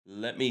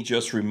Let me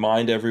just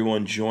remind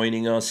everyone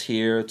joining us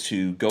here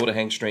to go to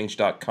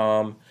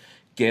hankstrange.com,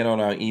 get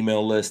on our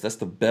email list. That's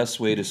the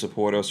best way to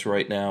support us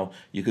right now.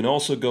 You can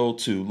also go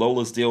to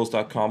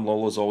lolasdeals.com.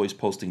 Lola's always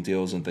posting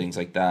deals and things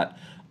like that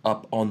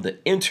up on the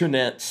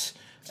internet.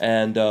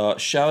 And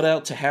shout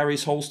out to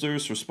Harry's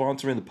Holsters for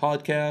sponsoring the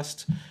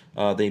podcast.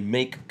 They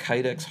make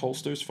Kydex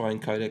holsters, fine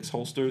Kydex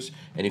holsters.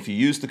 And if you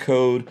use the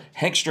code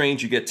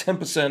HankStrange, you get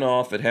 10%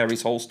 off at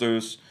Harry's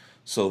Holsters.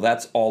 So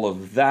that's all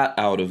of that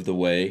out of the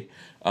way.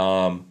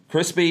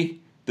 Crispy,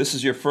 this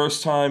is your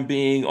first time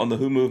being on the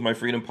Who Moved My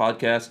Freedom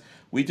podcast.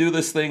 We do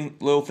this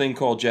little thing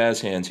called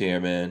jazz hands here,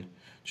 man.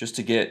 Just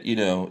to get,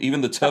 even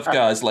the tough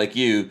guys like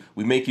you,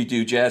 we make you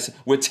do jazz.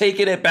 We're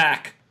taking it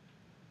back.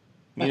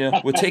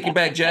 We're taking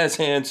back jazz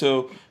hands.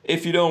 So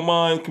if you don't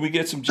mind, can we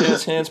get some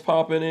jazz hands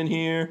popping in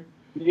here?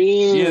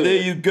 Yeah,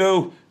 there you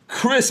go.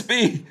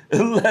 Crispy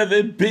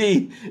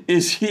 11B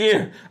is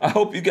here. I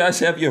hope you guys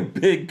have your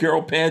big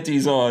girl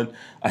panties on.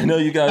 I know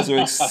you guys are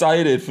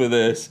excited for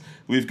this.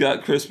 We've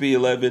got Crispy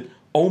 11,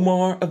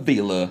 Omar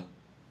Avila,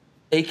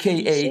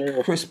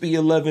 a.k.a. Crispy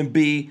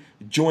 11B,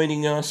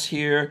 joining us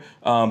here.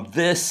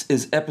 This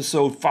is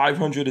episode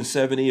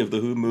 570 of the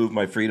Who Moved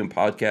My Freedom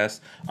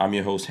podcast. I'm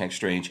your host, Hank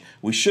Strange.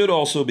 We should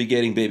also be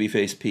getting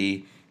Babyface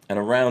P, and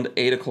around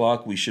 8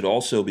 o'clock, we should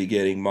also be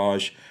getting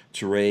Maj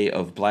Toure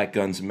of Black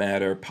Guns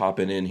Matter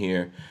popping in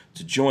here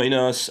to join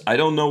us. I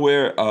don't know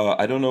where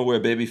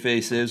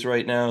Babyface is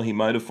right now. He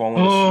might have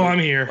fallen asleep. Oh, I'm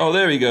here. Oh,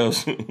 there he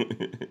goes.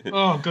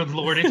 Oh, good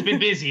Lord. It's been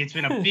busy. It's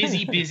been a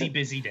busy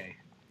day.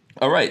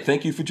 All right.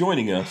 Thank you for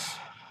joining us.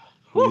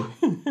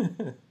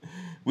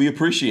 We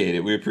appreciate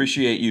it. We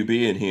appreciate you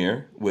being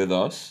here with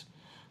us.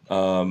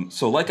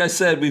 So like I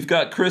said, we've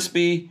got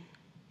Crispy.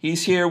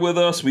 He's here with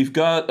us. We've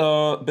got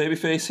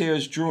Babyface here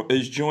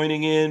is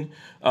joining in.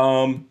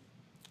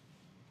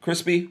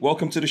 Crispy,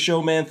 welcome to the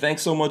show, man.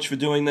 Thanks so much for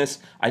doing this.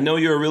 I know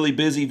you're really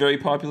busy, very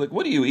popular.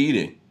 What are you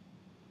eating?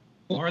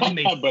 Marley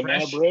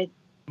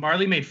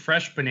made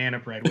fresh banana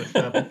bread with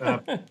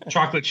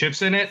chocolate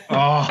chips in it.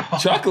 Oh,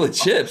 chocolate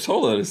chips?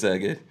 Hold on a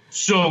second.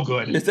 So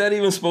good. Is that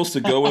even supposed to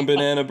go in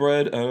banana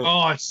bread?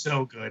 Oh, it's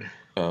so good.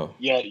 Oh.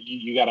 Yeah,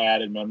 you got to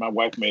add it, man. My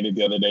wife made it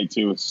the other day,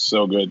 too. It's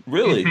so good.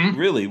 Really? Mm-hmm.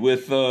 Really?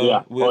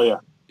 Yeah. Oh, yeah.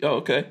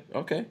 Oh,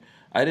 okay.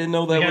 I didn't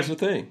know that was a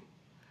thing.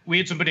 We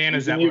had some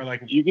bananas that were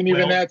like... You can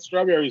even add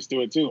strawberries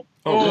to it, too.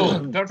 Oh,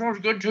 really? That sounds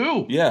good,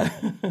 too. Yeah.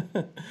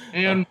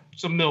 And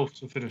some milk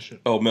to finish it.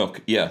 Oh, milk.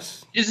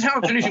 Yes. This is how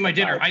I'm finishing my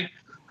dinner.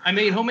 I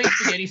made homemade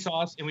spaghetti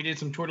sauce, and we did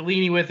some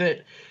tortellini with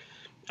it.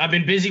 I've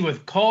been busy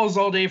with calls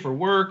all day for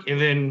work, and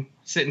then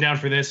sitting down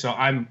for this, so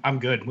I'm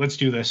good. Let's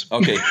do this.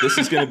 Okay, this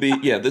is gonna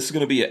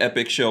be an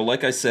epic show.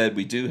 Like I said,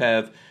 we do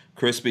have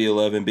Crispy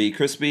 11B.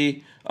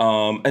 Crispy,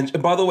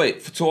 and by the way,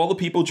 to all the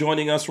people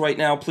joining us right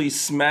now, please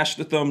smash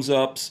the thumbs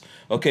ups.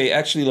 Okay,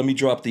 actually, let me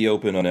drop the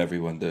open on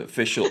everyone, the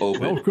official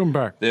open. Welcome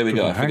back. There we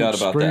go. I forgot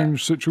about that.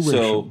 Situation.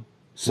 So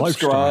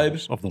subscribe,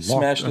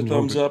 smash the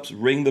thumbs ups,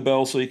 ring the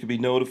bell so you can be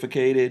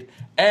notified.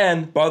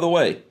 And by the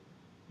way,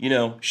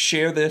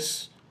 share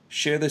this.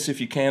 Share this if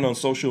you can on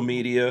social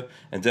media,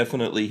 and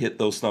definitely hit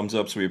those thumbs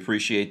ups. We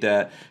appreciate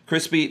that.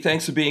 Crispy,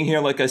 thanks for being here.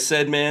 Like I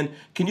said, man,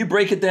 can you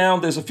break it down?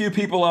 There's a few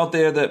people out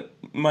there that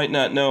might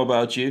not know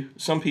about you.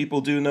 Some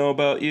people do know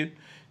about you.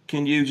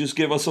 Can you just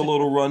give us a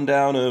little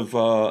rundown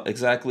of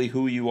exactly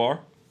who you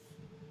are?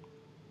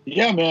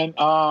 Yeah, man.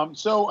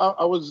 So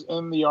I was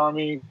in the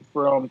Army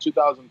from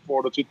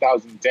 2004 to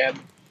 2010.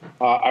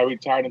 I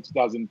retired in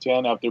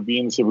 2010 after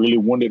being severely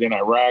wounded in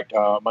Iraq.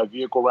 My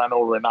vehicle ran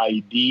over an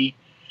IED.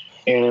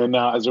 And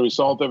as a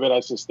result of it,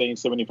 I sustained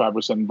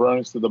 75%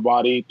 burns to the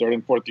body, third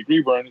and fourth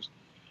degree burns,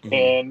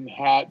 and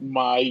had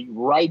my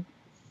right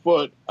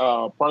foot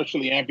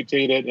partially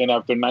amputated. And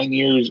after 9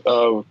 years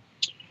of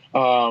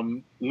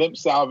limb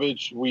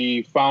salvage,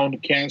 we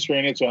found cancer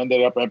in it, so I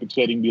ended up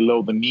amputating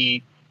below the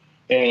knee.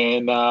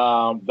 And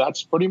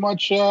that's pretty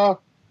much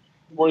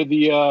where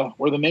the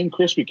name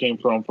Crispy came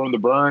from the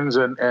burns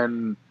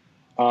and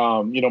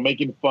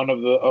making fun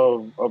of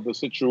the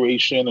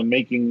situation and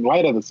making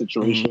light of the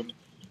situation. Mm-hmm.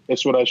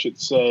 That's what I should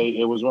say.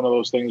 It was one of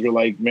those things where,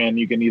 like, man,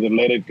 you can either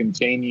let it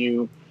contain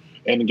you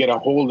and get a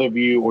hold of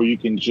you, or you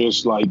can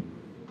just like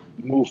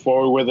move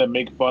forward with it,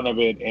 make fun of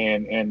it,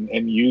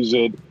 and use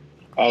it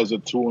as a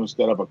tool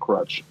instead of a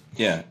crutch.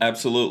 Yeah,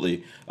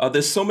 absolutely.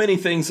 There's so many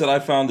things that I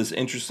found is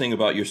interesting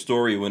about your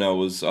story when I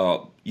was,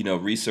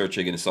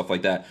 researching and stuff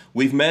like that.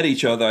 We've met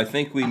each other. I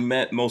think we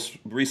met most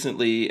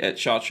recently at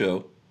SHOT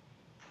Show,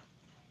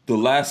 the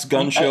last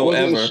gun show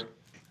ever.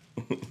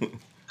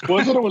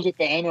 Was it, or was it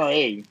the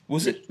NRA?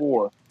 Was it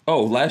before?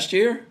 Oh, last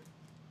year?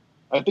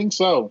 I think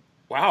so.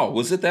 Wow,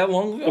 was it that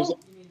long ago?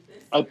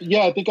 I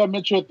think I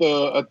met you at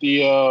the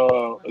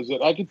is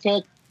it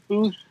Accutech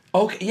booth?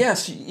 Okay,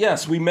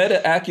 yes, we met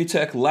at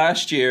Accutech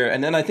last year,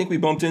 and then I think we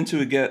bumped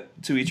into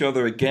each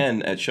other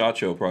again at SHOT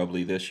Show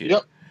probably this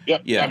year.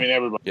 Yep. Yeah. I mean,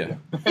 everybody. Yeah.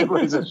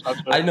 Everybody's at SHOT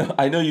Show.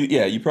 I know you.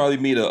 Yeah, you probably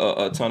meet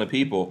a ton of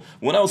people.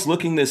 When I was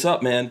looking this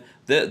up, man,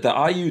 the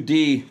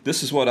IUD.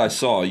 This is what I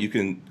saw. You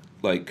can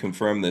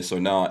confirm this or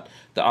not.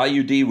 The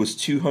IUD was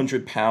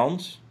 200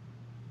 pounds.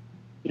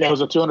 Yeah, it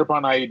was a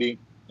 200-pound IED. It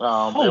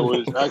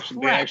Holy was actually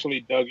they crap. actually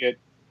dug it.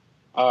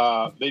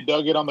 They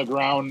dug it on the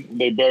ground.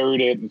 They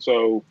buried it, and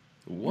so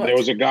there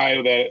was What? a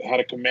guy that had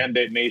a command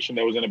detonation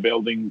that was in a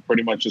building,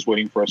 pretty much just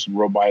waiting for us to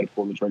roll by to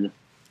pull the trigger.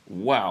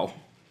 Wow.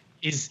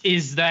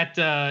 Is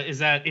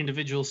that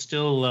individual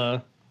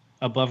still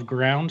above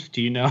ground?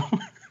 Do you know?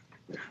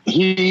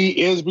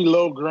 He is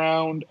below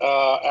ground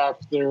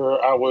after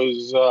I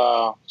was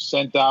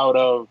sent out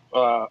of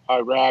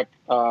Iraq.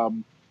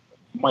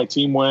 My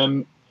team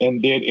went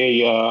and did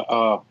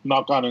a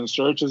knock-on and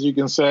search, as you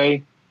can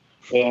say,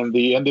 and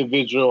the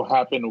individual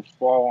happened to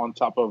fall on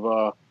top of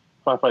a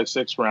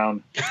 5.56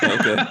 round.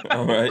 Okay.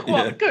 All right.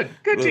 Well, Yeah.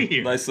 good to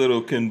hear. Nice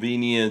little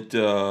convenient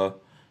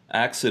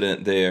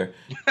accident there.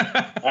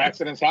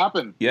 Accidents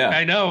happen. Yeah.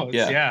 I know.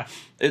 Yeah.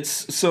 It's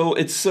so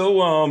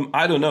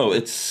I don't know.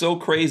 It's so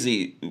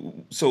crazy.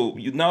 So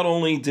you not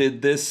only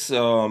did this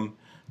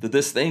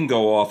thing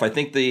go off. I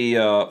think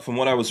from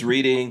what I was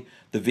reading,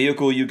 the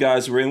vehicle you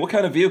guys were in. What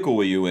kind of vehicle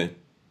were you in?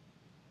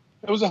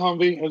 It was a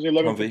Humvee. It was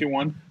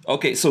 1151.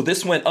 Okay, so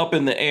this went up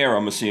in the air.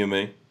 I'm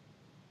assuming.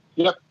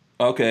 Yep.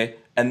 Okay,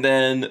 and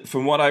then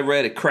from what I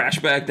read, it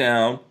crashed back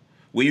down.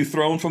 Were you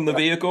thrown from the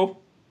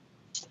vehicle?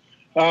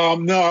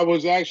 No, I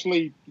was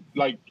actually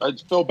I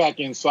fell back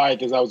inside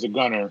because I was a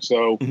gunner.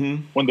 So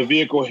when the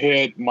vehicle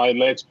hit, my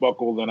legs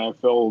buckled and I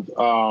fell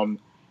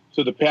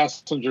to the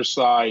passenger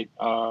side,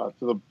 to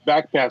the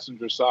back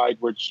passenger side,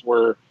 which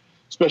where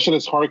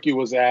Specialist Harkey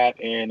was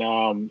at. And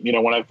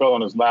when I fell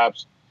on his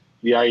laps,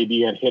 the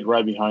IED had hit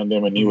right behind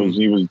him, and he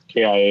was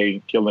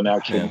KIA, killed in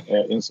action,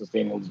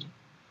 instantaneously.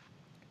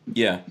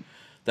 Yeah.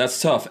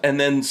 That's tough. And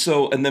then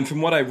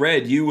from what I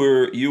read, you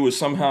were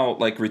somehow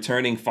like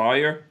returning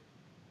fire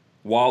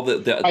while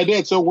the I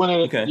did. So when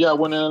it Okay.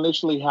 when it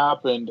initially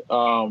happened,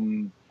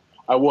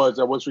 I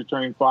was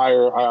returning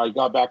fire. I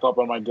got back up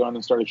on my gun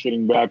and started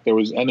shooting back. There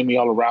was enemy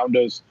all around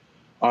us.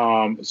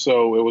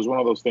 So it was one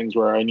of those things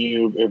where I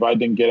knew if I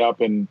didn't get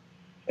up and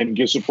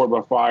give support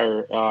by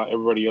fire,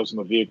 everybody else in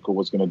the vehicle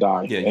was going to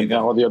die, and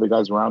all the other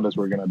guys around us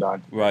were going to die.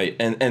 Right.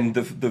 And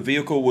the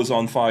vehicle was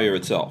on fire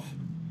itself.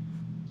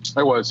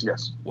 It was,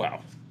 yes.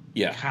 Wow.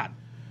 Yeah. God.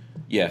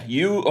 Yeah.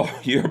 You're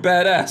a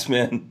badass,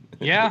 man.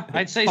 Yeah,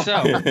 I'd say so.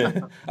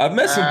 I've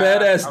met some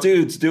badass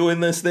dudes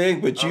doing this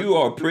thing, but you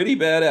are pretty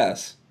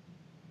badass.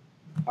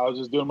 I was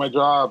just doing my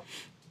job.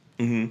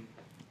 Mm-hmm.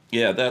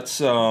 Yeah, that's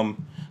so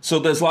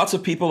there's lots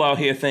of people out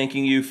here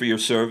thanking you for your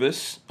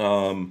service.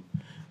 I'd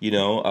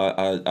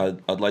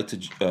like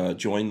to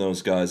join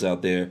those guys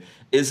out there.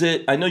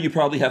 I know you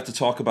probably have to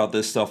talk about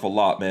this stuff a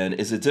lot, man.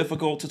 Is it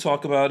difficult to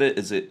talk about it?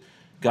 Is it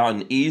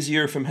gotten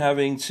easier from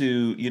having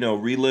to,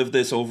 relive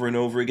this over and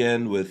over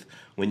again with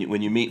when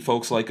you meet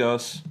folks like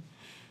us?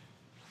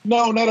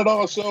 No, not at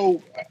all.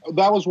 So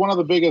that was one of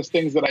the biggest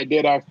things that I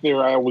did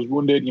after I was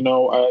wounded.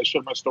 I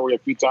shared my story a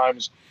few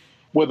times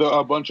with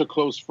a bunch of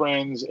close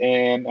friends,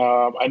 and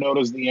I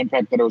noticed the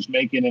impact that I was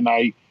making, and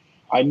I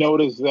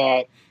noticed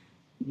that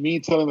me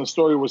telling the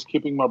story was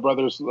keeping my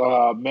brother's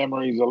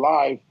memories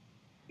alive.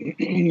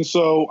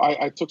 So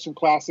I took some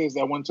classes.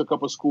 I went to a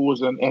couple of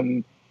schools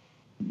and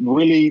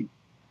really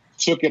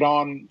took it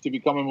on to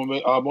become a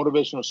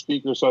motivational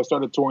speaker. So I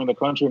started touring the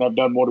country, and I've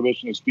done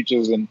motivational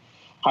speeches in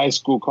high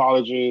school,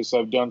 colleges.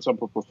 I've done some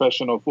for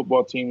professional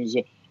football teams,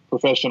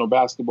 professional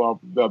basketball,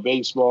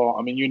 baseball.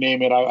 I mean, you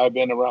name it. I've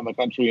been around the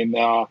country and,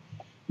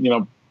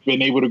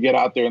 been able to get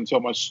out there and tell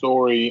my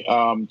story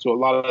to a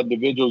lot of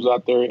individuals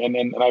out there.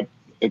 And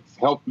it's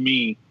helped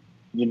me,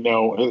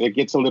 it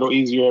gets a little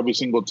easier every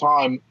single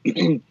time.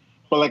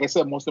 But like I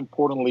said, most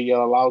importantly, it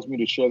allows me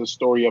to share the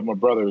story of my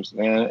brothers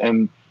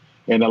and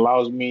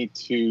allows me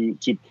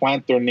to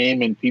plant their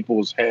name in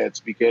people's heads,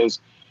 because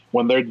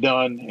when they're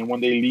done and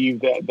when they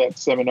leave that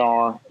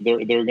seminar,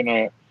 they're going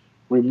to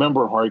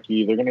remember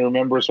Harkey. They're going to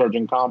remember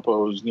Sergeant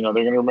Campos. They're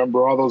going to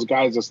remember all those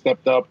guys that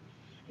stepped up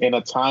in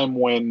a time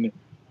when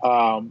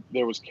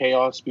there was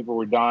chaos. People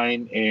were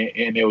dying,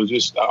 and it was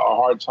just a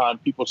hard time.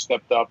 People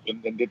stepped up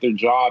and did their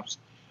jobs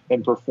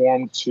and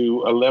performed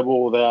to a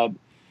level that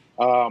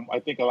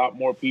I think a lot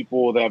more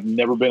people that have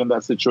never been in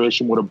that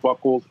situation would have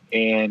buckled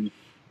and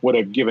would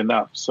have given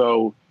up.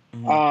 So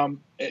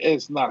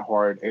it's not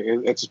hard.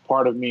 It's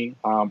part of me.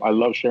 I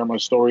love sharing my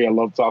story. I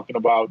love talking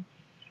about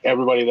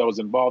everybody that was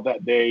involved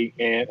that day.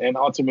 And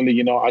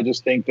ultimately, I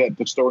just think that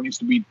the story needs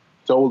to be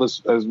told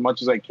as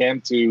much as I can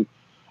to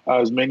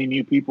as many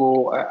new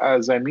people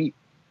as I meet.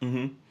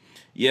 Mm-hmm.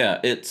 Yeah,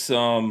 it's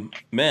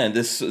man,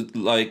 this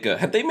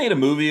have they made a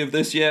movie of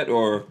this yet,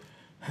 or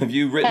have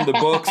you written the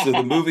books or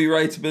the movie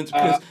rights?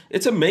 Because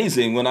it's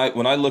amazing when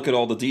I look at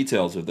all the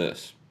details of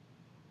this.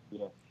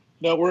 Yeah.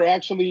 No, we're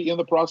actually in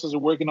the process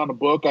of working on a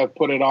book. I've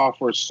put it off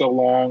for so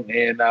long,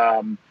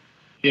 and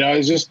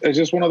it's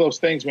just one of those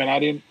things, man. I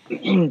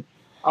didn't.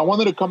 I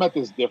wanted to come at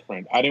this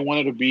different. I didn't want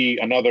it to be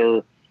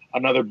another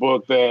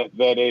book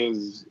that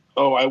is.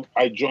 Oh,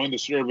 I joined the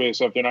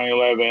service after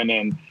 9/11,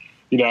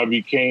 and I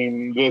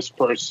became this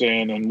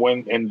person and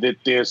went and did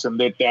this and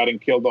did that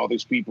and killed all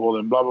these people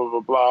and blah blah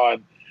blah blah.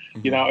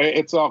 You know,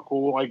 it's all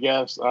cool, I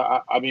guess.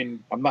 I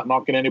mean, I'm not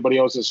knocking anybody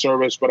else's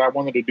service, but I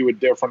wanted to do it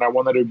different. I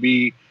wanted to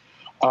be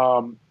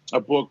a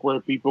book where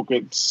people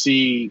could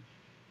see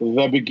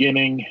the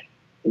beginning,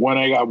 when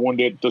I got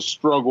wounded, the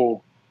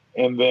struggle,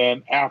 and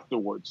then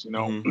afterwards, you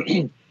know.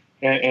 Mm-hmm.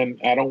 And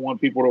I don't want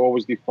people to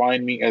always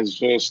define me as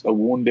just a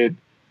wounded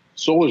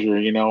soldier.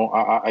 You know,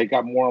 I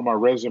got more on my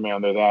resume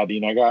under that.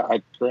 You know,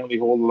 I currently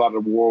hold a lot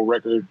of world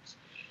records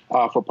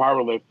for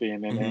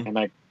powerlifting, and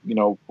I, you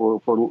know,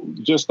 for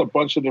just a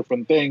bunch of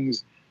different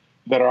things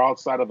that are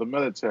outside of the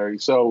military.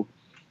 So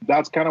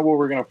that's kind of what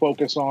we're going to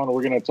focus on.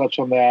 We're going to touch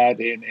on that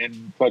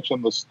and touch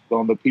on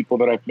the people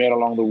that I've met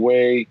along the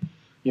way.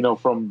 You know,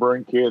 from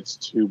burn kids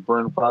to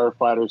burn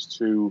firefighters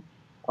to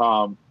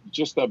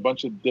just a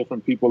bunch of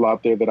different people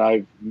out there that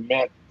I've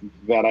met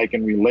that I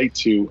can relate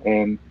to,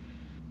 and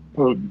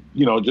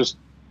you know, just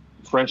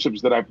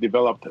friendships that I've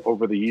developed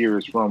over the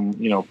years from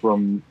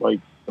like,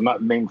 I'm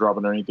not name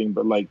dropping or anything,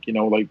 but like, you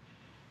know, like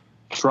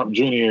Trump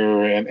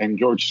Jr. and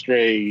George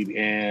Strait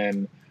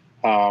and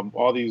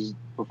all these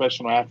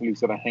professional athletes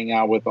that I hang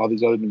out with, all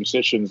these other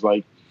musicians,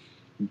 like,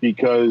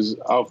 because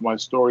of my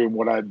story and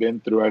what I've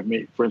been through, I've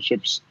made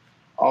friendships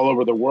all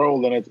over the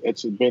world, and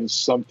it's been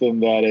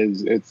something that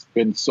it's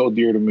been so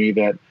dear to me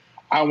that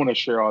I want to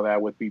share all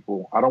that with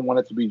people. I don't want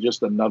it to be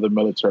just another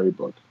military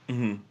book.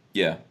 Mm-hmm.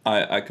 Yeah,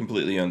 I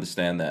completely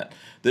understand that.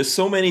 There's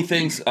so many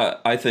things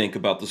I think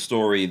about the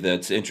story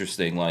that's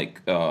interesting,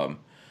 like,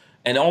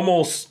 and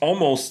almost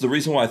the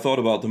reason why I thought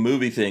about the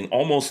movie thing,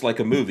 almost like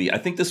a movie. I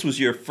think this was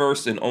your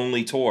first and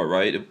only tour,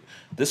 right?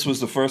 This was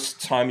the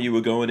first time you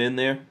were going in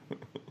there?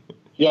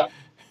 Yeah.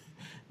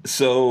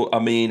 So, I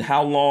mean,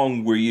 how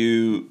long were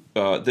you,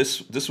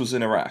 this was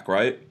in Iraq,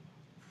 right?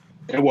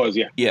 It was,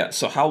 yeah. Yeah,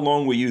 so how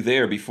long were you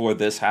there before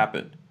this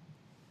happened?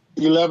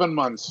 11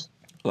 months.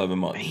 11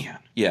 months. Man.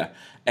 Yeah.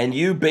 And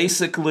you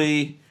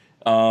basically,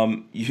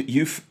 you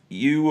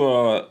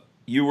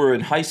were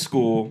in high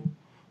school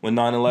when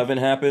 9/11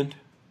 happened?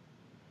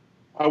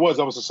 I was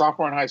a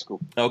sophomore in high school.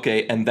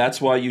 Okay, and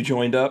that's why you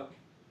joined up?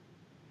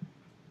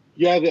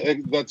 Yeah,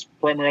 that's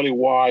primarily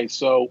why.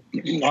 So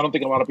I don't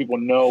think a lot of people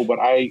know, but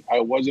I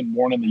wasn't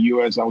born in the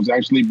U.S. I was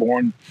actually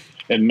born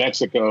in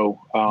Mexico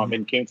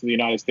and came to the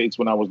United States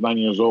when I was 9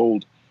 years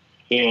old,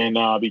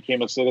 and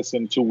became a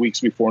citizen 2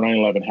 weeks before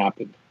 9/11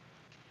 happened.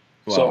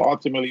 Wow. So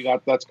ultimately,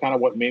 that's kind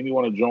of what made me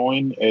want to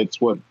join. It's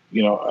what,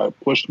 you know,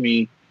 pushed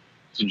me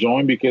to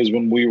join, because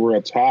when we were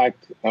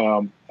attacked,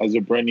 as a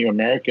brand new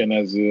American,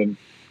 as in,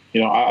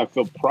 you know, I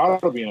feel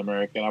proud of being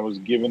American. I was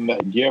given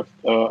that gift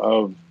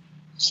of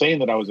saying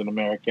that I was an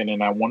American,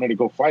 and I wanted to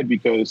go fight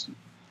because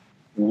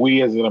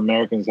we as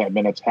Americans had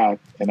been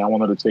attacked, and I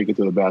wanted to take it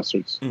to the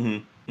bastards.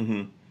 Mm-hmm.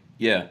 Mm-hmm.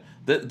 Yeah.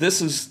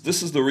 This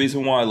is the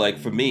reason why, like,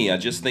 for me, I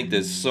just think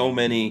there's so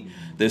many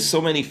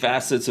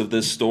facets of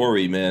this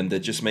story, man, that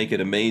just make it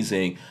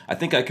amazing. I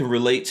think I can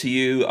relate to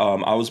you.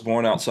 I was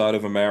born outside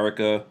of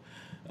America.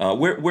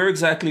 Where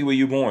exactly were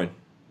you born?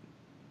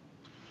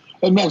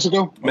 In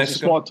Mexico. Mexico? It's a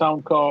small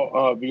town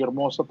called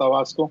Villahermosa,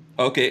 Tabasco.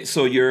 Okay,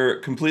 so you're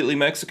completely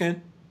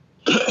Mexican?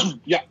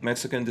 Yeah.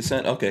 Mexican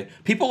descent? Okay.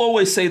 People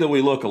always say that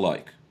we look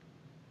alike.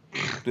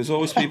 There's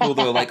always people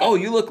that are like, "Oh,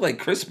 you look like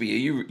Crispy.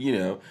 Are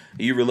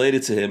you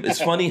related to him?" It's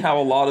funny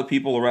how a lot of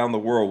people around the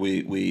world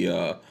we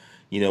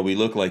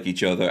look like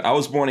each other. I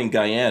was born in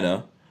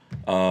Guyana,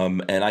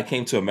 and I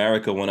came to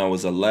America when I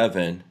was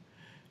 11.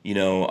 You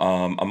know,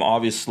 I'm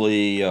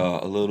obviously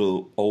a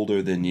little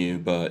older than you,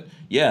 but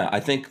yeah, I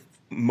think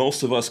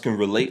most of us can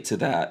relate to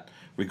that,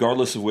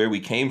 regardless of where we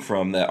came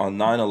from. That on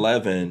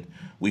 9/11.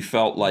 We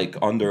felt like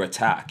under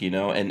attack, you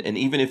know, and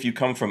even if you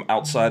come from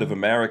outside of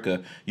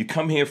America, you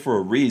come here for a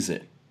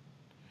reason.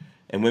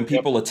 And when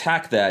people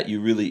attack that,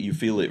 you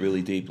feel it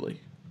really deeply.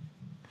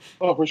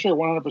 Oh, for sure,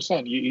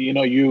 100%.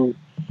 You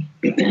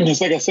it's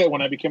like I said,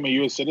 when I became a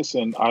U.S.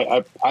 citizen,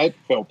 I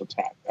felt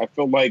attacked. I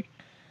felt like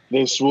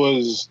this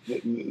was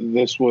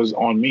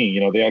on me. You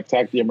know, they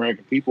attacked the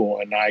American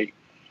people, and I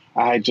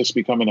had just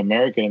become an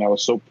American, and I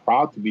was so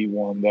proud to be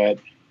one that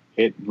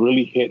it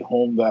really hit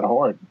home that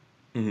hard.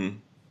 Mm-hmm.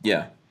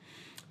 Yeah.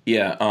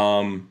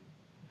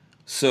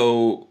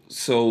 So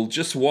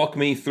just walk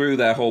me through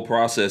that whole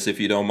process, if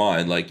you don't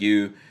mind. Like,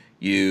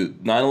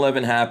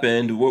 9/11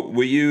 happened. What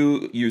were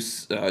you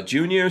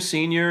junior,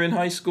 senior in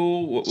high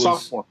school? What was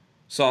sophomore?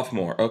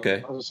 Sophomore.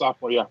 Okay. I was a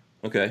sophomore. Yeah.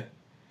 Okay.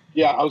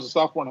 Yeah, I was a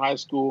sophomore in high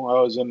school.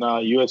 I was in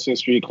U.S.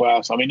 history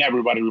class. I mean,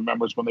 everybody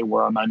remembers when they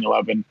were on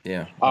 9/11.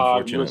 Yeah.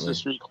 Unfortunately. U.S.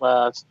 history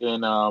class,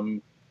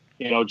 and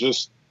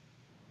just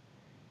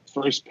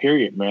first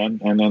period,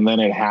 man, and then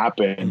it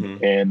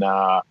happened, and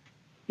I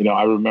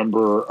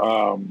remember.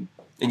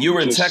 And you were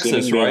in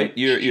Texas, right?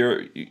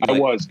 You're I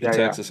was in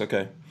Texas.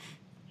 Okay.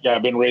 Yeah,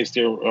 I've been raised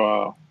here,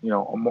 all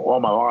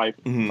my life,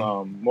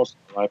 most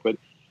of my life. But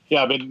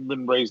yeah, I've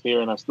been raised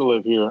here, and I still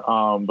live here.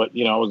 But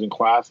I was in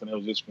class, and it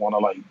was just one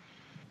of, like,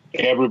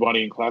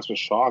 everybody in class was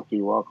shocked.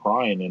 We were all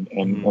crying,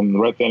 and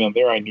right then and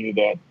there, I knew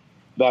that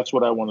that's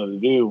what I wanted to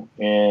do,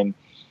 and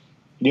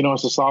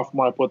as a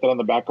sophomore, I put that on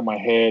the back of my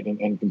head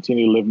and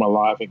continue to live my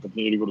life and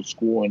continue to go to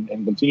school and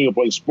continue to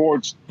play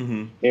sports.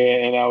 Mm-hmm.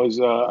 And I was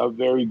a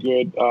very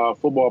good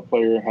football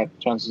player, had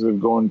chances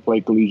of going and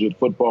play collegiate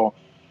football,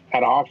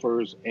 had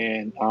offers.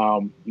 And,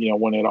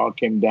 when it all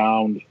came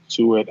down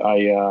to it,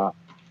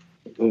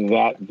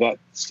 that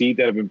seed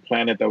that had been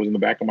planted that was in the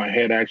back of my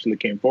head actually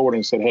came forward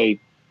and said, hey,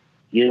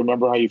 you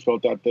remember how you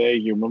felt that day?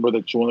 You remember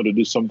that you wanted to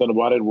do something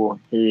about it? Well,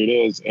 here it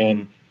is.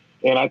 And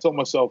I told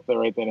myself that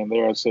right then and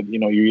there, I said,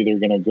 you're either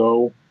going to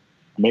go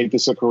make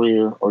this a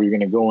career or you're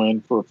going to go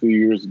in for a few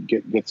years,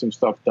 get some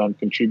stuff done,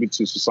 contribute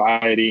to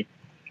society,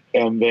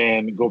 and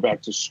then go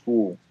back to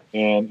school.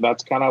 And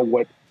that's kind of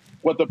what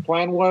the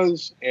plan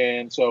was.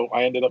 And so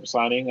I ended up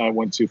signing. I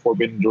went to Fort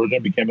Benning, Georgia,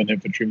 became an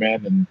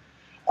infantryman,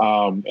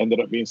 and ended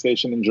up being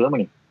stationed in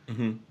Germany.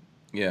 Mm-hmm.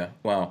 Yeah.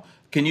 Wow.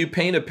 Can you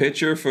paint a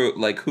picture for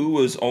who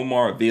was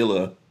Omar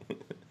Avila,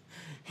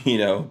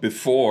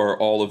 before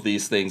all of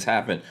these things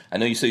happened? I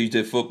know you said you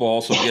did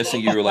football, so I'm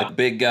guessing you were a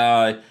big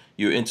guy.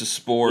 You're into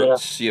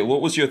sports. Yeah.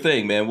 What was your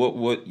thing, man?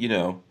 What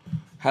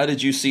how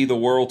did you see the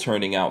world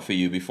turning out for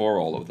you before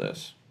all of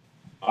this?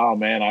 Oh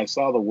man, I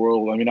saw the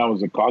world. I mean, I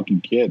was a cocky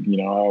kid.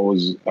 I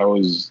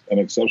was an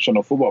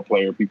exceptional football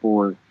player. People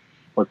were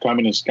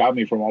coming to scout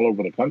me from all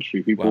over the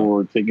country. People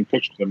were taking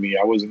pictures of me.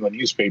 I was in the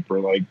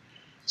newspaper.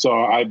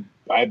 So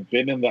I've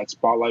been in that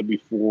spotlight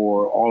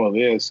before all of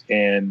this,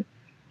 and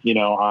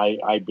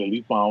I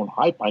believed my own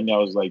hype. I know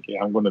I was like,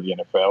 yeah, I'm going to the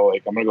NFL.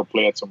 I'm going to go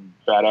play at some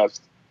badass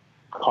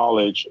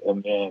college,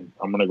 and then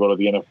I'm going to go to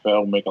the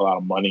NFL, make a lot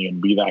of money, and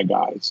be that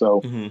guy.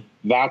 So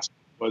that's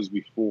what it was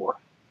before,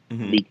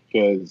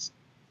 because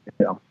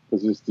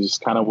it's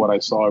just kind of what I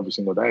saw every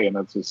single day, and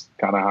that's just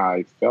kind of how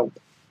I felt.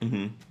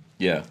 Mm-hmm.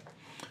 Yeah.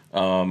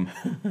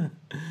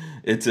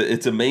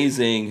 It's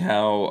amazing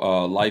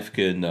how life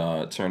can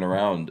turn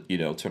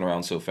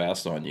around so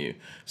fast on you.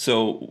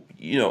 So,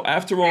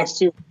 after all,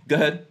 go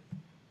ahead.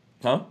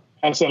 Huh?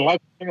 I said life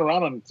can turn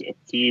around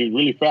to you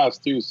really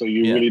fast too. So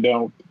you really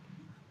don't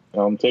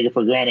take it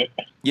for granted.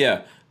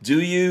 Yeah. Do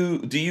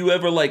you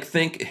ever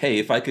think, hey,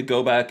 if I could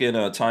go back in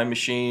a time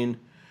machine,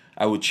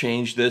 I would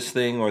change this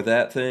thing or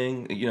that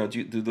thing?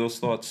 Do those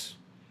thoughts?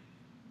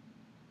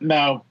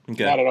 No,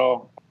 not at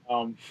all.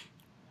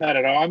 Not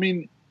at all. I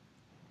mean,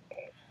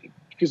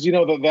 because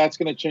that's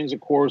going to change the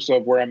course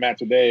of where I'm at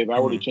today. If I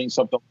were to change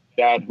something like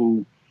that,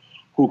 who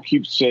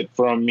keeps it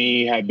from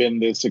me had been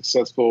the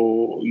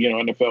successful,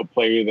 NFL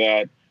player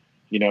that,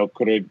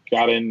 could have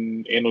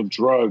gotten into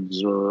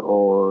drugs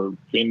or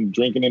been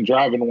drinking and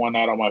driving one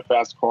night on my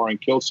fast car and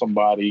killed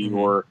somebody,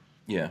 or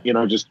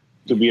just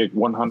to be at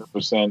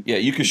 100%. Yeah,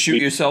 you could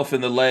shoot yourself in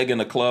the leg in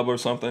a club or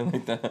something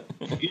like that.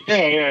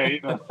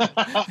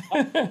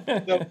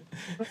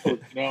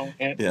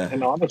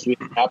 And honestly,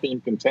 I'm happy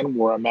and content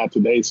where I'm at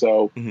today.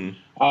 So,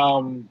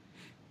 no,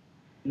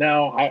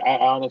 I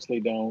honestly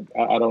don't.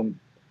 I don't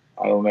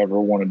ever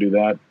want to do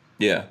that.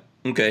 Yeah.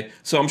 Okay.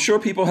 So I'm sure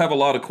people have a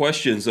lot of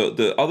questions.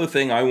 The other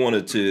thing I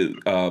wanted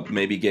to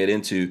maybe get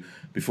into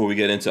before we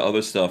get into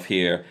other stuff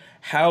here.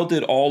 How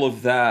did all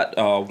of that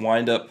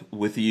wind up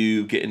with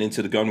you getting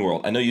into the gun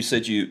world? I know you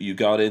said you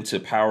got into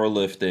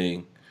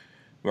powerlifting,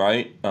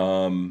 right?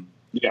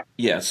 Yeah.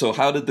 Yeah. So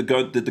how did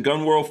the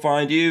gun world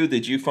find you?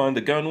 Did you find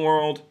the gun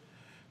world,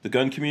 the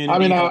gun community? I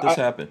mean, how did this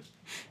happen?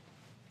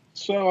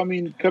 So,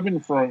 coming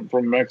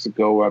from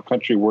Mexico, a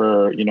country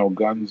where,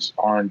 guns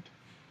aren't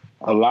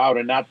allowed,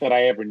 and not that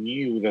I ever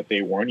knew that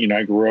they weren't.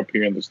 I grew up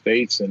here in the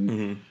States,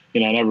 and,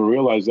 I never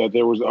realized that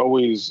there was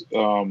always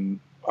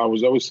I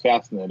was always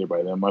fascinated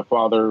by them. My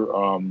father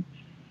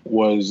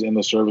was in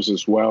the service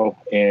as well,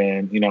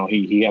 and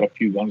he had a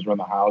few guns around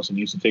the house, and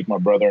he used to take my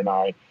brother and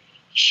I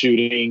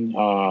shooting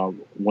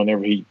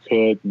whenever he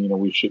could.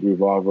 We shoot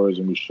revolvers,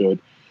 and we shoot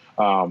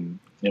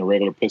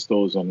regular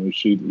pistols, and we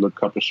shoot a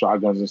couple of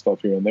shotguns and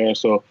stuff here and there.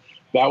 So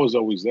that was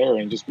always there.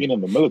 And just being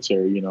in the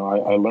military,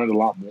 I learned a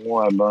lot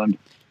more. I learned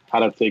how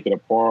to take it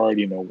apart.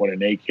 What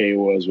an AK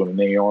was, what an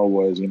AR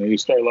was. You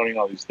start learning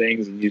all these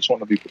things, and you just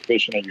want to be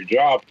proficient at your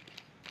job.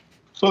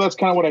 So that's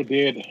kind of what I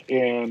did.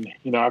 And,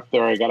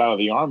 after I got out of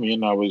the Army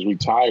and I was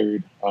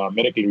retired,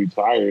 medically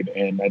retired,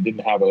 and I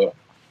didn't have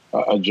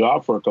a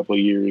job for a couple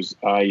of years,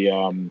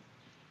 I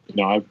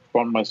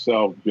found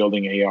myself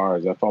building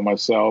ARs. I found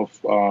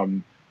myself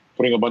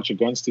putting a bunch of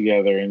guns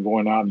together and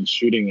going out and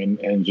shooting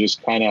and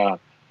just kind of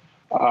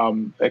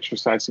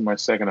exercising my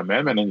Second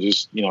Amendment and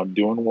just,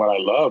 doing what I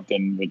loved,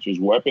 and which was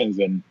weapons.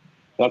 And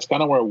that's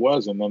kind of where it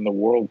was. And then the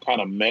world kind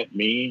of met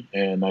me,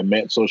 and I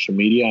met social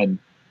media, and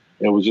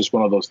it was just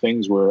one of those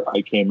things where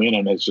I came in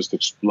and it's just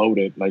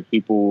exploded.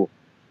 People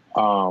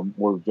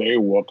were very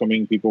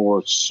welcoming. People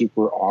were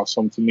super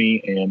awesome to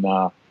me, and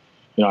I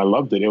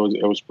loved it. It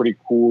was pretty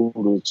cool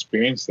to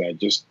experience that.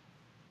 Just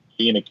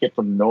being a kid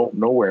from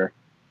nowhere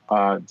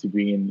to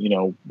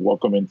being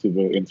welcome into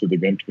the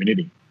gun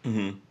community.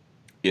 Mm-hmm.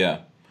 Yeah,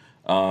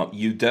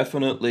 you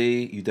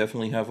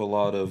definitely have a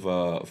lot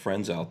of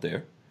friends out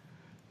there.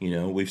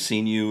 We've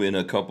seen you in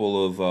a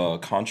couple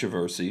of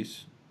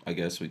controversies, I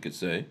guess we could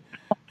say.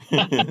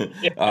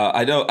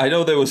 I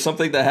know there was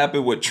something that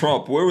happened with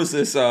Trump. Where was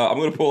this? I'm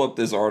going to pull up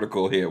this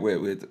article here.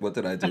 Wait, what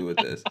did I do with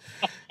this?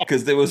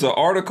 Because there was an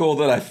article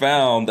that I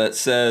found that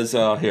says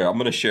here. I'm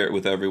going to share it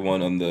with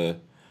everyone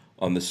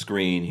on the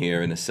screen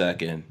here in a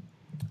second.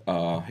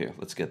 Here,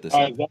 let's get this.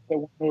 Is that the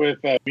one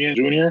with me and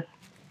Junior?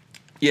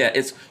 Yeah,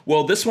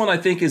 this one I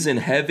think is in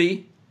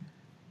Heavy.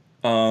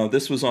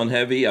 This was on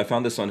Heavy. I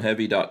found this on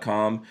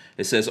Heavy.com.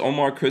 It says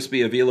Omar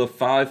Crispy Avila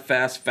 5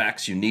 fast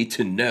facts you need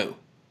to know.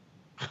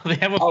 They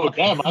have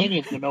damn! I didn't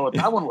even know what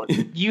that one was.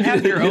 You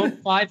have your own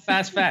 5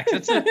 fast facts.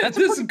 That's a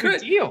pretty good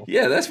deal.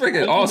 Yeah, that's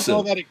freaking awesome. I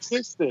didn't know that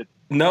existed.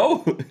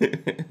 No.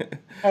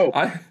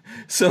 Oh.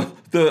 So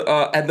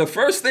the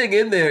first thing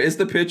in there is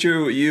the picture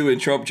of you and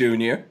Trump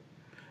Jr.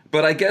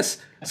 But I guess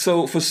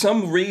so for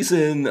some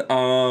reason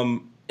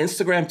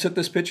Instagram took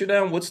this picture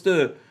down. What's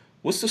the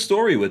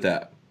story with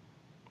that?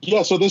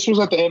 Yeah, so this was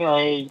at the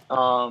NRA.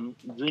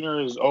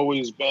 Junior has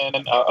always been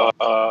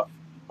a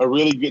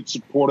really good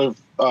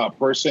supportive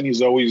person.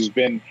 He's always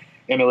been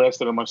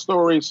interested in my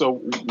story.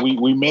 So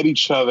we met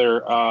each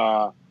other.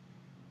 I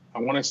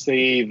want to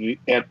say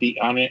at the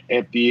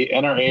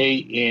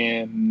NRA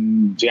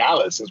in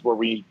Dallas is where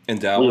we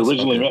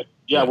originally met.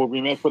 Yeah, where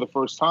we met for the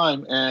first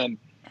time. And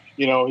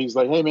he's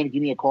like, "Hey man,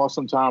 give me a call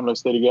sometime. Let's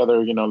stay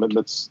together.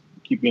 Let's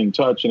keep in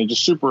touch." And he's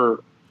just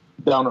super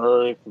down to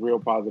earth, real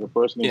positive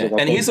person.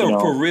 He's a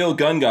for real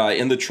gun guy.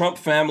 In the Trump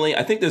family,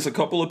 I think there's a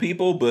couple of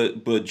people,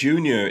 but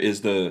Junior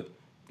is the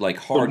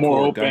hardcore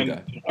more gun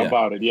open guy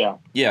about it. Yeah.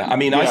 Yeah. I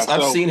mean,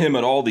 I've seen him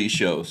at all these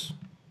shows.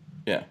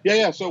 Yeah.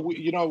 Yeah. So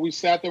we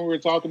sat there. We were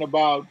talking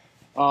about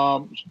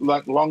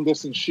long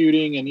distance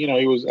shooting, and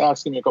he was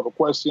asking me a couple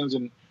questions,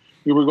 and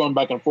we were going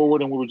back and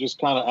forward, and we were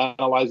just kind of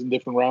analyzing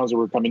different rounds that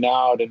were coming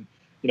out, and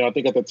I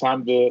think at the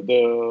time the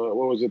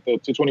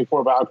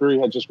 224 Valkyrie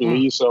had just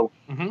released, so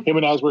him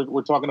and us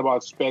were talking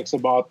about specs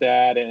about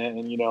that,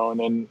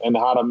 and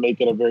how to make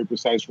it a very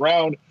precise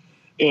round,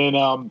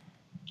 and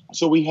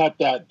so we had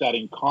that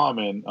in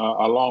common,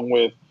 along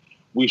with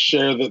we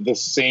share the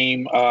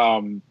same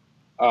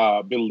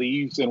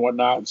beliefs and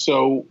whatnot.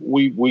 So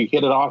we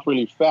hit it off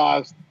really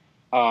fast,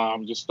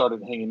 just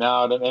started hanging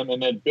out,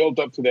 and it built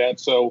up to that.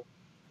 So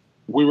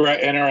we were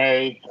at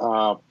NRA.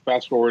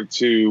 Fast forward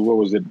to, what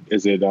was it?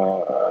 Is it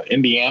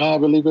Indiana, I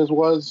believe it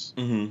was?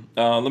 Mm-hmm.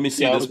 Let me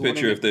see this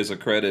picture if there's a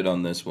credit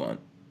on this one.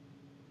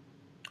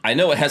 I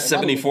know it has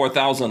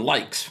 74,000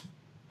 likes.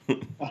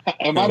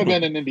 It might have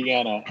been in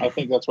Indiana. I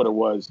think that's what it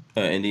was.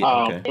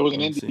 Indiana. Okay. It was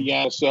in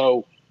Indiana.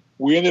 So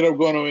we ended up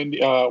going to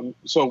India.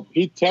 So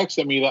he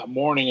texted me that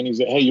morning and he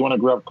said, "Hey, you want to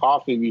grab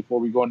coffee before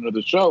we go into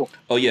the show?"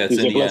 Oh yeah, it's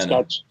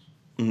Indiana.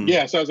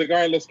 Yeah. So I was like, "All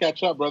right, let's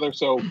catch up, brother."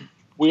 So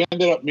we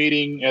ended up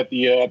meeting at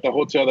the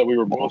hotel that we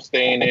were both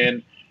staying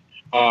in.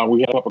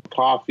 We had a cup of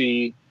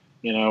coffee.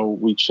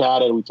 We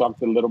chatted. We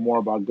talked a little more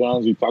about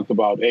guns. We talked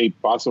about,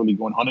 possibly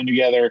going hunting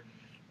together.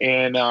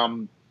 And,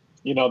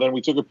 then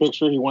we took a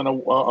picture. He went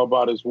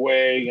about his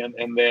way.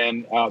 And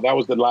then that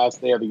was the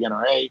last day of the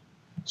NRA.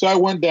 So I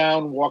went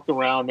down, walked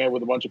around, met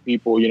with a bunch of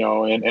people,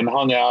 and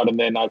hung out. And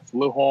then I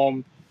flew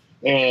home.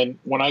 And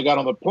when I got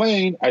on the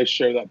plane, I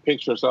shared that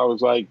picture. So I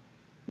was like,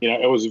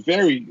 it was a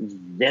very,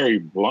 very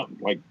blunt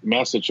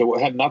message.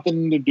 It had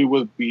nothing to do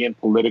with being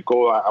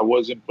political. I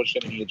wasn't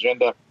pushing any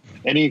agenda,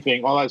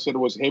 anything. All I said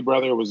was, "Hey,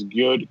 brother, it was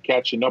good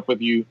catching up with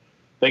you.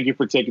 Thank you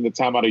for taking the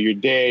time out of your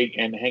day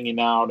and hanging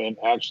out and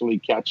actually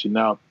catching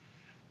up.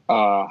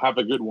 Have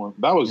a good one."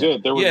 That was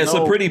it. There was it's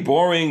a pretty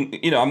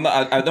boring.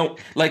 I don't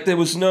there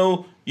was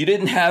no. You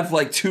didn't have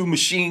 2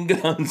 machine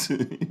guns.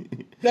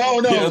 No,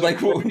 it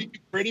was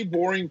pretty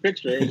boring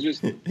picture. It was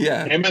just him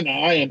and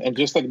I, and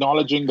just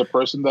acknowledging the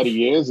person that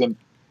he is, and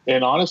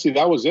honestly,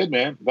 that was it,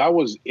 man. That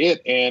was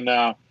it.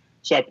 And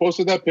so I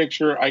posted that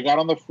picture. I got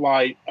on the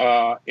flight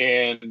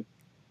and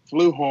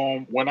flew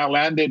home. When I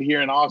landed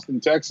here in Austin,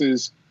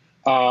 Texas,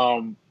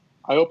 I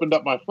opened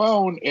up my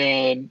phone,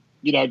 and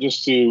we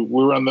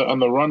were on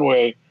the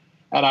runway,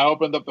 and I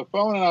opened up the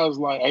phone, and I was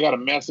like, I got a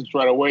message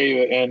right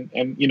away, and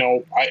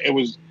it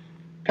was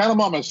kind of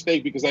my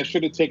mistake because I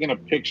should have taken a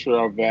picture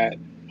of that.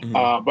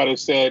 But it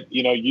said,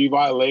 you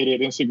violated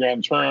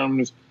Instagram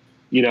terms,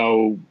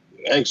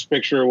 X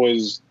picture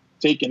was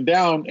taken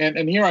down.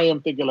 And here I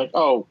am thinking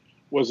oh,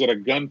 was it a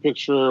gun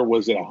picture?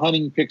 Was it a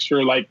hunting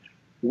picture?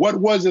 What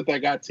was it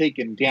that got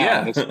taken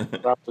down? Yeah.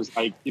 I was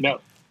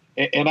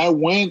and I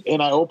went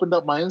and I opened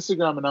up my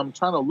Instagram and I'm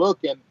trying to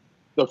look, and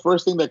the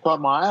first thing that caught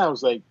my eye, I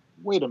was like,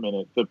 wait a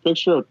minute, the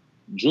picture of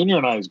Junior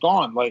and I is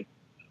gone.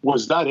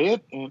 Was that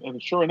it?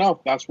 And sure enough,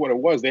 that's what it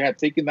was. They had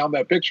taken down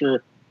that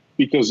picture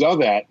because of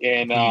that.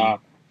 And, I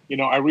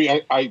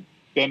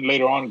then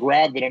later on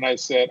grabbed it and I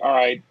said, all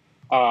right,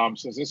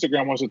 since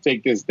Instagram wants to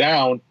take this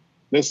down,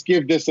 let's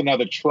give this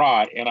another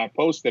try. And I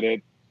posted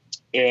it.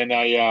 And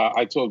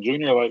I told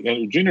Junior,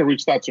 and Junior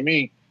reached out to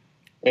me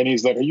and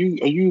he's like, are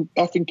you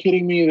effing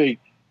kidding me?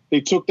 They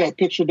took that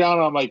picture down.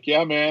 And I'm like,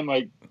 yeah, man.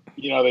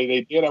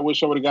 They did. I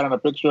wish I would have gotten a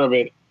picture of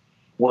it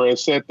where it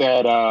said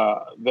that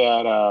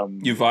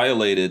you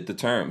violated the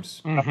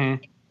terms,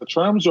 the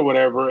terms or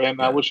whatever, and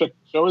I wish I could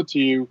show it to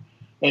you.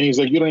 And he's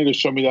like, you don't need to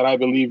show me that. I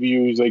believe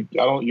you. He's like,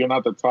 you're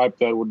not the type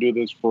that would do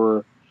this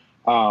for,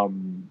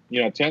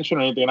 attention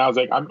or anything. And I was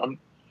like,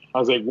 I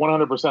was like,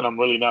 100%, I'm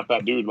really not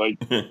that dude. Like,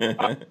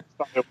 I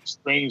thought it was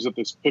strange that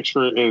this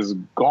picture is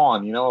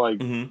gone,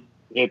 like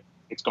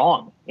it's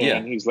gone.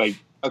 And he's like,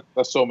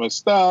 that's so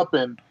messed up.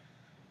 And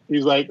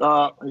he's like,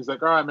 all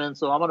right, man.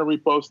 So I'm going to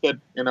repost it.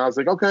 And I was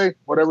like, okay,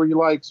 whatever you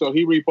like. So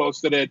he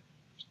reposted it.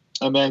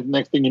 And then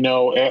next thing you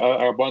know,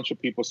 a bunch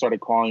of people started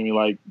calling me,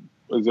 like,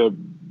 is it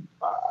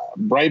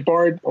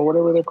Breitbart or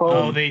whatever they're called?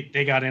 Oh,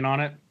 they got in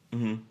on it.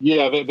 Mm-hmm.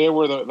 Yeah, they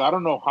were I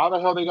don't know how the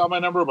hell they got my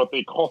number, but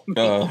they called me.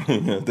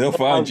 They'll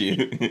find you.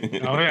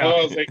 Oh yeah.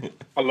 I was like,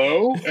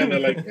 hello, and they're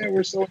like, yeah,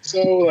 we're so and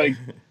so. Like,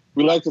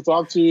 we like to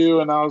talk to you.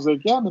 And I was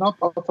like, yeah, man, I'll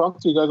talk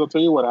to you guys. I'll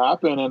tell you what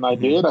happened. And I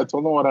did. I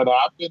told them what had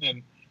happened,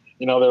 and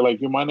they're like,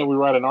 you mind if we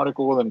write an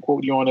article and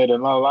quote you on it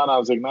and la la. And I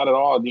was like, not at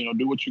all.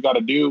 Do what you got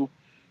to do,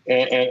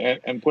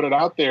 and put it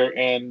out there.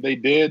 And they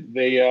did.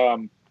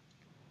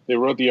 They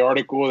wrote the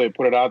article, they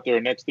put it out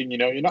there. Next thing you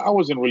know, I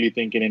wasn't really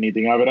thinking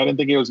anything of it. I didn't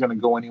think it was going to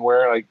go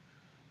anywhere. Like,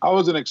 I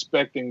wasn't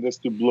expecting this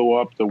to blow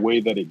up the way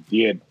that it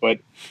did, but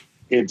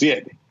it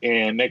did.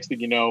 And next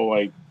thing you know,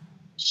 like,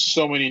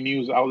 so many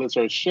news outlets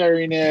are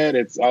sharing it.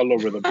 It's all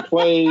over the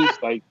place.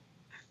 Like,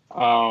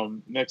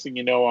 next thing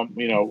you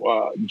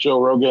know,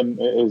 Joe Rogan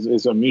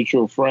is a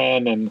mutual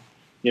friend, and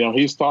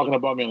he's talking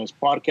about me on his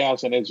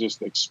podcast, and it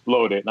just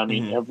exploded. I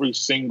mean, every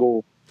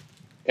single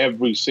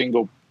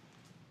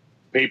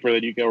paper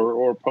that you get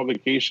or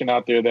publication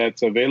out there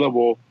that's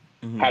available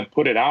had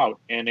put it out,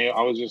 and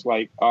I was just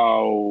like,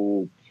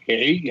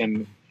 okay,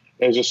 and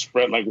it just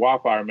spread like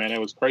wildfire, man. It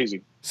was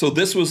crazy. So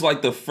this was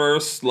like the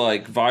first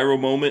like viral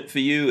moment for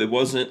you. It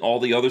wasn't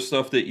all the other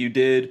stuff that you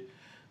did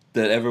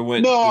that ever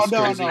went. No,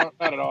 crazy? not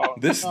at all.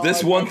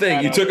 This one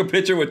thing, you took a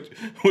picture with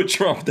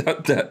Trump.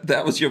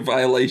 That was your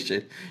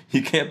violation.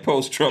 You can't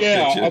post Trump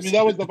pictures. Yeah, I mean,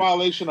 that was the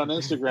violation on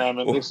Instagram,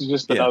 and this is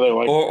just another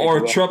like.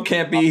 Or Trump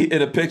can't be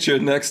in a picture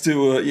next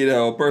to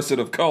a person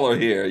of color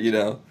here.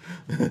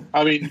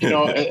 I mean,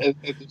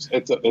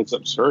 it's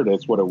absurd.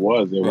 That's what it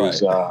was. It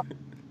was,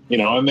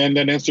 and then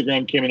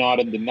Instagram came out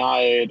and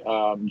denied.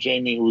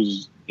 Jamie,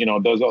 who's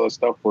does all the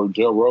stuff for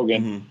Joe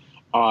Rogan.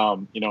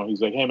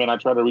 He's like, hey man, I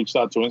tried to reach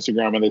out to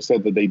Instagram and they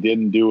said that they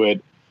didn't do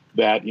it,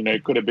 that,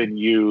 it could have been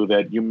you,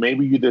 that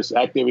maybe you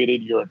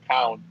disactivated your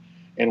account.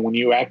 And when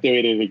you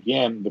activated it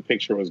again, the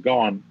picture was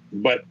gone.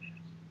 But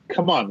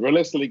come on,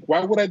 realistically,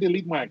 why would I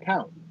delete my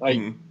account? Like,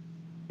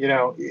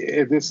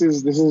 this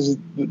is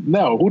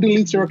no, who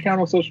deletes your account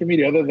on social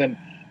media other than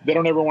they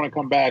don't ever want to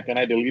come back and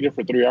I delete it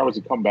for 3 hours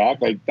to come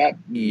back like that?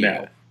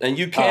 No. And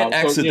you can't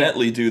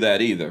accidentally do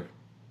that either.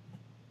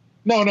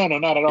 No, not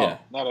at all. Yeah.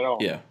 Not at all.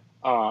 Yeah.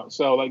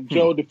 So like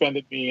Joe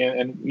defended me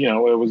and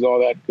it was all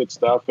that good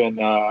stuff. And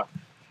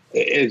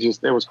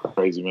it was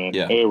crazy, man.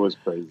 Yeah. It was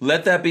crazy.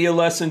 Let that be a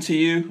lesson to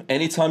you.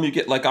 Anytime you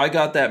get, like, I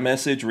got that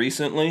message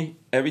recently.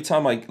 Every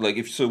time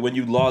when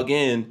you log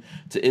in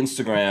to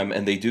Instagram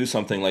and they do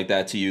something like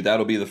that to you,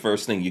 that'll be the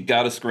first thing. You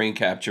got to screen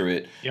capture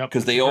it. Yep.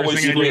 Because they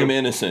always scream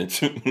innocent.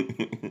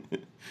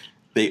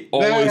 They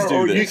always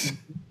do this.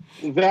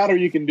 That or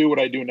you can do what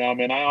I do now,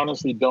 man. I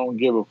honestly don't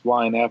give a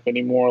flying F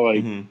anymore.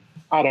 Like,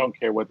 I don't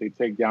care what they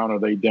take down or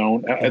they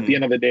don't. At the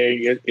end of the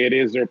day, it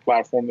is their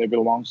platform. It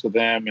belongs to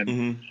them,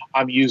 and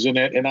I'm using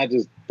it, and I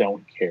just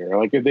don't care.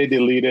 Like, if they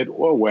delete it,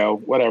 well,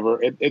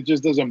 whatever. It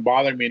just doesn't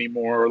bother me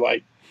anymore.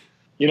 Like,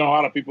 a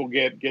lot of people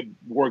get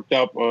worked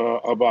up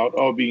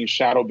about being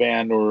shadow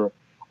banned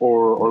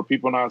or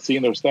people not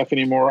seeing their stuff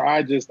anymore.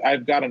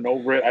 I've gotten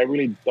over it. I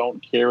really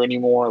don't care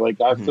anymore. Like,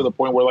 I'm to the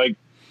point where, like,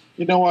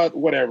 you know what,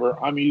 whatever.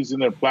 I'm using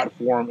their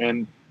platform,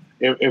 and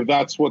if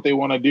that's what they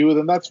want to do,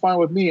 then that's fine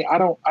with me. I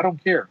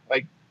don't care.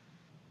 Like,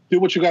 do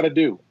what you got to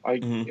do.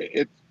 Like,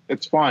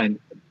 it's fine.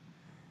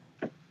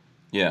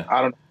 Yeah.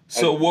 I don't.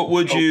 So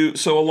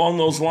along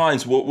those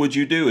lines, what would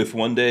you do if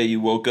one day you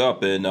woke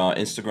up and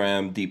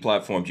Instagram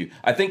deplatformed you?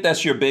 I think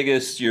that's your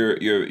biggest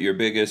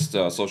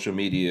social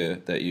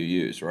media that you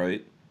use,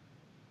 right?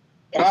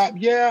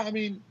 Yeah. I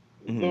mean,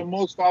 the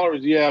most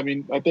followers. Yeah. I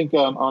mean, I think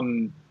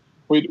on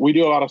we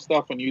do a lot of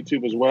stuff on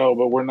YouTube as well,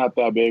 but we're not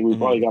that big. We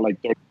probably got like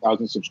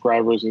 30,000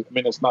 subscribers. I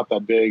mean, it's not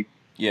that big.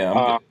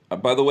 Yeah.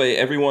 By the way,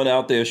 everyone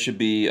out there should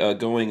be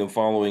going and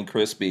following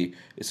Crispy.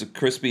 It's a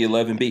Crispy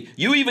 11B.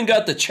 You even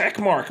got the check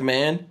mark,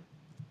 man.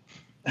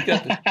 You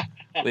got the...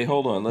 Wait,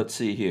 hold on. Let's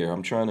see here.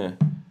 I'm trying to...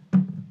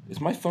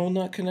 Is my phone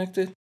not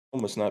connected?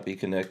 It must not be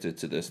connected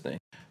to this thing.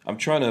 I'm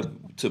trying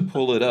to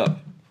pull it up.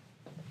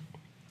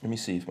 Let me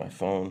see if my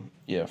phone...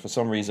 Yeah, for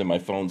some reason my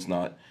phone's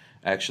not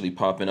actually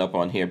popping up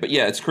on here. But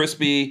yeah, it's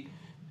Crispy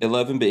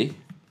 11B.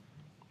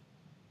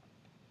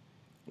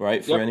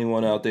 Right? For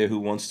anyone out there who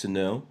wants to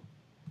know.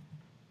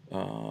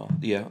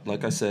 Yeah,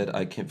 like I said,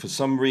 I can for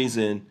some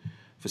reason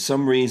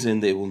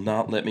they will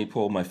not let me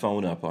pull my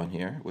phone up on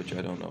here, which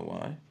I don't know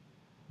why.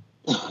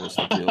 What's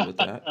the deal with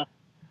that?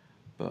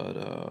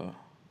 But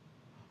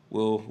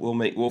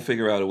we'll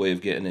figure out a way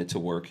of getting it to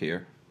work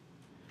here.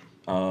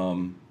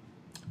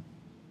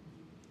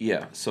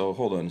 Yeah, so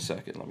hold on a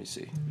second. Let me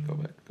see. Go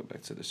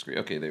back to the screen.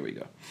 Okay, there we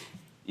go.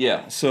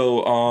 Yeah.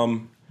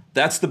 So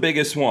that's the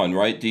biggest one,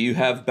 right? Do you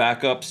have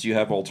backups? Do you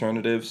have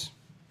alternatives?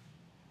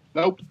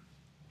 Nope.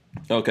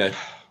 Okay.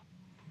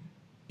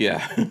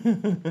 Yeah.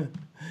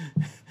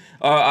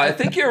 I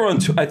think you're on.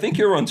 I think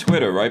you're on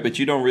Twitter, right? But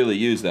you don't really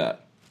use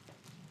that.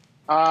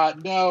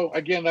 No.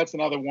 Again, that's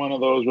another one of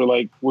those where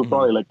like we're Mhm.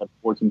 probably like at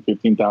 14,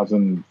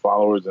 15,000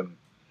 followers, and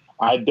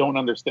I don't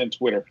understand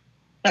Twitter.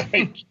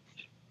 Like,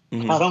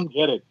 Mhm. I don't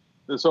get it.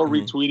 This whole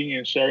Mhm. retweeting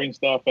and sharing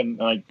stuff and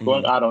like Mhm.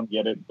 going, I don't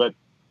get it. But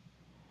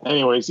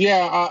anyways,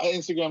 yeah,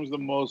 Instagram is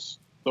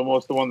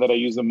the one that I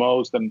use the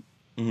most, and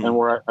Mhm.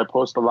 where I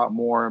post a lot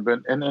more. But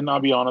and I'll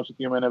be honest with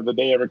you, man, if the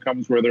day ever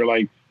comes where they're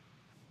like,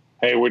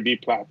 "Hey, we're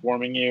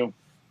deplatforming you,"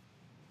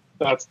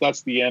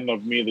 that's the end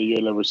of me that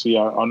you'll ever see.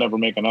 I'll never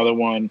make another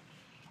one.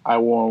 I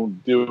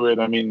won't do it.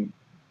 I mean,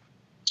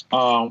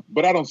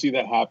 but I don't see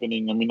that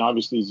happening. I mean,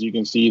 obviously, as you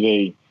can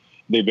see,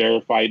 they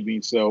verified me,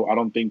 so I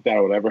don't think that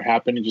would ever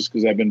happen just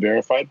because I've been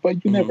verified.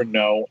 But you never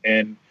know.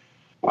 And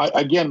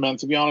again, man,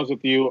 to be honest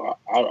with you,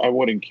 I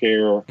wouldn't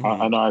care.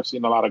 I know I've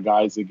seen a lot of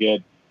guys that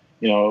get,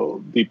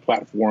 the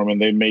platform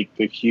and they make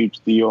the huge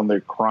deal and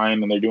they're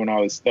crying and they're doing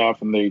all this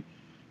stuff and they,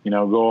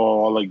 go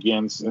all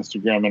against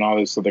Instagram and all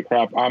this other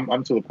crap.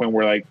 I'm to the point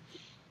where like,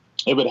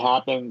 if it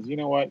happens, you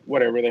know what?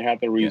 Whatever. They have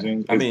their Yeah.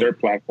 reasons. I It's mean, their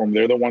platform.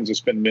 They're the ones that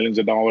spend millions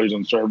of dollars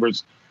on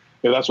servers.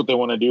 If that's what they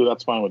want to do,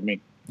 that's fine with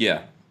me.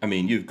 yeah. I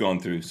mean, you've gone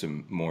through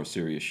some more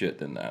serious shit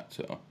than that,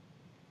 so.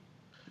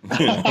 I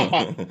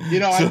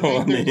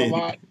So, think there's a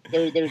lot.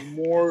 There's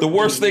more. The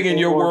worst there's thing in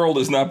your more- world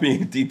is not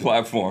being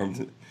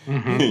deplatformed.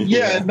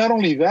 Yeah, and not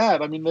only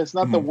that. I mean, that's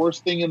not the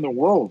worst thing in the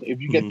world. If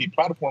you get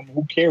deplatformed,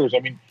 who cares? I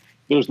mean,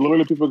 there's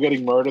literally people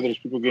getting murdered. There's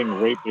people getting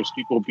raped. There's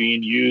people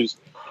being used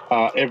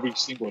every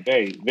single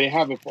day. They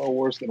have it far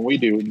worse than we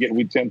do. Yet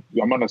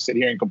I'm going to sit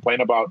here and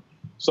complain about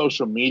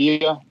social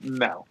media.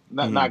 No,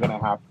 not going to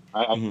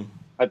happen.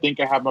 I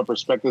think I have my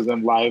perspectives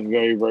in life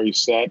very, very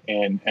set.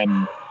 And at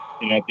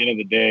the end of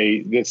the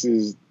day,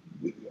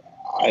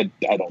 I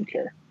don't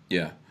care.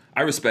 Yeah,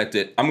 I respect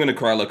it. I'm gonna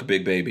cry like a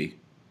big baby.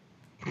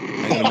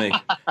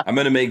 I'm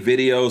gonna make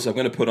videos. I'm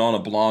gonna put on a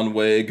blonde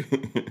wig.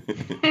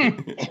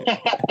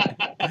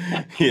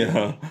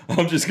 Yeah,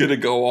 I'm just gonna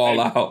go all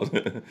out,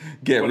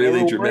 get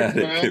really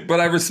dramatic. Works, but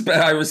I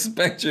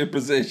respect your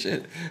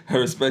position. I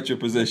respect your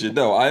position.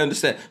 No, I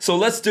understand. So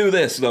let's do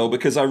this though,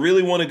 because I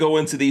really want to go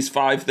into these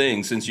 5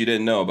 things since you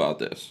didn't know about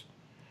this.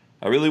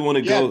 I really want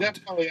to go. Yeah,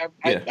 definitely.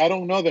 I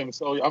don't know them,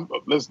 so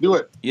let's do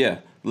it. Yeah,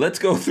 let's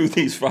go through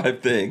these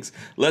 5 things.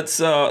 Let's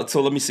so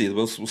let me see.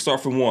 We'll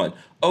start from 1.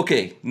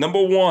 Okay,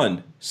 number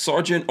 1,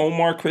 Sergeant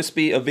Omar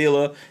Crispy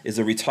Avila is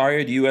a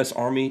retired U.S.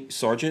 Army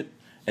sergeant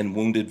and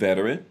wounded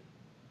veteran.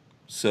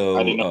 So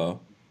I didn't know.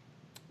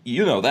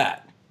 You know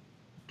that.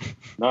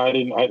 No, I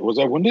didn't. Was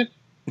I wounded?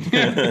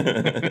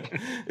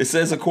 It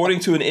says,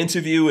 according to an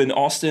interview in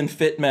Austin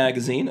Fit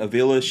magazine,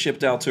 Avila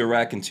shipped out to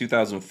Iraq in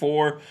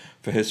 2004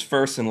 for his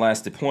first and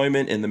last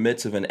deployment. In the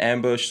midst of an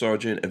ambush,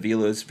 Sergeant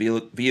Avila's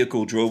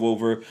vehicle drove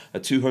over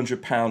a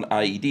 200-pound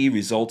IED,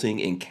 resulting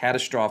in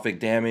catastrophic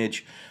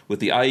damage.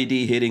 With the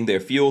IED hitting their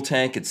fuel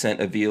tank, it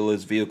sent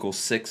Avila's vehicle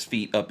 6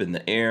 feet up in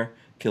the air,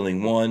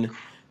 killing 1.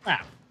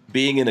 Wow.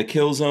 Being in a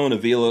kill zone,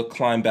 Avila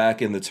climbed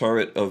back in the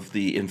turret of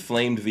the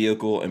inflamed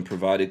vehicle and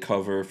provided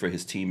cover for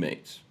his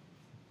teammates.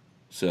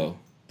 So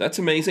that's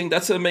amazing.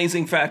 That's an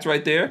amazing fact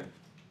right there.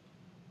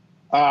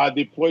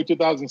 Deployed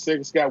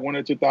 2006, got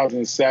wounded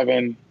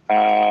 2007.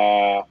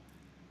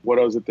 What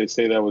else did they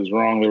say that was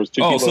wrong? There was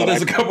 2 people. Oh, so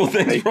there's a couple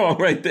things wrong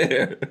right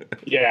there.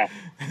 Yeah,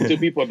 2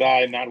 people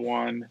died, not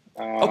 1.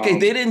 Okay,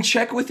 they didn't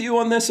check with you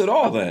on this at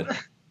all then.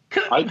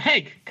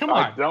 Hank, come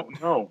on. I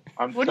don't know.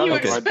 What do you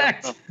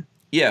expect?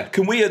 Yeah,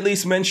 can we at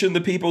least mention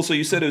the people? So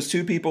you said there's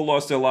 2 people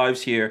lost their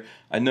lives here.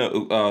 I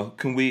know.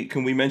 Can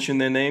we mention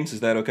their names? Is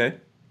that okay?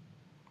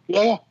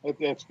 Yeah.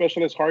 It's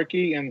Specialist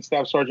Harkey and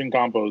Staff Sergeant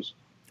Campos.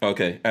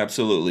 Okay,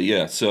 absolutely.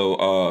 Yeah.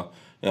 So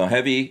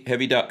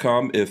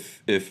heavy.com,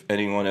 if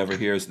anyone ever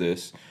hears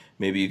this,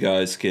 maybe you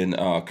guys can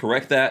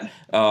correct that.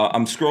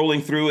 I'm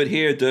scrolling through it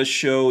here. It does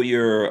show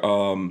your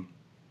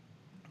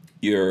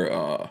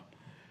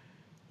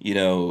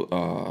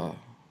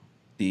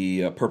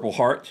the Purple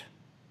Heart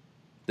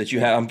that you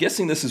have. I'm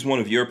guessing this is one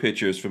of your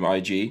pictures from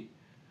IG.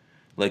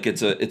 Like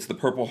it's the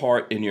Purple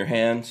Heart in your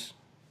hands.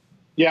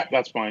 Yeah,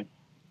 that's fine.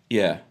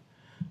 Yeah.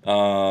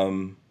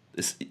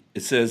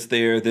 It says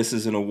there, this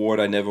is an award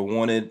I never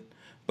wanted,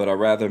 but I'd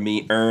rather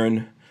me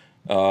earn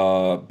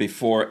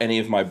before any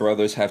of my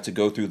brothers have to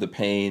go through the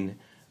pain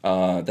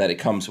that it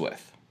comes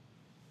with.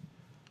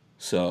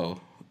 So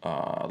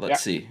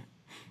let's see.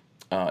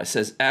 It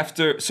says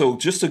so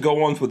just to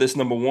go on for this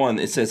number 1,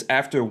 it says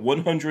after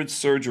 100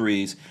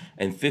 surgeries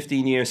and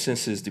 15 years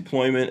since his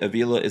deployment,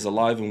 Avila is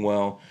alive and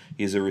well.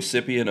 He is a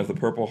recipient of the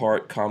Purple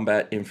Heart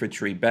Combat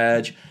Infantry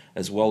Badge,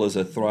 as well as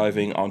a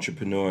thriving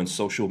entrepreneur and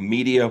social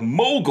media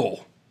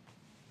mogul.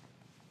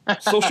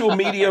 Social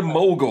media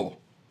mogul.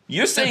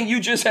 You're saying you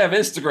just have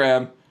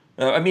Instagram.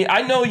 I mean,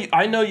 I know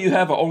you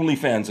have an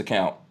OnlyFans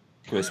account.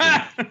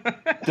 Crispin.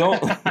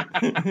 Don't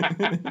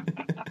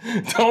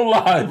don't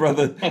lie,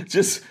 brother.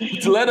 Just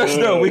to let us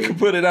know. We can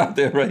put it out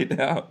there right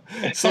now.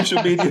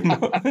 Social media.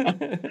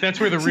 That's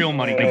where the real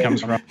money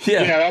comes from.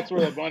 Yeah, that's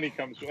where the money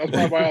comes from. That's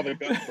probably where all the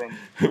guns from.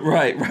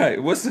 Right.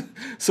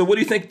 So what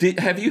do you think?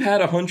 Have you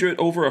had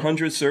over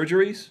 100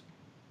 surgeries?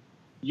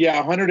 Yeah,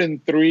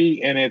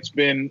 103, and it's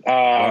been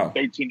Wow.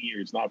 13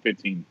 years, not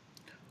 15.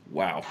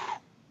 Wow.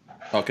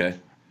 Okay.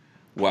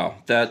 Wow.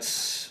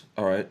 That's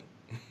all right.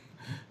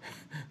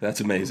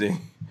 That's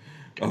amazing.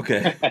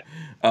 Okay.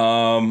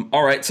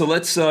 All right. So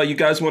let's. You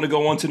guys want to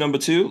go on to number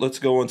 2? Let's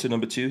go on to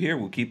number 2 here.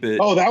 We'll keep it.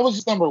 Oh, that was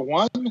just number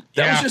 1?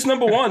 That was just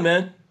number 1,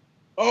 man.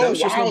 Oh,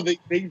 wow.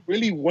 They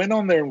really went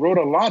on there and wrote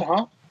a lot,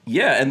 huh?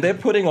 Yeah, and they're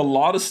putting a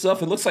lot of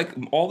stuff. It looks like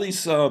all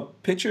these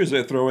pictures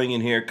they're throwing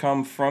in here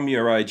come from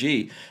your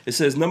IG. It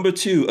says, number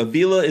 2,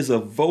 Avila is a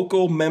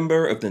vocal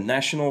member of the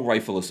National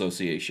Rifle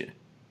Association.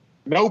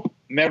 Nope.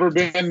 Never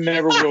been,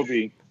 never will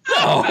be.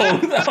 No.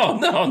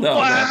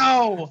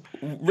 Wow.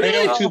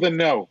 Really? Hail to the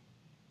no.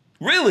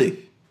 Really?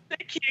 They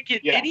can't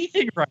get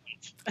anything right.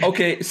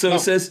 Okay, so it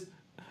says,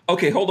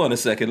 okay, hold on a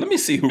second. Let me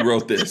see who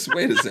wrote this.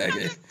 Wait a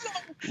second.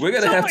 We're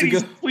going to have to go.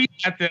 Tweet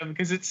at them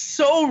because it's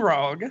so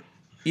wrong.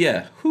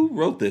 Yeah, who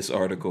wrote this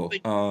article?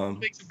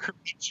 Make some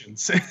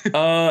corrections.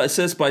 It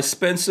says by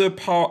Spencer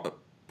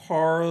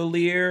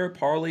Parlier.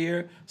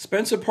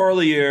 Spencer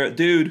Parlier,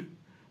 dude,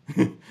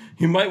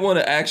 you might want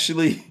to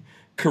actually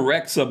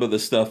correct some of the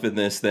stuff in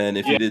this then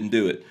if you didn't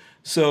do it.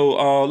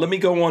 So let me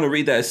go on and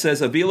read that. It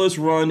says Avila's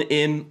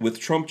run-in with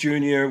Trump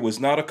Jr. was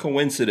not a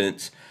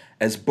coincidence,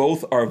 as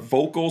both are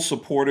vocal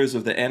supporters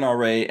of the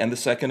NRA and the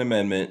Second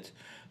Amendment.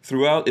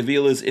 Throughout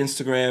Avila's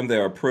Instagram,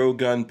 there are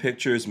pro-gun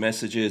pictures,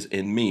 messages,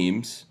 and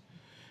memes.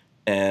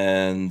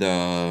 And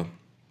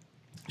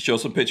show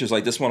some pictures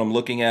like this one I'm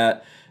looking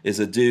at is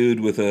a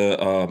dude with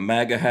a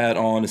MAGA hat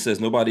on. It says,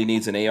 nobody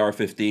needs an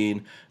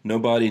AR-15.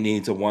 Nobody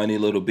needs a whiny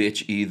little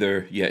bitch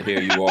either, yet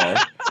here you are.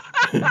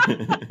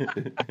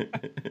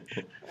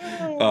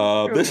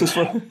 This is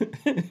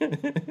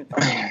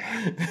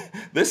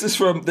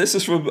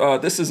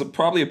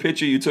probably a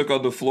picture you took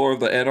on the floor of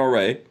the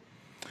NRA.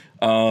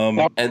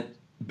 And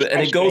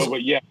it goes,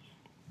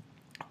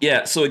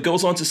 so it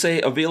goes on to say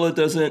Avila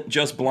doesn't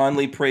just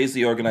blindly praise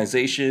the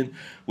organization,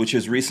 which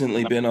has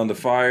recently been under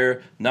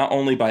fire, not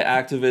only by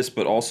activists,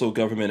 but also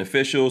government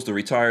officials. The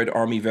retired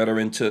Army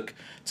veteran took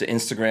to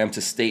Instagram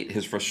to state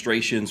his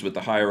frustrations with the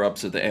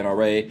higher-ups of the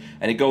NRA.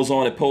 And it goes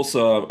on, it posts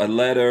a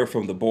letter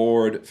from the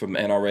board, from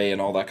NRA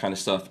and all that kind of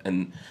stuff,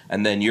 and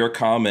then your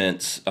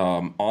comments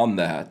on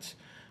that.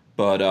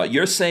 But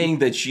you're saying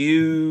that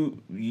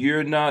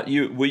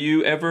were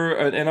you ever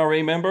an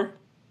NRA member?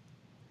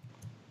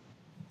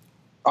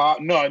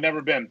 No, I've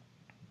never been.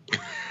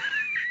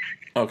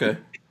 Okay.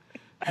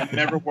 I've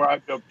never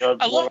worked.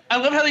 I love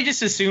how they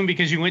just assume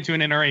because you went to an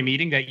NRA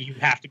meeting that you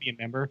have to be a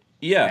member.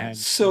 Yeah. And,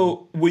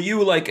 so were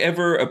you like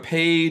ever a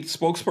paid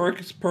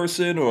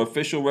spokesperson or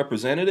official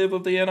representative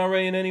of the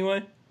NRA in any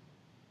way?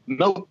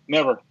 Nope,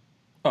 never.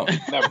 Oh,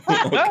 never.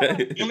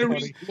 Okay.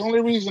 The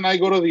only reason I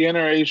go to the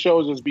NRA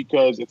shows is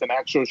because it's an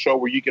actual show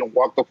where you can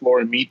walk the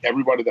floor and meet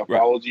everybody that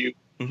follows you,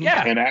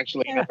 and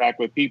actually interact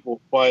with people.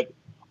 But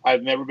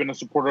I've never been a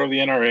supporter of the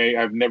NRA.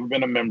 I've never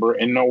been a member,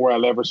 and nowhere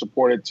I'll ever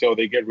support it till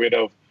they get rid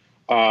of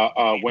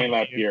Wayne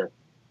LaPierre.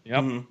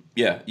 Yep. Mm-hmm.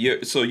 Yeah.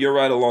 You're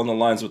right along the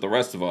lines with the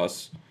rest of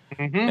us,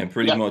 and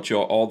pretty much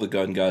all the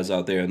gun guys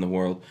out there in the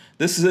world.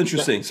 This is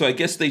interesting. So I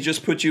guess they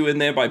just put you in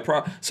there by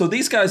So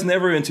these guys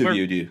never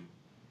interviewed you.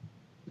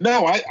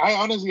 No, I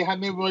honestly had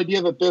no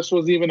idea that this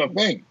was even a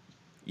thing.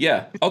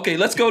 Yeah. Okay.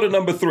 Let's go to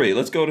number 3.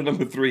 Let's go to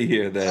number 3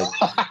 here. Then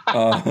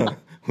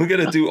we're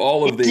gonna do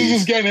all of these.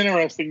 This is getting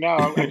interesting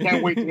now. I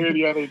can't wait to hear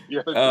the other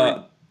three.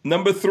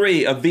 Number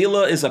 3,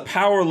 Avila is a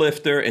power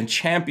lifter and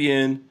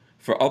champion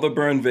for other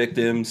burn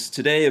victims.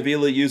 Today,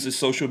 Avila uses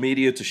social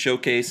media to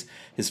showcase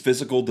his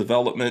physical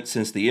development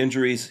since the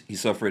injuries he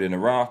suffered in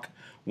Iraq.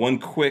 One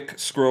quick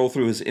scroll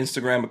through his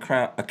Instagram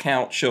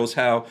account shows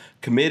how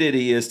committed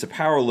he is to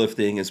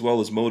powerlifting, as well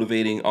as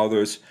motivating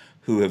others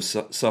who have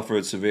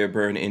suffered severe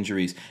burn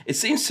injuries. It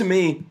seems to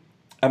me,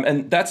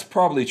 and that's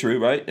probably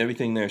true, right?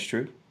 Everything there is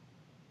true.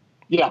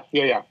 Yeah.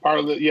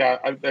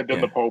 I've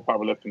done the pole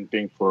powerlifting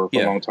thing for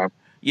a long time.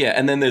 Yeah,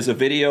 and then there's a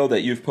video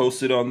that you've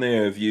posted on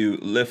there of you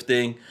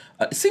lifting.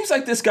 It seems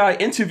like this guy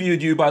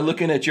interviewed you by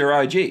looking at your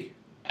IG.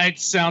 It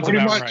sounds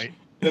Pretty about much. right.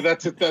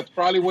 That's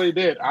probably what he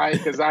did.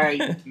 Because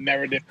I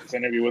never did this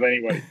interview with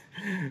anybody.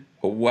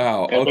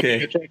 Wow. And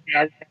Okay.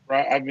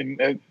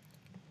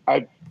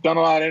 I've done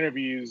a lot of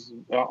interviews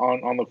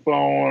on the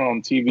phone,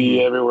 on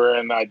TV, everywhere,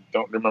 and I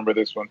don't remember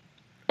this one.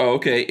 Oh,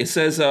 okay. It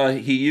says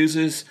he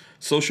uses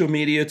social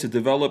media to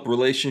develop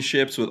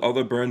relationships with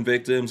other burn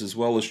victims as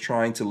well as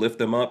trying to lift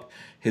them up.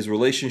 His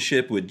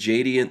relationship with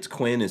Jadiant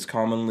Quinn is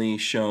commonly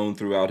shown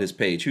throughout his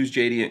page. Who's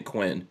Jadiant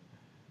Quinn?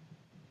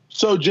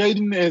 So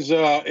Jaden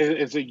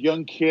is a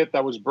young kid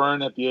that was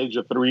burned at the age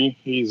of 3.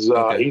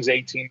 Okay. He's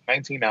 18,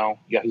 19 now.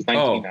 Yeah, he's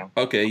 19 Oh, now.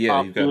 okay.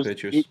 Yeah, you've got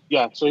pictures.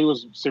 So he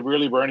was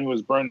severely burned. He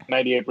was burned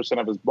 98%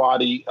 of his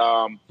body.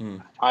 Hmm.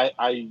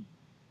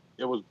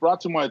 It was brought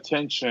to my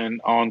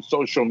attention on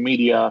social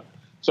media.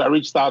 So I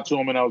reached out to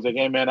him and I was like,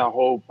 "Hey man, I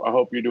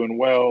hope you're doing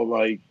well.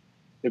 Like,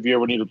 if you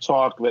ever need to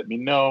talk, let me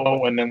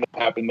know." And then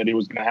what happened that he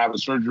was going to have a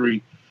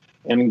surgery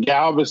in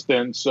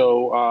Galveston.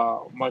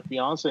 So my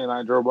fiance and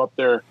I drove up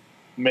there,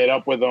 met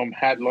up with him,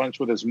 had lunch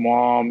with his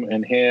mom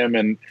and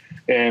him,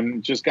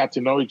 and just got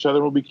to know each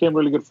other. We became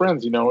really good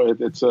friends. You know,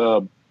 it's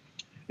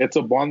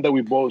a bond that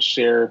we both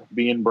share,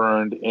 being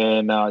burned,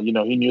 and you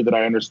know, he knew that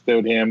I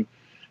understood him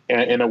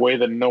in a way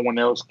that no one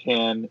else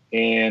can,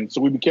 and so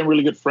we became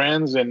really good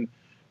friends, and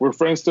we're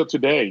friends still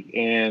today.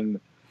 And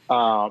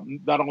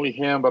not only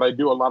him, but I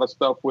do a lot of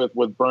stuff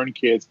with burn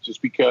kids,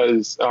 just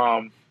because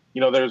you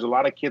know, there's a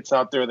lot of kids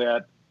out there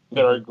that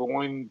are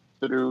going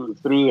through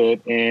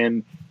it.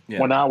 And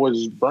when I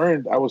was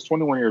burned, I was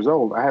 21 years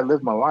old. I had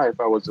lived my life.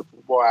 I was a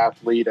football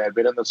athlete. I had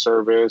been in the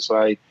service.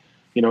 I,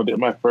 you know, did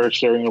my first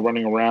sharing of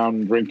running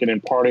around, drinking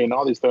and partying, and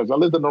all these things. I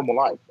lived a normal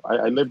life.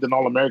 I lived an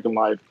all-American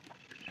life.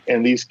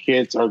 And these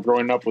kids are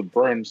growing up with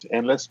burns.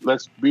 And let's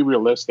be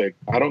realistic.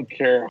 I don't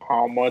care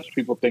how much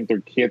people think their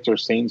kids are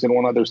saints and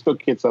whatnot. There's still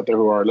kids out there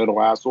who are little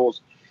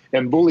assholes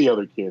and bully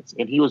other kids.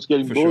 And he was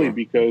getting bullied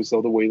because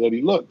of the way that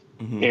he looked.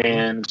 Mm-hmm.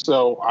 And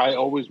so I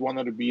always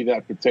wanted to be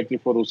that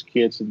protective for those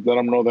kids and let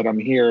them know that I'm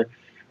here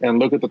and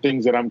look at the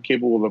things that I'm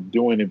capable of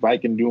doing. If I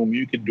can do them,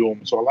 you can do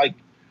them. So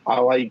I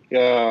like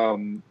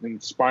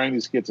inspiring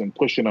these kids and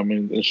pushing them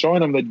and showing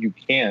them that you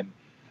can.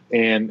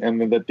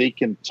 And that they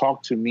can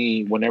talk to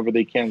me whenever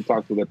they can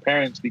talk to their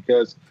parents,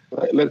 because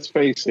let's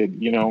face it,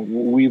 you know,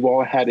 we've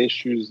all had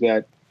issues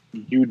that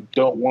you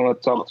don't want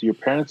to talk to your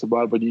parents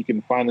about, but you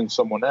can find in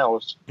someone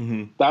else.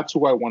 Mm-hmm. That's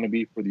who I want to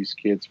be for these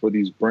kids, for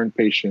these burn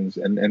patients.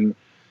 And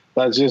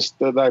that's just,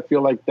 I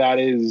feel like that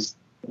is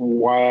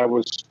why I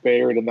was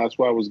spared, and that's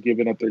why I was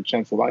given a third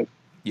chance of life.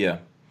 Yeah.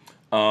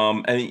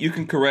 And you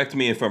can correct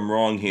me if I'm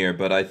wrong here,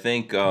 but I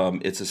think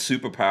it's a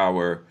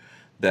superpower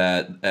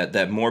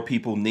that more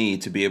people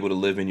need to be able to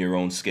live in your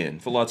own skin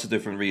for lots of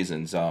different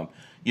reasons.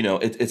 You know,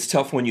 it's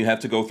tough when you have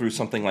to go through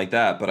something like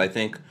that, but I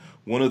think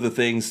one of the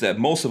things that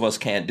most of us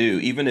can't do,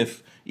 even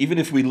if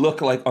we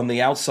look like on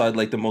the outside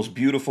like the most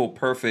beautiful,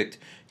 perfect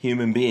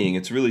human being,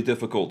 it's really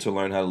difficult to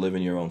learn how to live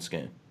in your own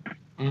skin.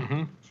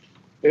 Mm-hmm.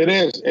 It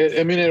is.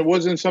 I mean, it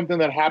wasn't something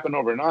that happened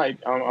overnight.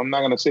 I'm not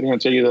going to sit here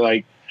and tell you that,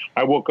 like,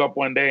 I woke up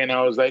one day and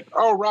I was like,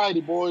 all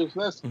righty, boys,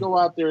 let's go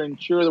out there and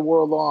cheer the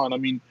world on. I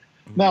mean,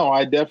 no,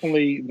 I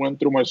definitely went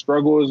through my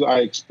struggles. I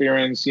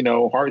experienced, you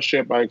know,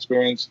 hardship. I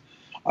experienced,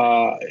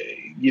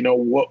 you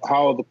know,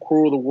 how the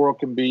cruel the world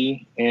can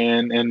be,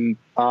 and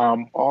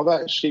all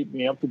that shaped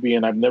me up to be.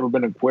 And I've never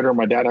been a quitter.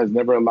 My dad has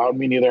never allowed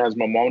me, neither has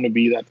my mom, to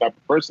be that type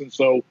of person.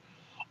 So,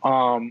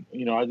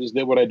 you know, I just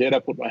did what I did. I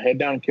put my head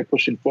down, kept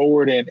pushing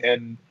forward,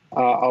 and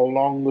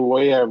along the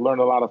way, I've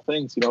learned a lot of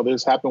things. You know,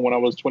 this happened when I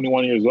was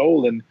 21 years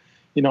old, and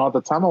you know, at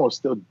the time, I was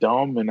still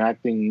dumb and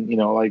acting, you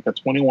know, like a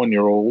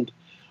 21-year-old.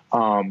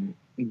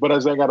 But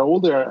as I got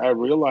older, I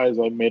realized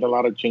I made a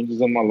lot of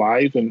changes in my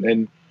life,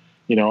 and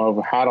you know,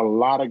 I've had a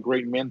lot of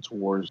great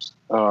mentors,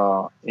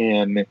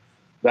 and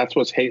that's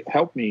what's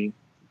helped me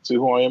to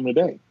who I am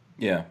today.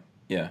 Yeah,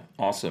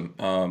 awesome.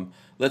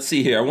 Let's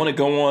see here. I want to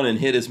go on and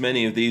hit as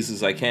many of these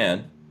as I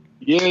can.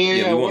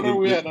 Yeah. What are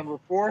we at, number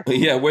 4?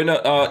 Yeah, we're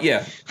not.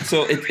 Yeah.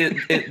 So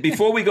it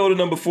before we go to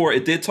number 4,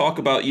 it did talk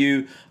about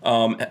you.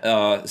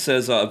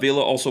 Says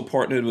Avila also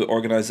partnered with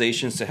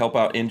organizations to help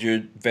out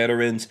injured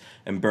veterans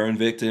and burn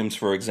victims.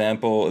 For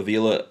example,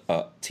 Avila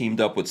teamed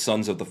up with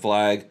Sons of the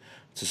Flag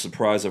to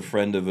surprise a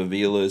friend of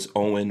Avila's,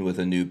 Owen, with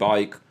a new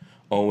bike.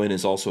 Owen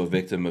is also a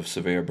victim of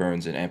severe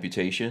burns and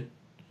amputation.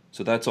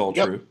 So that's all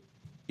true.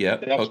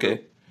 Yep. Okay.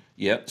 True.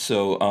 Yep.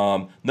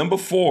 So number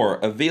 4,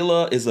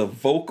 Avila is a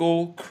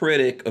vocal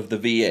critic of the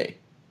VA.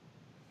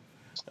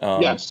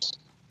 Yes.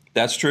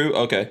 That's true?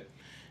 Okay.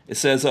 It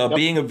says,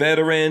 being a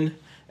veteran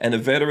and a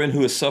veteran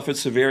who has suffered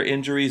severe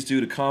injuries due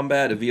to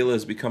combat, Avila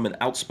has become an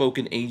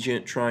outspoken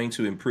agent trying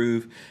to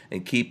improve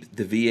and keep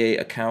the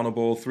VA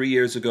accountable. 3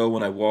 years ago,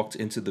 when I walked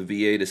into the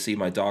VA to see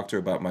my doctor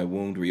about my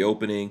wound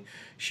reopening,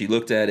 she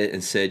looked at it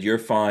and said, "You're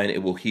fine.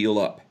 It will heal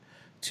up."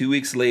 2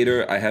 weeks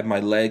later, I had my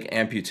leg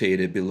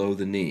amputated below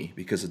the knee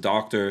because a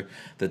doctor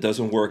that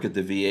doesn't work at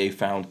the VA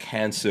found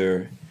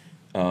cancer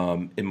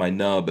in my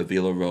nub,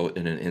 Avila wrote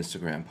in an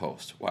Instagram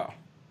post. Wow.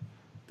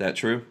 That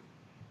true?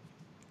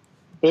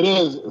 It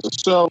is.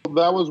 So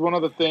that was one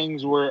of the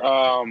things where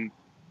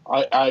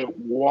I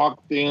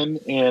walked in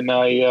and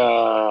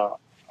I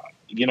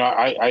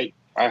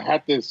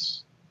had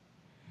this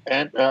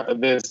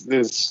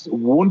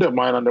wound of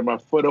mine under my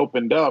foot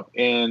opened up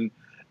and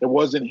it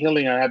wasn't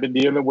healing. I had been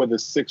dealing with it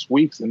 6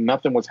 weeks and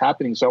nothing was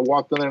happening. So I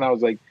walked in there and I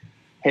was like,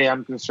 "Hey,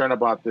 I'm concerned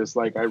about this.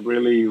 Like, I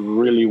really,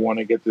 really want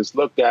to get this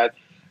looked at."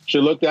 She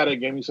looked at it,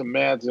 gave me some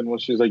meds,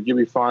 and she was like, "You'll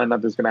be fine.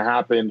 Nothing's going to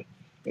happen."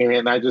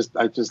 And I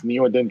just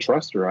knew I didn't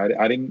trust her.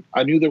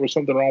 I knew there was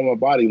something wrong with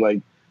my body.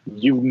 Like,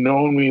 you've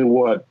known me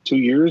what 2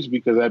 years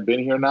because I've been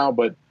here now,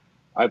 but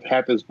I've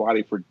had this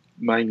body for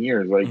 9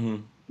 years. Like,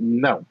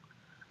 no.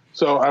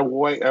 So I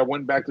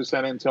went back to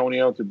San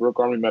Antonio to Brooke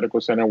Army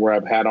Medical Center where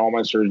I've had all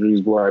my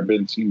surgeries, where I've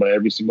been seen by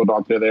every single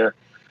doctor there.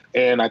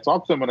 And I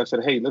talked to them and I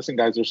said, hey, listen,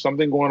 guys, there's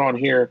something going on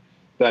here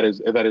that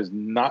is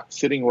not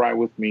sitting right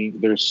with me.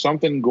 There's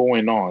something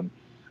going on.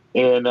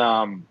 And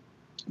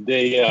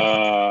they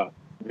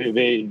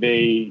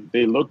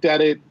looked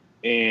at it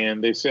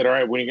and they said, all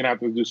right, we're going to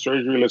have to do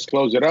surgery. Let's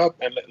close it up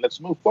and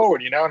let's move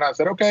forward, And I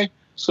said, okay.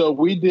 So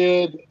we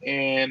did.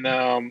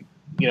 And,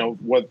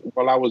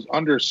 while I was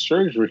under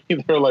surgery,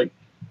 they're like,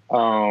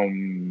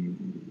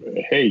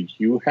 hey,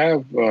 you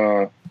have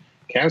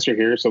cancer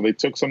here. So they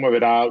took some of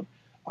it out,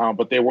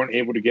 but they weren't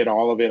able to get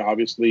all of it,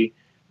 obviously.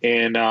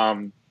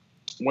 And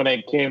when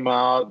I came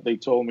out, they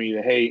told me,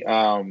 hey,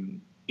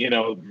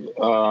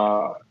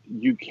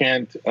 you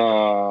can't,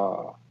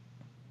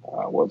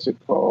 what's it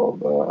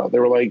called? They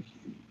were like,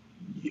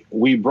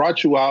 we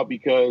brought you out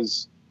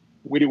because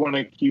we didn't want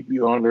to keep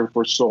you under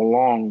for so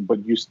long,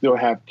 but you still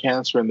have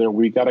cancer in there.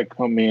 We got to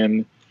come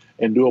in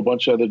and do a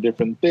bunch of other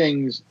different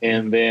things.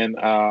 And then,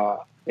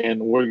 and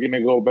we're going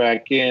to go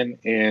back in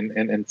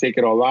and take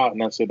it all out.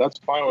 And I said, that's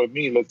fine with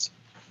me. Let's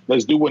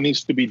do what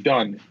needs to be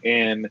done.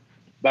 And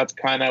that's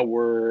kind of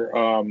where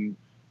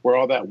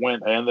all that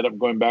went. I ended up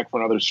going back for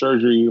another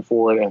surgery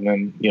for it. And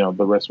then,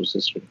 the rest was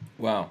history.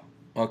 Wow.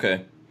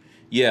 Okay.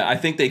 Yeah, I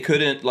think they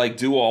couldn't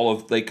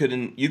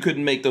you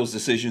couldn't make those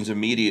decisions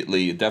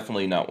immediately.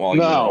 Definitely not while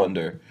you were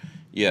under.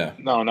 Yeah.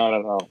 No, not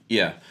at all.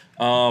 Yeah.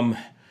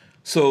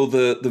 So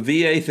the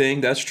VA thing,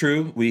 that's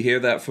true. We hear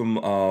that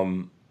from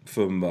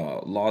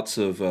lots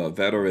of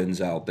veterans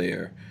out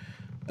there.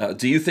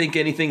 Do you think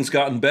anything's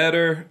gotten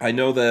better? I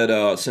know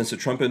that since the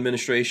Trump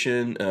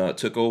administration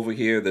took over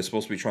here, they're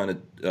supposed to be trying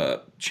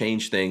to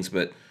change things,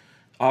 but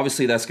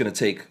obviously that's going to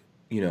take,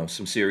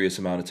 some serious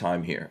amount of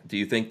time here. Do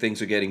you think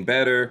things are getting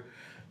better?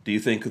 Do you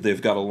think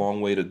they've got a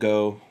long way to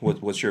go?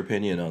 What's your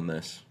opinion on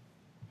this?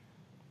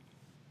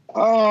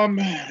 So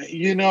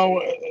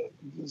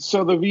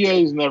the VA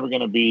is never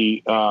going to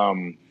be,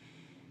 I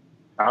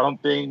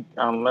don't think,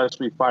 unless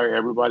we fire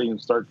everybody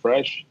and start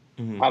fresh,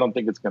 I don't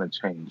think it's going to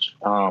change.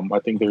 I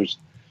think there's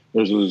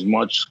as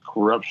much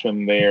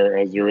corruption there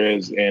as there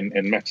is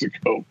in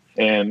Mexico,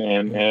 and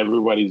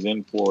everybody's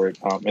in for it.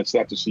 It's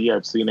sad to see.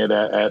 I've seen it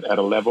at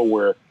a level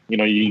where,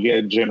 you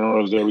get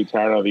generals that are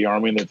retired out of the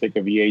Army and they take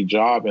a VA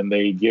job and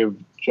they give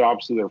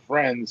jobs to their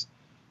friends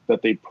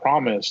that they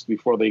promised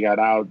before they got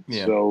out.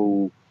 Yeah.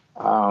 So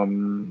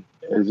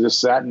it's just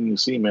saddening to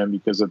see, man,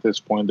 because at this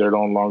point they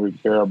no longer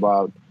care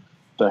about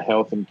the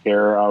health and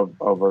care of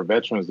our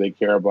veterans. They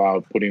care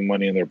about putting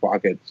money in their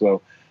pocket.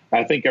 So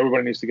I think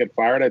everybody needs to get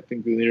fired. I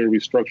think they need to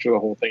restructure the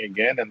whole thing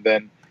again, and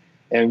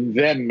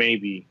then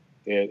maybe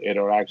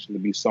it'll actually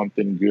be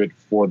something good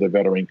for the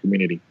veteran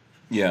community.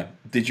 Yeah.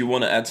 Did you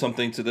want to add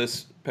something to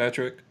this,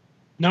 Patrick?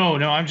 No,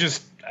 I'm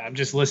just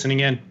listening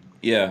in.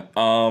 Yeah.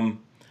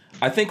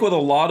 I think with a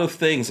lot of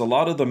things, a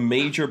lot of the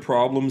major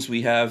problems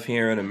we have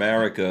here in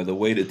America, the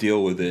way to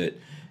deal with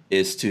it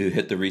is to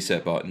hit the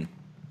reset button.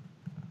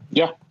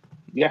 Yeah.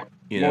 Yeah.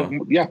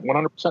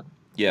 100%.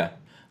 Yeah.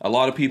 A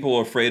lot of people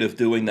are afraid of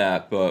doing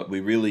that, but we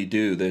really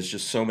do. There's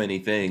just so many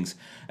things.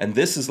 And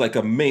this is like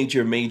a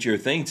major, major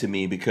thing to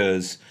me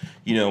because,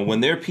 when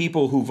there are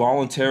people who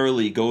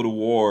voluntarily go to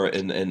war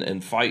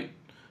and fight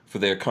for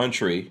their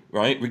country,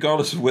 right?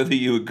 Regardless of whether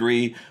you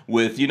agree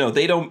with, you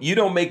don't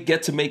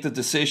get to make the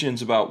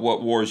decisions about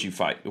what wars you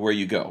fight, where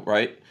you go,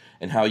 right?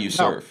 And how you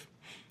serve.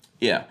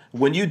 No. Yeah.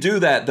 When you do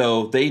that,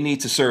 though, they need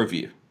to serve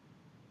you.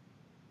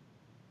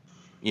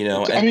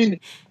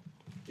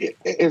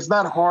 It's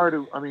not hard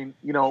to,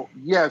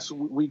 yes,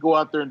 we go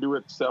out there and do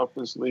it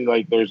selflessly.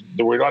 Like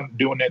we're not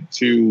doing it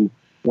to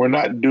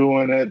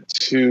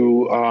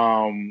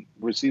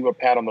receive a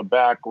pat on the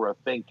back or a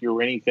thank you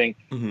or anything.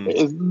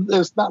 Mm-hmm.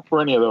 It's not for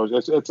any of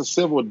those. It's a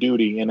civil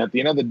duty. And at the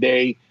end of the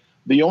day,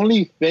 the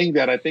only thing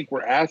that I think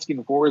we're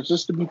asking for is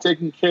just to be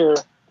taking care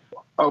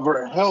of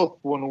our health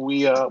when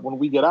we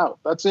get out.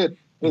 That's it.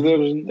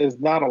 Mm-hmm. There's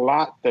not a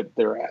lot that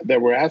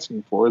we're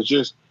asking for. It's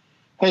just,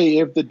 hey,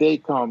 if the day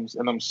comes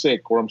and I'm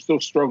sick or I'm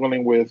still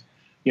struggling with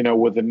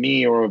a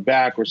knee or a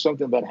back or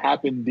something that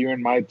happened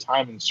during my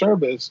time in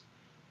service,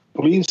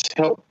 please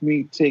help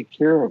me take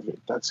care of it.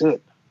 That's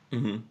it.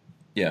 Mm-hmm.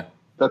 Yeah.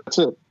 That's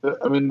it.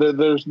 I mean,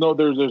 there's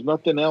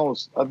nothing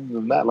else other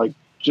than that. Like,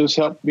 just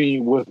help me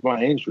with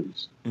my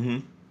injuries. Mm-hmm.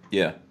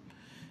 Yeah.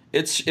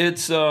 It's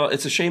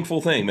a shameful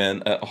thing,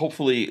 man.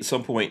 Hopefully at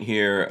some point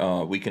here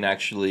we can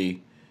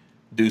actually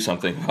do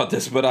something about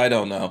this, but I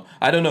don't know.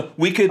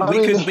 We could come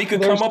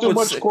up with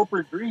much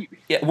corporate greed.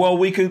 Yeah, well,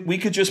 we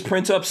could just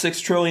print up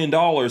 $6 trillion,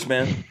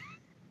 man.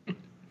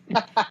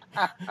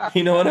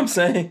 You know what I'm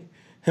saying?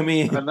 I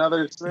mean,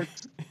 another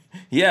 6.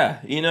 Yeah,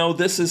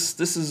 this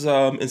is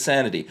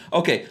insanity.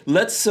 Okay,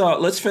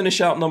 let's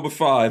finish out number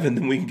 5, and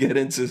then we can get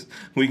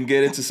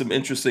into some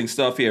interesting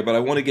stuff here. But I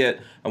want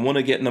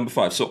to get number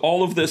 5. So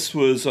all of this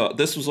was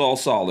all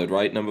solid,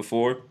 right? Number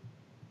 4.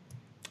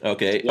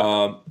 Okay,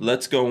 Yeah.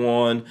 let's go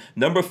on.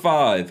 Number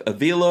 5,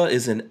 Avila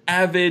is an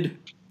avid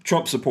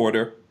Trump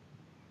supporter.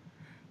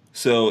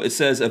 So it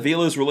says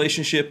Avila's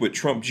relationship with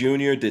Trump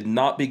Jr. did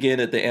not begin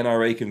at the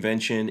NRA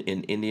convention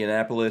in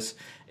Indianapolis.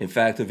 In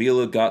fact,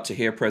 Avila got to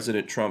hear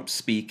President Trump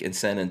speak in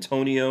San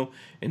Antonio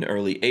in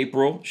early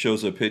April.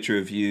 Shows a picture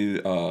of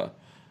you,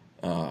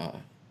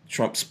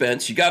 Trump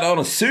Spence. You got on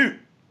a suit.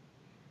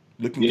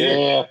 Looking good.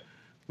 Yeah.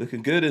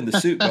 Looking good in the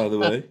suit, by the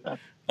way.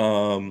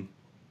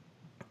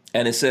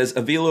 And it says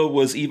Avila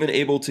was even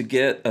able to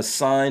get a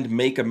signed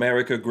Make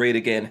America Great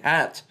Again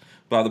hat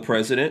by the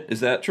president. Is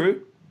that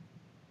true?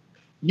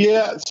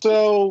 Yeah.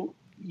 So,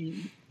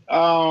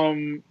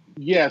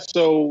 yeah.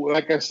 So,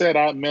 like I said,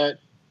 I met,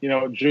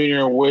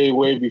 Junior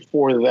way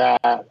before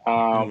that.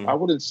 I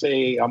wouldn't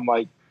say I'm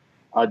like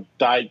a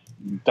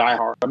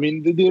diehard. I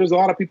mean, there's a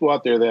lot of people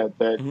out there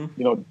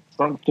that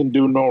Trump can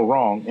do no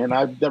wrong, and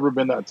I've never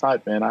been that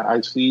type, man.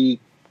 I see,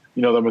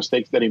 the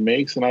mistakes that he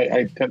makes, and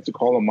I tend to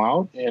call him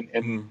out,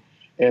 and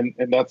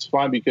that's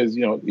fine because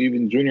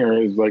even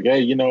Junior is like,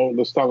 hey,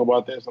 let's talk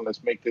about this and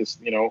let's make this,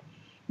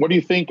 what do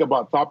you think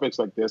about topics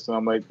like this? And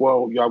I'm like,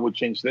 well, yeah, I would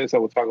change this. I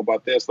would talk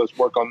about this. Let's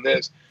work on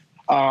this.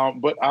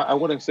 But I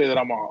wouldn't say that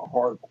I'm a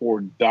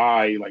hardcore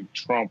die like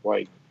Trump.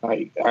 Like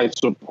I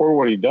support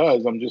what he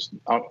does.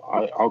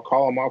 I'll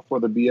call him out for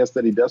the BS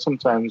that he does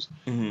sometimes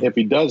if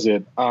he does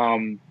it.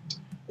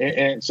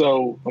 And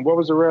so, what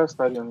was the rest?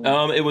 I didn't.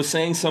 It was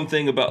saying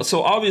something about.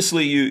 So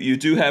obviously, you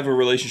do have a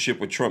relationship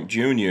with Trump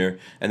Jr.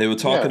 And they were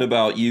talking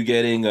about you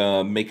getting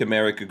a "Make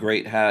America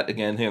Great" hat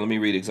again. Here, let me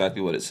read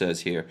exactly what it says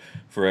here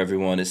for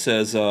everyone. It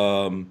says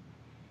Avila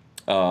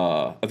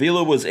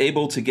was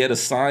able to get a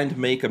signed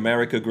 "Make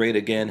America Great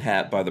Again"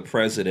 hat by the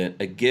president,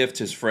 a gift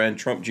his friend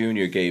Trump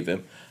Jr. gave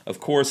him. Of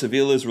course,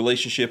 Avila's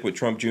relationship with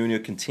Trump Jr.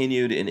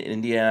 continued in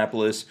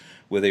Indianapolis,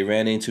 where they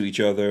ran into each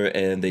other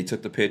and they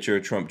took the picture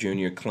Trump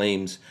Jr.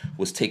 claims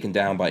was taken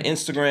down by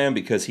Instagram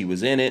because he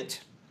was in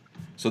it.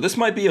 So this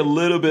might be a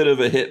little bit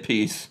of a hit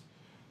piece.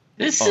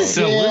 This is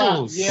a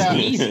little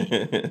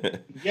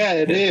sneezy. Yeah,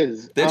 it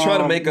is. They're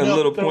trying to make a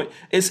little point.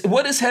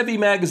 What is Heavy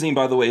Magazine,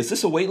 by the way? Is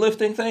this a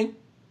weightlifting thing?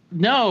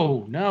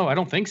 No, I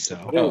don't think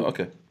so. Oh,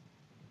 okay.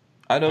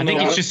 I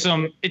think it's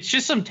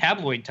just some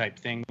tabloid type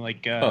thing,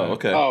 like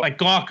like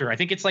Gawker. I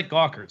think it's like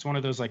Gawker. It's one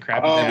of those like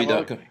crappy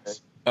tabloid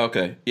things.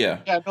 Okay, yeah.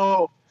 Yeah,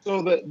 no.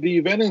 So the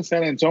event in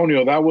San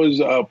Antonio, that was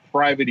a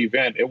private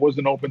event. It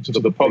wasn't open to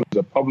the public.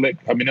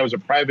 It was a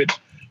private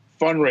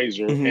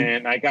fundraiser,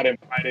 and I got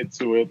invited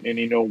to it,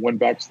 and went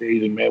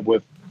backstage and met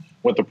with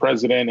the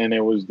president, and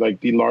it was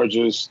like the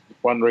largest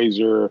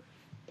fundraiser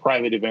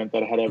private event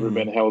that had ever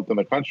been held in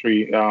the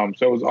country.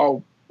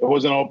 So it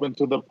wasn't open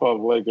to the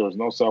public. There was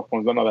no cell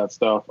phones, none of that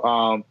stuff.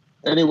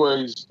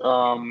 Anyways,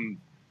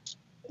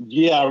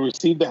 I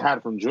received the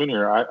hat from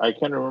Junior. I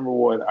can't remember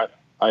what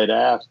I had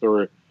asked,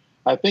 or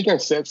I think I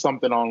said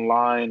something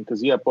online because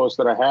he had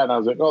posted a hat, and I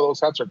was like, "Oh,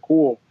 those hats are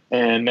cool."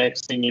 And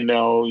next thing you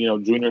know,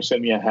 Junior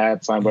sent me a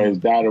hat signed by his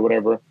dad or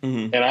whatever,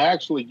 and I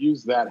actually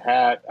used that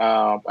hat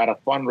at a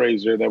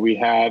fundraiser that we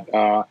had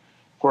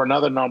for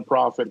another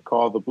nonprofit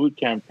called the Boot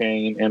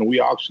Campaign, and we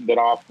auctioned it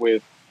off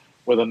with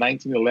a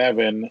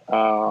 1911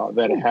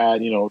 that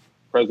had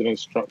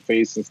President Trump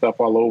face and stuff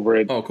all over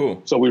it. Oh,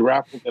 cool! So we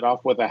raffled it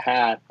off with a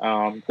hat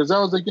because I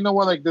was like, you know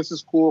what, like this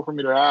is cool for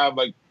me to have.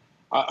 Like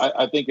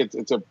I think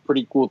it's a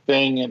pretty cool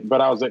thing,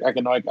 but I was like, I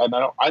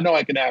know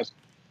I can ask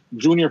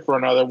Junior for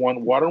another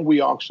one. Why don't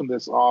we auction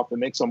this off and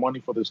make some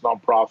money for this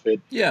nonprofit?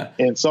 Yeah,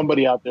 and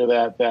somebody out there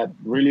that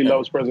really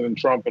loves President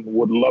Trump and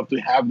would love to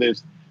have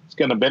this.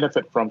 Going to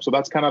benefit from. So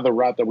that's kind of the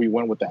route that we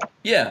went with that.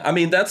 Yeah, I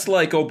mean that's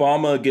like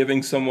Obama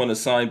giving someone a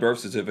signed birth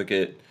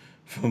certificate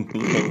from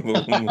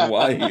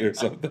Hawaii or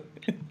something.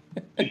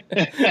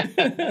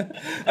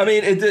 I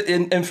mean,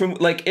 and from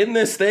like in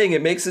this thing,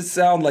 it makes it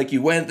sound like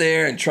you went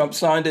there and Trump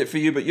signed it for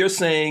you, but you're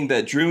saying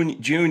that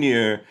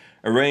Junior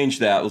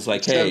arranged that. It was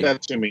like, hey, send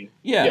that to me.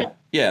 Yeah,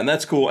 and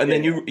that's cool. And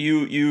then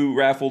you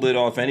raffled it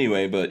off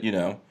anyway. But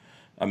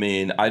I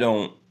mean, I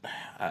don't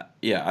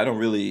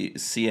really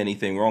see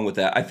anything wrong with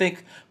that. I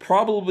think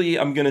probably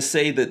I'm going to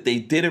say that they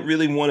didn't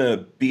really want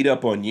to beat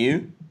up on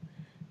you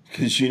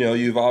because,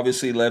 you've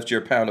obviously left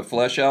your pound of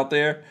flesh out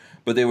there,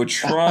 but they were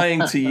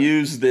trying to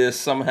use this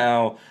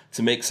somehow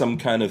to make some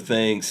kind of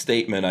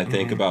statement, I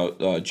think,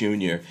 about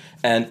Junior.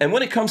 And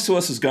when it comes to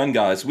us as gun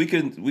guys, we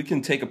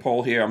can take a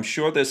poll here. I'm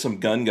sure there's some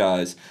gun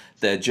guys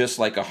that just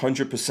like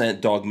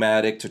 100%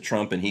 dogmatic to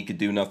Trump and he could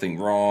do nothing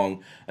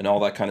wrong and all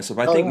that kind of stuff.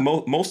 I think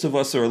most of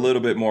us are a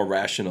little bit more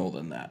rational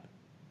than that.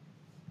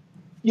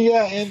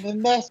 Yeah,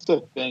 and that's the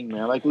thing,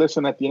 man. Like,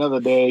 listen, at the end of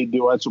the day,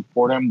 do I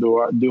support him?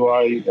 Do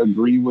I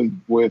agree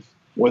with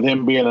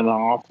him being in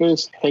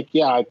office? Heck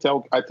yeah,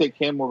 I take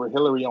him over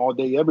Hillary all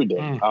day, every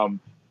day.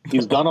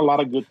 He's done a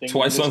lot of good things.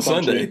 Twice on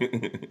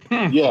Sunday.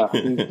 Yeah,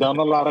 he's done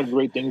a lot of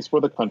great things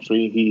for the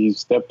country. He's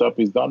stepped up.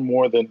 He's done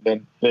more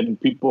than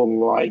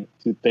people like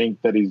to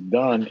think that he's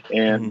done.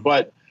 And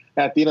but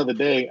at the end of the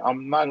day,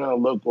 I'm not gonna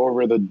look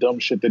over the dumb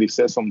shit that he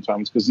says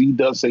sometimes, because he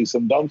does say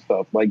some dumb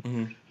stuff. Like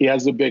he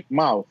has a big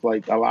mouth.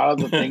 Like a lot of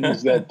the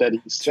things that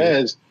he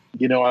says,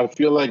 I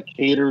feel like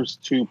caters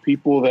to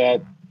people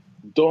that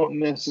don't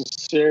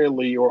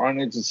necessarily or aren't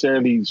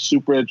necessarily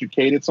super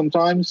educated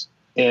sometimes,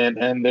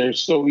 and they're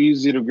so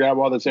easy to grab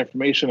all this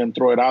information and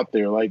throw it out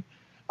there. Like,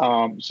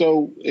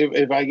 so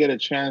if I get a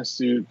chance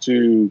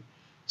to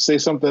say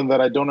something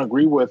that I don't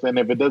agree with, and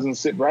if it doesn't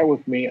sit right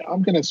with me,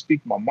 I'm gonna speak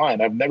my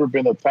mind. I've never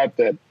been the type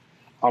that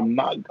I'm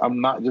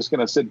not just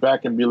gonna sit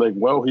back and be like,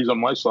 well, he's on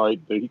my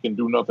side, that he can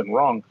do nothing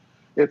wrong.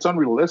 It's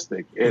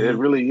unrealistic. It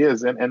really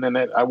is, and then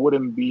I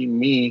wouldn't be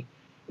me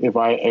if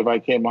I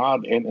came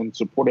out and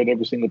supported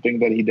every single thing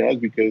that he does,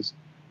 because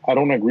I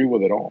don't agree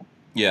with it all.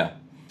 Yeah.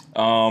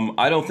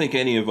 I don't think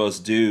any of us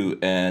do.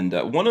 And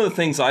one of the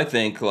things I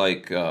think,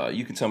 like,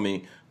 you can tell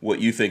me what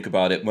you think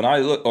about it. When I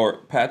look, or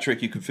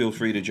Patrick, you can feel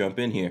free to jump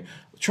in here.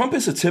 Trump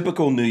is a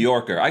typical New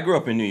Yorker. I grew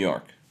up in New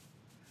York.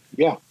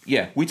 Yeah.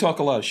 Yeah, we talk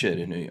a lot of shit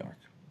in New York.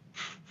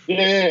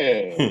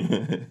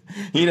 Yeah.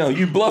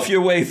 You bluff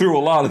your way through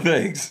a lot of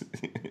things.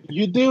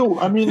 You do.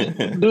 I mean,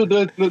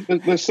 dude,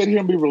 let's sit here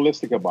and be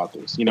realistic about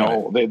this.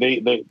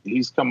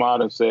 He's come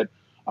out and said,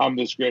 I'm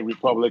this great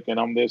Republican,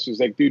 I'm this.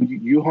 It's like, dude,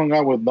 you hung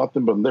out with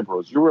nothing but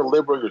liberals. You were a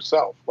liberal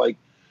yourself. Like,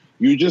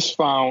 you just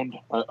found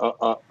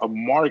a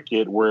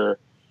market where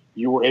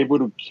you were able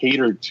to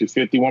cater to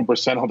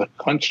 51% of the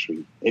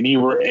country, and you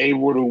were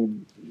able to,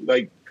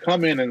 like,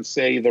 come in and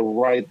say the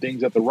right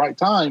things at the right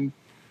time,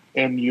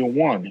 and you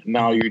won.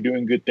 Now you're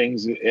doing good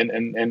things, and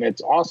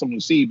it's awesome to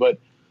see, but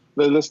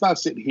let's not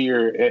sit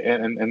here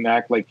and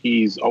act like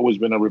he's always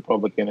been a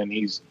Republican and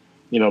he's,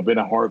 been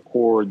a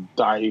hardcore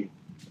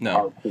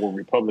hardcore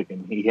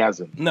Republican. He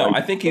hasn't. No,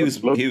 I think he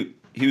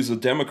was a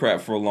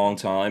Democrat for a long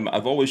time. I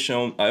always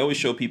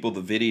show people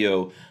the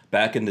video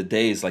back in the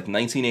days, like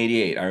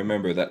 1988. I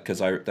remember that because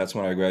that's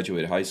when I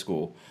graduated high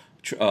school.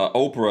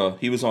 Oprah,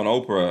 he was on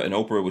Oprah, and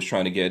Oprah was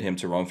trying to get him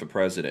to run for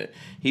president.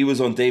 He was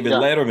on David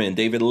Letterman.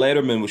 David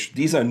Letterman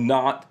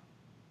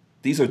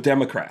these are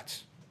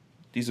Democrats.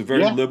 These are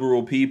very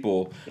liberal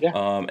people. Yeah.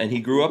 And he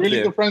grew up really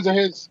there. Good friends of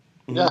his.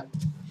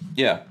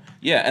 Yeah.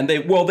 And they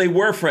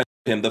were friends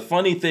with him. The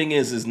funny thing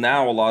is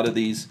now a lot of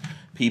these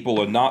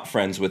people are not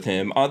friends with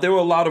him.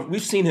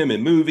 We've seen him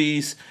in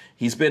movies.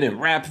 He's been in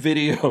rap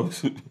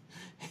videos.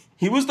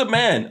 He was the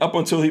man up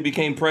until he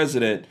became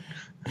president.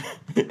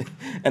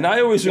 And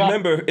I always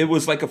remember, it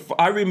was like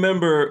I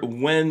remember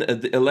when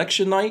the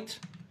election night,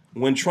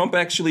 when Trump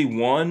actually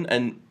won,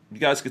 and you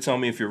guys could tell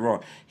me if you're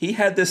wrong, he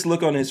had this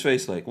look on his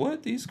face like,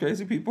 what? These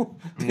crazy people?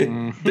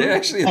 They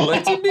actually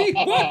elected me?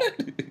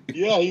 What?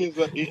 Yeah,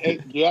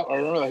 I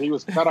remember that. He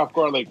was cut off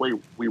guard like, wait,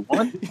 we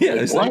won? Yeah,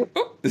 it's like,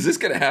 oh, is this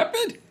going to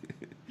happen?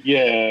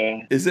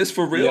 Yeah. Is this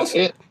for real?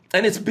 Yeah,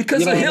 and it's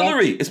because of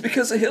Hillary. It's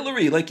because of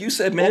Hillary. Like you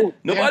said, man,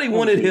 nobody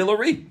wanted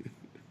Hillary.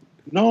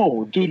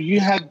 No, dude, you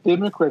had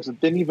Democrats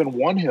that didn't even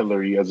want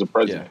Hillary as a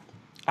president.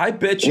 Yeah. I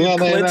bet you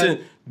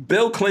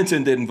Bill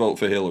Clinton didn't vote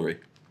for Hillary.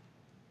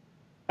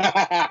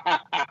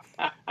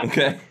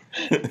 Okay.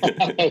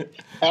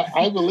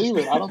 I believe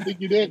it. I don't think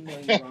you did.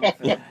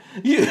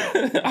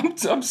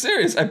 I'm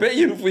serious. I bet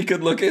you if we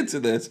could look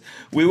into this,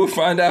 we would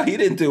find out he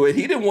didn't do it.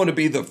 He didn't want to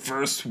be the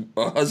first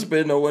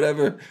husband or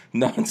whatever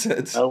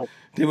nonsense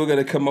they were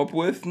going to come up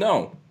with.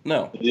 No.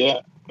 Yeah.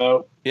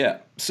 No. Yeah.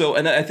 So,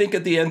 and I think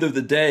at the end of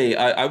the day,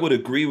 I would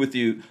agree with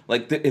you.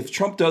 Like, if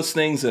Trump does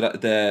things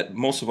that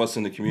most of us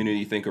in the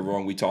community think are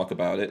wrong, we talk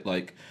about it.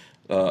 Like,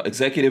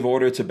 executive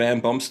order to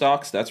ban bump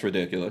stocks, that's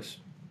ridiculous.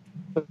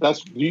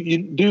 That's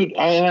dude.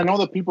 I know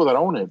the people that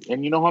own it,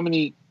 and you know how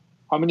many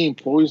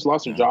employees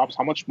lost their jobs,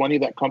 how much money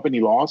that company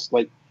lost.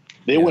 Like,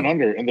 they went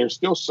under, and they're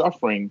still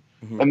suffering.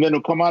 And then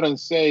to come out and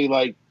say,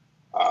 like,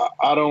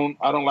 I don't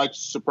like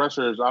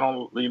suppressors.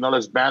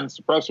 Let's ban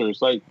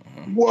suppressors. Like,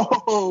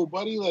 whoa,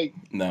 buddy. Like,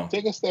 no.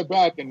 Take a step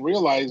back and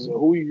realize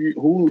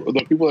who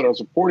the people that are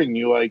supporting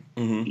you. Like,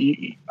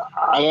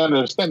 I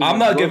understand. I'm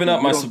not giving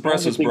up my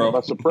suppressors, bro.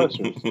 About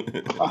suppressors.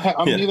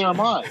 Neither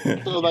am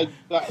I. So, like,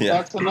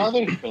 that's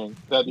another thing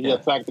that he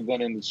attacked the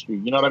gun industry.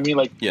 You know what I mean?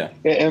 Like,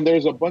 and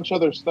there's a bunch of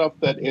other stuff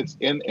that it's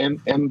in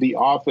the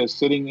office,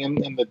 sitting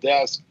in the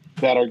desk,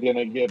 that are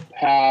gonna get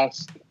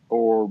passed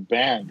or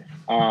banned.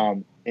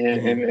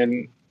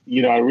 And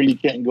I really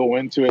can't go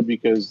into it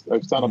because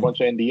I've signed a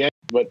bunch of NDAs.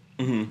 But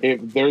if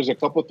there's a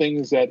couple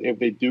things that if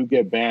they do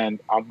get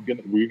banned,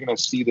 we're gonna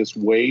see this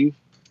wave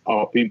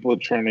of people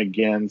turn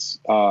against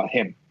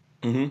him.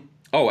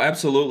 Oh,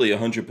 absolutely,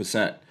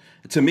 100%.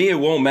 To me, it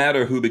won't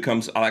matter who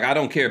becomes. Like, I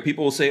don't care.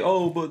 People will say,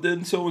 "Oh, but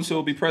then so and so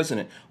will be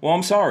president." Well,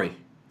 I'm sorry.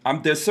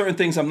 There's certain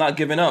things I'm not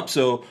giving up.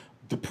 So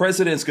the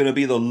president's going to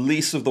be the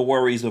least of the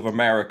worries of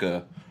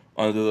America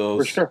under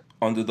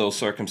those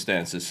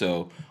circumstances.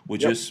 So we're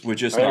just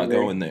not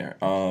going there.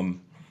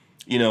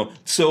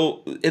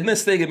 So in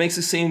this thing, it makes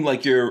it seem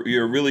like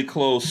you're really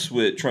close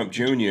with Trump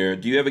Jr.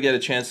 Do you ever get a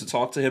chance to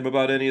talk to him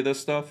about any of this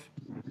stuff?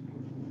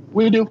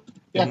 We do.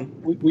 Yeah,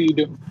 we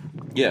do.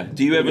 Yeah.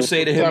 Do you ever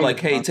say to him, like,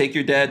 hey, take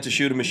your dad to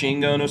shoot a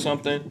machine gun or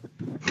something?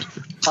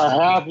 I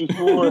have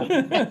before.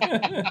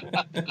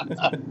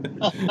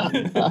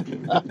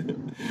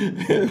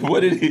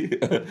 What did he?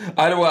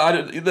 I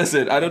don't.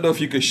 Listen, I don't know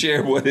if you could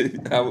share what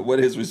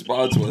his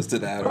response was to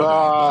that. Or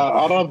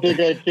not. I don't think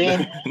I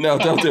can. No,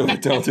 don't do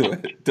it. Don't do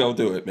it. Don't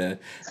do it, man.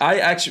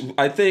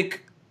 I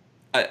think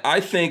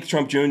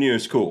Trump Jr.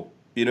 is cool.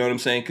 You know what I'm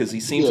saying? Because he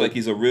seems like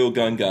he's a real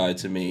gun guy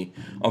to me.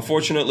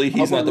 Unfortunately,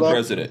 he's not the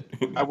president.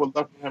 I would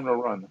love for him to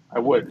run. I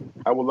would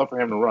love for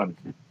him to run.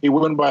 He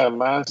wouldn't by a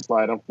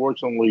landslide.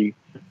 Unfortunately,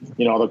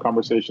 all the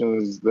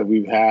conversations that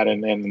we've had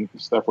and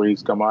stuff where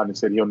he's come out and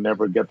said he'll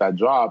never get that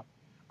job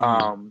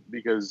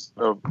because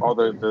of all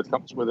the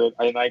comes with it.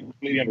 And I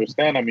completely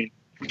understand. I mean,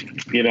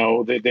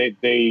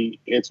 they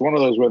it's one of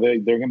those where they're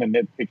going to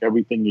nitpick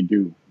everything you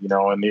do,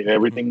 and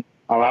everything.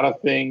 A lot of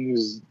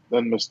things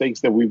and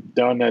mistakes that we've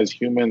done as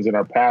humans in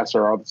our past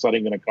are all of a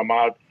sudden going to come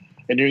out,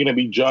 and you're going to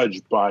be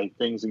judged by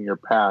things in your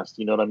past.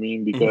 You know what I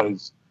mean?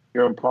 Because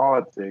you're in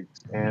politics,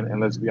 and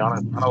let's be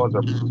honest, none of us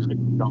are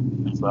perfect.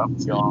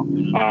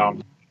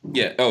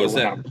 Yeah. Oh, is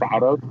that? I'm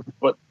proud of,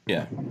 but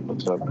yeah.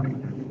 What's up?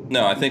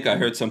 No, I think I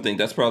heard something.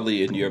 That's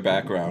probably in your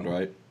background,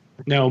 right?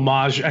 No,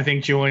 Maj, I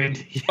think,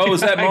 joined. Oh,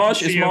 is that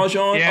Maj? Is Maj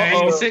on?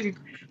 Yeah,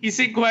 he's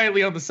sitting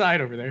quietly on the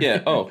side over there.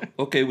 Yeah. Oh,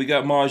 okay. We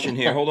got Maj in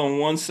here. Hold on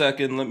 1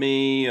 second. Let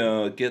me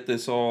get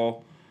this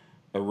all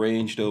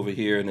arranged over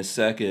here in a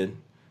second.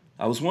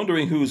 I was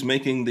wondering who's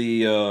making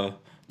the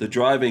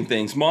driving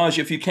things. Maj,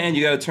 if you can,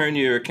 you got to turn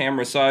your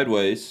camera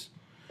sideways.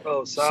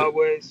 Oh,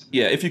 sideways? So,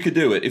 yeah, if you could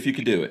do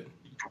it.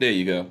 There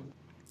you go.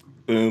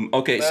 Boom.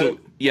 Okay, so,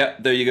 yeah,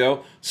 there you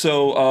go.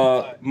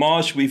 So,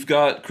 Maj, we've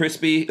got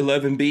Crispy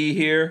 11B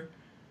here.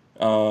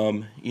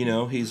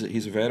 He's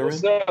a veteran.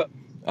 What's up?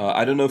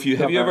 I don't know if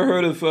have you ever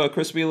heard of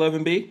Crispy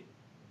 11B?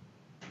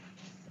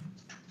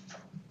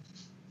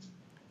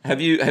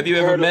 Have you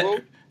ever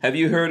met? Have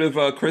you heard of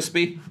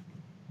Crispy?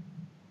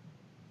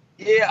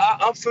 Yeah,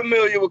 I'm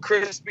familiar with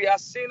Crispy. I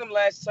seen him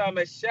last time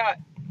at SHOT,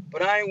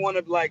 but I ain't want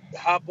to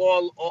hop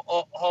all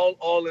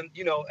in.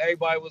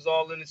 Everybody was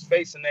all in his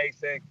face and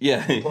everything.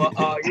 Yeah. But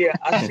yeah,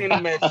 I seen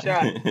him at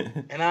SHOT,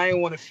 and I ain't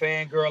want to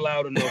fangirl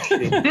out or no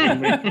shit.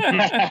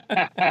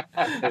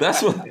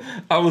 That's what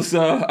I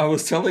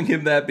was telling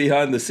him that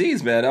behind the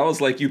scenes, man. I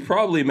was like, you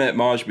probably met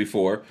Maj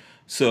before,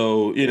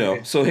 so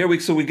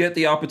So we get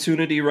the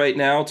opportunity right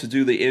now to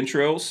do the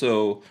intro.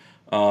 So,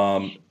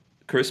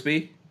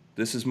 Crispy,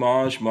 this is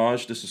Maj.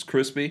 Maj, this is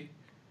Crispy.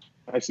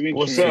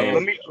 What's up?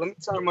 Let me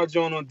turn my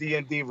joint on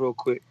D&D real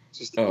quick,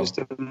 just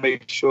to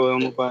make sure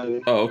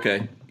nobody. Oh,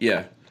 okay.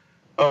 Yeah.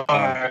 All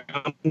right.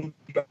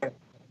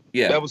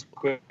 Yeah. That was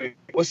quick.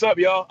 What's up,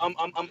 y'all?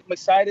 I'm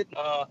excited.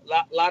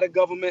 Lot of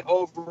government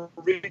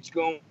overreach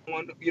going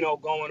on.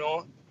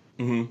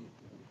 Mm-hmm.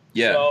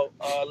 Yeah. So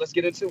let's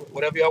get into it.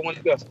 Whatever y'all want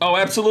to discuss. Oh,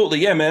 absolutely.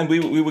 Yeah, man.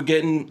 We were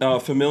getting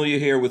familiar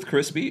here with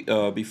Crispy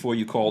before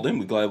you called in.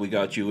 We're glad we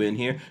got you in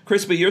here.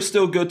 Crispy, you're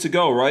still good to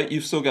go, right?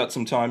 You've still got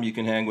some time you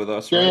can hang with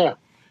us, right?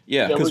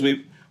 Yeah, because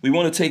we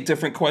want to take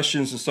different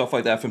questions and stuff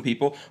like that from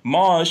people.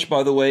 Maj,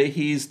 by the way,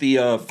 he's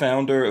the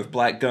founder of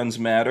Black Guns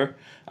Matter.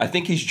 I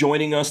think he's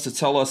joining us to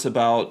tell us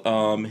about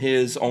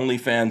his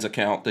OnlyFans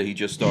account that he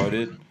just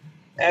started.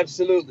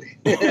 Absolutely.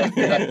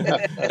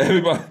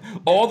 Everybody,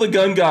 all the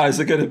gun guys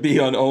are going to be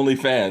on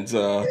OnlyFans.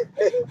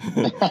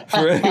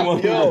 For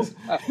anyone,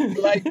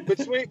 like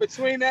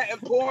between that and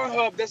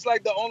Pornhub, that's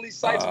like the only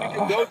sites we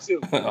can go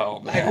to. Oh,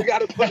 man. We got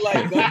to put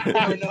gun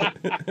porn up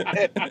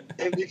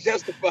and be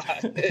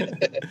justified.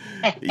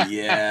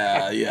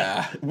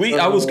 Yeah.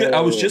 I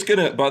was just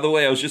gonna. By the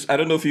way, I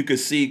don't know if you could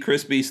see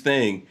Crispy's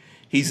thing.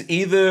 He's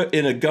either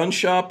in a gun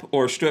shop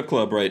or a strip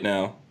club right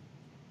now.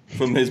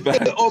 From his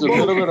background,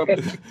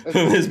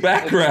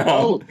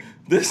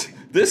 this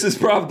is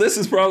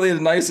probably the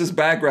nicest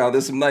background.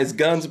 There's some nice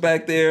guns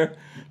back there,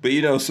 but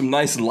some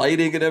nice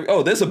lighting and everything.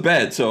 Oh, there's a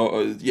bed,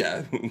 so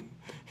yeah.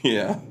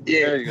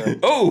 There you go.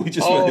 Oh, he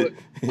just went.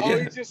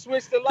 He just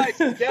switched the lights.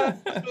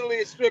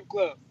 Definitely a strip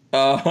club.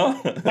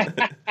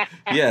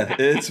 Yeah,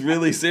 it's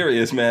really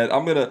serious, man.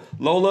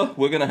 Lola,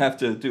 we're gonna have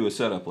to do a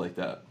setup like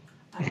that.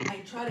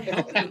 I try to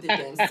help you with the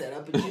damn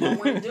setup, but you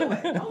don't want to do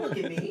it. Don't look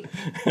at me.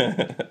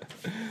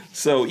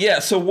 So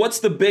what's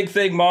the big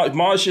thing?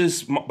 Maj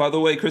is, by the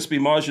way, Crispy,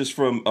 Maj is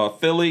from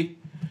Philly.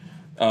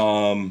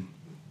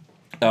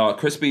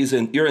 Crispy's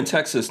you're in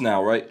Texas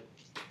now, right?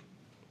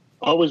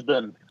 Always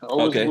been.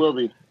 Always will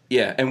be.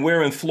 Yeah, and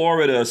we're in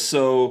Florida,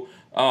 so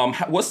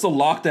what's the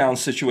lockdown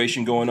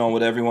situation going on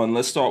with everyone?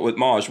 Let's start with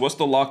Maj. What's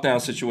the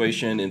lockdown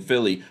situation in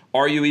Philly?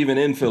 Are you even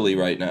in Philly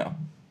right now?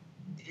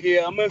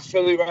 Yeah, I'm in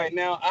Philly right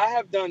now. I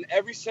have done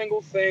every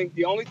single thing.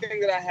 The only thing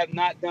that I have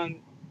not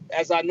done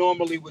as I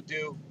normally would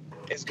do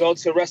is go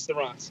to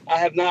restaurants. I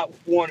have not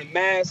worn a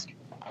mask.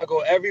 I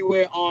go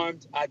everywhere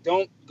armed. I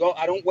don't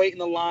wait in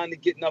the line to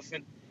get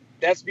nothing.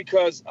 That's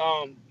because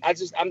I'm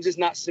just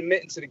not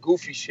submitting to the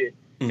goofy shit.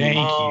 Thank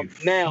you.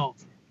 Now,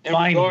 in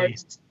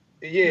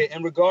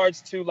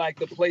regards to like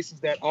the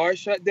places that are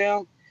shut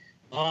down,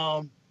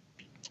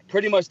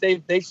 pretty much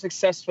they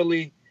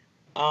successfully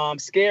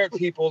scared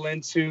people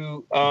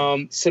into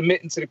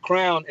submitting to the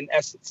crown in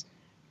essence.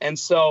 And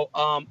so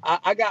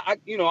I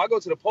go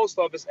to the post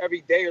office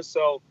every day or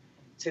so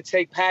to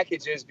take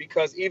packages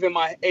because even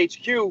my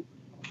HQ,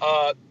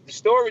 the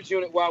storage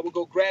unit where I would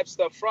go grab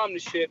stuff from the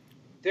ship,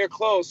 they're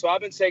closed. So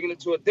I've been taking it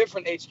to a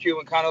different HQ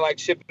and kind of like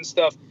shipping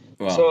stuff.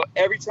 Wow. So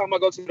every time I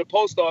go to the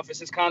post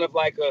office, it's kind of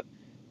like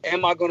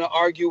am I going to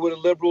argue with a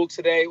liberal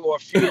today or a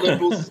few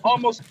liberals?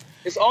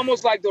 It's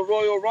almost like the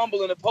Royal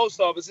Rumble in the post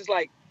office. It's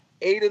like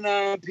 8 or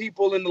 9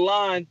 people in the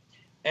line,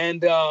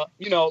 and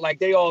like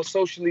they all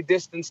socially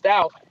distanced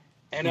out.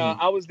 And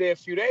I was there a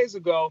few days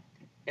ago,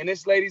 and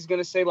this lady's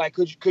gonna say like,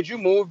 could you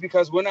move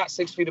because we're not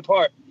 6 feet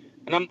apart?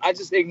 And I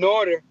just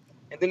ignored her.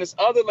 And then this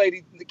other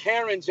lady,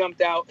 Karen,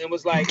 jumped out and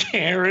was like,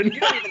 Karen, you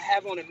don't even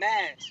have on a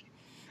mask.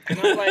 And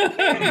I'm like,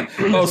 man.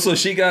 Oh, so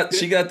she got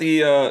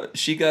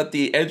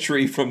the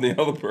entry from the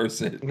other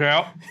person.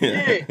 Yeah.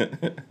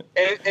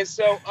 And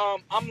so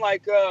I'm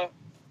like,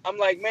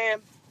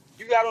 man,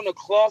 you got on a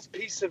cloth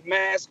piece of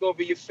mask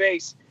over your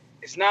face.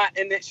 It's not.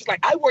 And then she's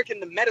like, I work in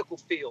the medical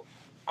field.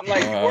 I'm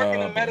like, you work in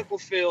the medical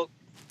field.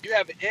 You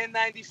have an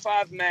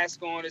N95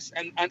 mask on, a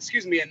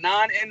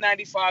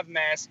non-N95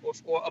 mask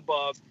or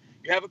above.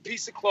 You have a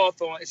piece of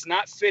cloth on. It's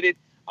not fitted.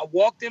 I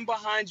walked in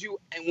behind you,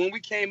 and when we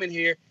came in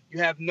here, you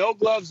have no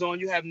gloves on.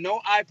 You have no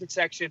eye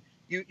protection.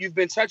 You've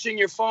been touching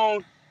your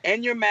phone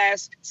and your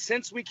mask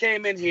since we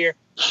came in here.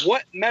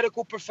 What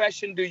medical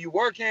profession do you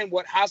work in?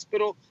 What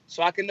hospital?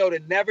 So I can know to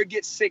never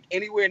get sick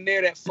anywhere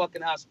near that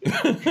fucking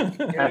hospital. You know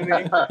what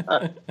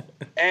I mean?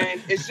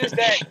 And it's just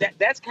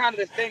that's kind of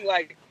the thing.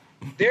 Like,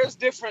 there's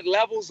different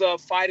levels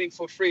of fighting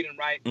for freedom,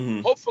 right?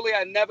 Mm-hmm. Hopefully,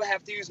 I never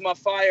have to use my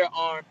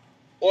firearm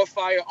or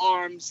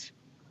firearms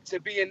to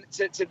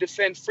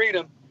defend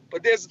freedom.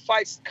 But there's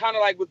fights kind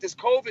of like with this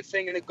COVID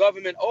thing and the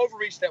government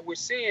overreach that we're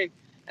seeing.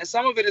 And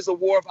some of it is a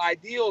war of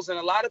ideals. And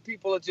a lot of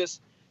people are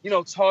just,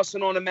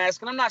 tossing on a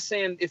mask. And I'm not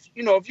saying if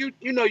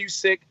you're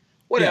sick,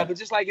 whatever,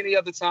 just like any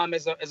other time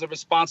as a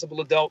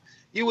responsible adult,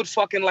 you would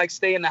fucking like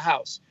stay in the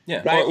house.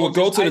 Yeah. Right? Or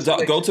go to the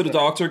doctor,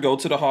 go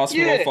to the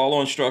hospital, Yeah.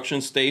 follow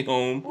instructions, stay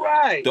home.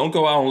 Right. Don't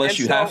go out unless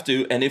you have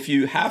to. And if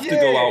you have to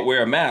go out,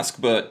 wear a mask.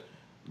 But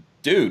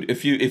dude,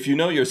 if you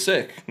know you're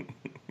sick,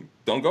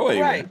 don't go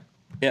anywhere. Right.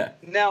 Yeah.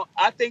 Now,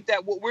 I think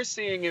that what we're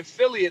seeing in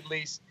Philly, at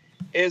least,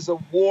 is a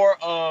war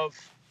of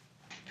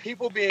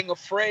people being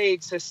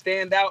afraid to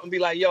stand out and be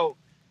like, yo,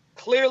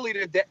 clearly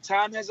the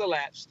time has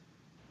elapsed.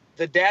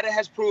 The data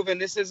has proven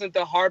this isn't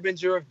the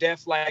harbinger of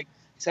death like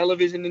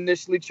television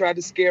initially tried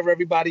to scare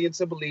everybody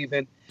into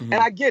believing. Mm-hmm.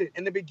 And I get it.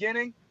 In the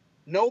beginning,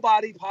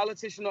 nobody,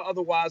 politician or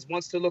otherwise,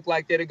 wants to look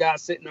like they're the guy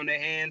sitting on their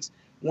hands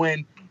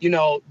when,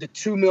 the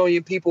 2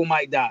 million people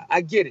might die.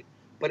 I get it.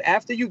 But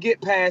after you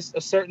get past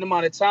a certain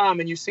amount of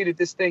time and you see that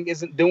this thing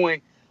isn't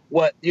doing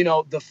what,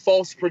 the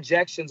false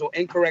projections or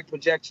incorrect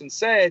projections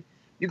said,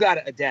 you got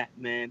to adapt,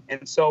 man.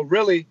 And so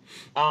really,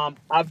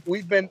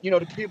 we've been,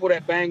 the people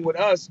that bang with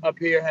us up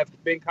here have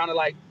been kind of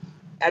like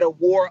at a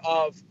war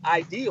of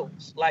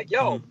ideals. Like,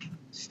 yo,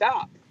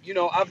 stop.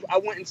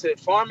 I went into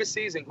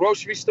pharmacies and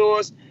grocery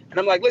stores and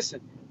I'm like,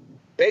 listen,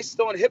 based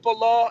on HIPAA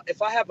law,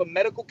 if I have a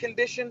medical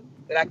condition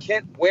that I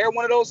can't wear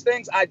one of those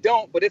things, I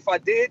don't. But if I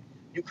did,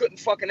 you couldn't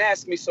fucking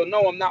ask me. So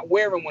no, I'm not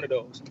wearing one of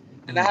those.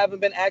 And I haven't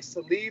been asked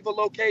to leave a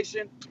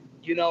location.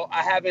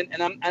 I haven't,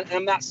 and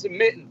I'm not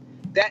submitting.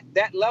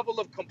 That level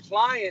of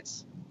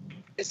compliance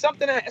is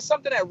something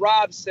that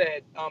Rob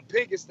said,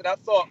 Piggis, that I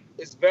thought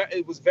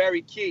was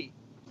very key.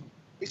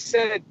 He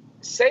said,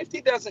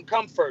 safety doesn't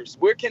come first.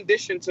 We're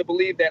conditioned to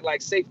believe that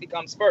like safety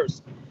comes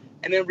first.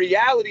 And in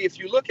reality, if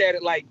you look at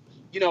it like,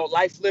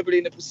 life, liberty,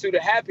 and the pursuit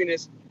of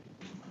happiness,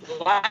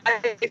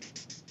 life.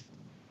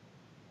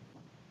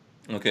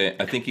 Okay,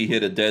 I think he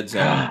hit a dead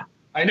zone.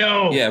 I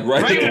know. Yeah,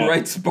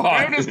 right spot.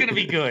 Right is gonna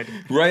be good.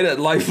 Right at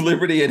life,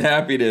 liberty, and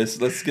happiness.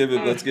 Let's give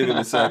it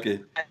a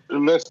second.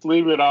 Let's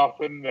leave it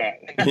off in that.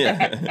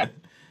 Yeah.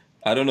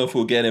 I don't know if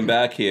we'll get him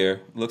back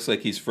here. Looks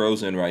like he's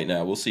frozen right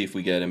now. We'll see if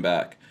we get him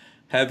back.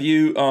 Have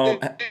you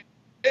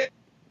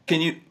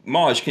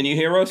Maj, can you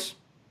hear us?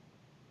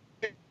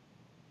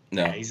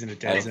 No. Yeah, he's in a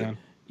dead zone.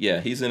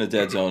 Yeah, he's in a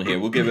dead zone here.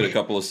 We'll give it a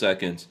couple of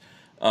seconds.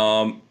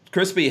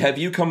 Crispy, have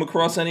you come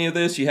across any of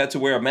this? You had to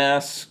wear a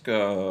mask.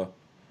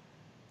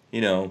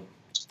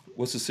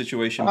 What's the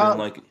situation been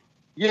like?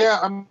 Yeah,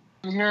 I'm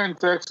here in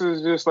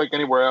Texas, just like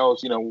anywhere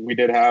else. We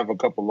did have a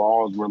couple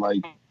laws where,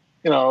 like,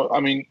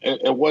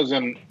 it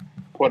wasn't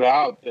put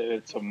out that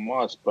it's a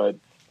must, but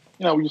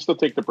we still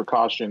take the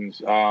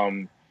precautions.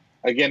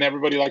 Again,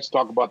 everybody likes to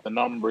talk about the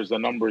numbers,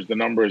 and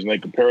they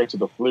compare it to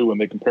the flu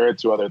and they compare it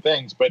to other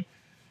things. But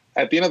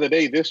at the end of the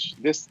day, this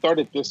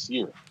started this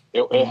year.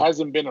 It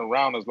hasn't been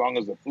around as long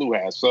as the flu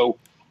has. So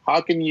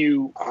how can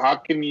you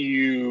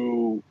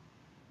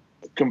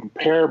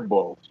compare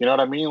both? You know what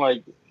I mean?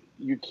 Like,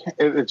 you can't.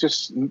 It's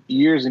just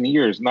years and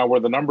years now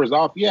where the numbers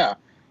off. Yeah,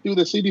 dude,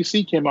 the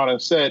CDC came out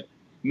and said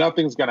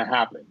nothing's gonna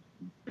happen.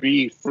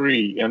 Be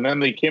free, and then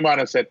they came out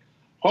and said,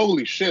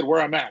 "Holy shit,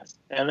 wear a mask."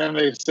 And then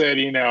they said,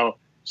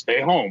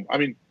 stay home. I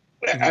mean,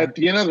 at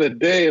the end of the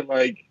day,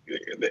 like,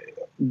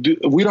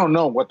 we don't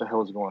know what the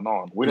hell is going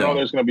on. We don't know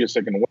there's going to be a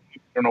second wave.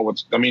 We don't know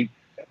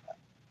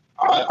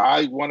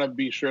I want to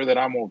be sure that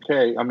I'm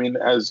okay. I mean,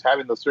 as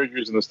having the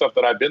surgeries and the stuff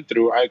that I've been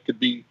through, I could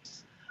be,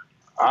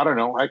 I don't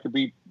know, I could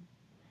be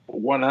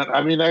one.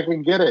 I mean, I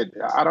can get it.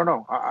 I don't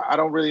know. I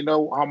don't really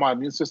know how my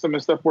immune system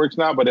and stuff works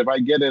now, but if I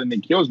get it and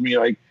it kills me,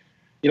 like,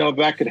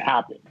 that could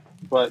happen.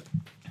 But,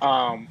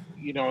 and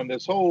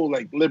this whole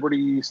like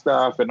liberty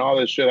stuff and all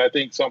this shit, I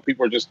think some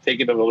people are just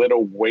taking it a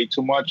little way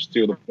too much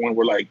to the point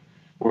where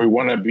we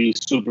want to be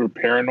super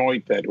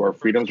paranoid that our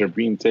freedoms are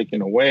being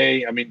taken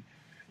away. I mean,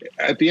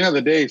 at the end of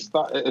the day,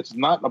 it's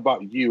not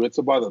about you. It's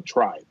about the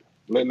tribe.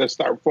 Let's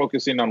start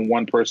focusing on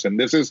one person.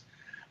 This is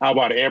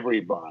about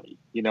everybody,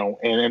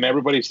 and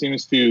everybody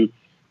seems to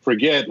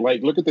forget,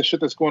 like, look at the shit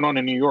that's going on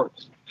in New York.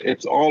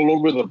 It's all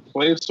over the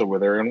place over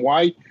there. And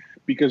why?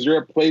 Because you're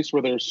a place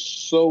where they're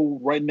so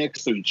right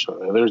next to each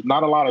other. There's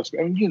not a lot of,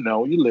 I mean,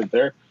 you live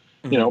there,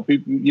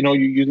 people,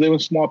 you live in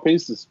small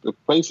places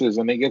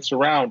and it gets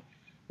around.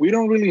 We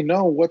don't really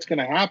know what's going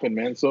to happen,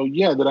 man. So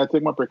yeah, did I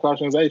take my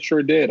precautions? I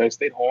sure did. I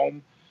stayed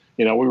home.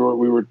 We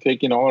were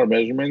taking all our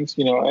measurements,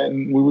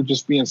 and we were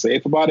just being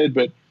safe about it.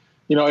 But,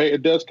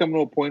 it does come to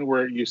a point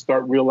where you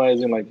start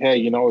realizing, like,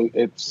 hey,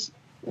 it's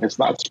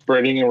not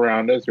spreading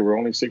around us. There were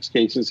only 6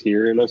 cases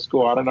here. Let's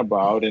go out and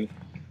about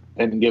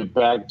and get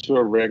back to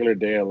a regular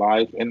day of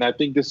life. And I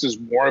think this is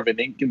more of an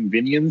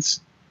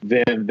inconvenience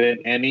than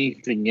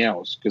anything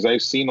else. Because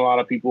I've seen a lot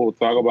of people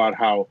talk about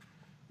how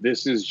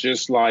this is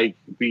just like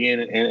being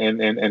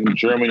in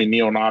Germany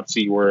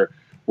neo-Nazi where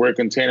we're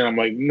contained. I'm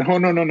like,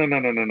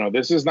 no.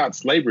 This is not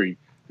slavery.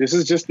 This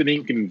is just an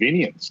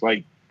inconvenience.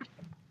 Like,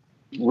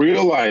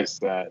 realize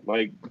that.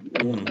 Like,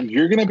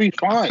 you're going to be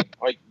fine.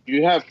 Like,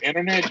 you have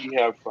internet, you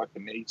have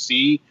fucking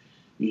AC,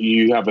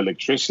 you have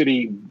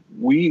electricity.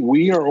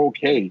 We are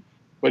okay.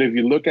 But if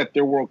you look at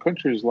third world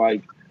countries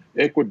like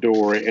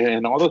Ecuador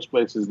and all those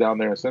places down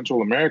there in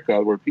Central America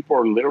where people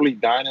are literally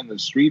dying in the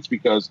streets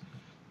because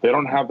they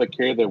don't have the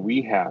care that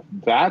we have,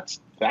 that's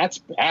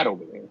bad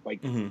over there.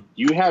 Like,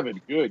 you have it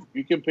good.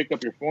 You can pick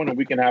up your phone and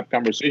we can have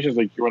conversations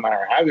like you and I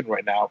are having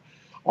right now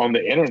on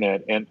the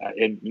internet. And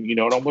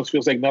it almost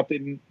feels like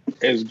nothing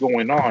is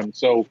going on.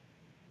 So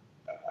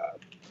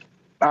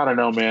I don't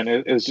know, man.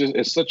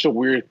 It's such a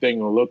weird thing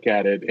to look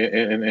at it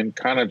and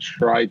kind of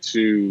try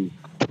to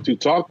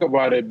talk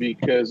about it,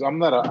 because I'm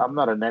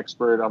not an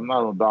expert. I'm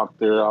not a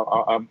doctor.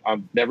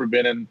 I've never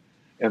been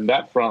in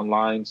that front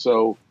line.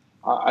 So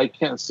I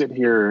can't sit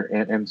here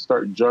and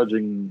start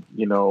judging,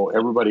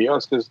 everybody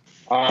else, because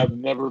I've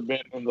never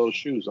been in those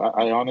shoes.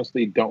 I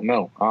honestly don't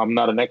know. I'm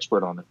not an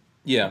expert on it.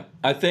 Yeah,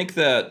 I think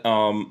that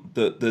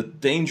the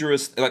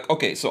dangerous, like,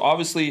 okay, so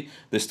obviously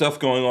there's stuff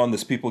going on,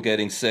 there's people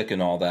getting sick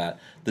and all that.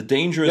 The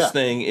dangerous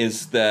thing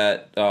is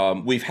that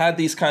we've had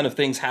these kind of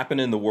things happen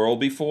in the world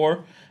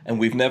before, and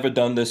we've never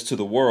done this to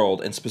the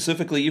world, and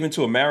specifically even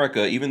to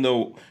America, even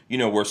though,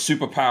 we're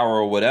superpower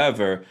or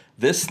whatever,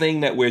 this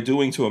thing that we're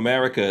doing to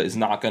America is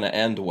not going to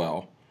end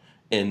well.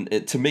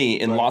 To me,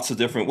 in lots of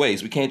different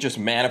ways. We can't just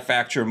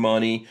manufacture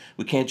money.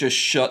 We can't just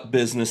shut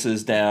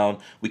businesses down.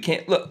 We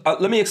can't look.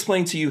 Let me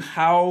explain to you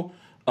how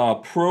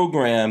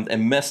programmed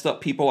and messed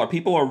up people are.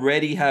 People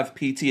already have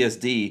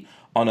PTSD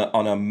on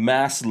a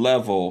mass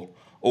level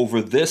over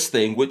this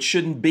thing, which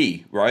shouldn't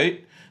be,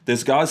 right?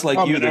 There's guys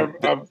like you.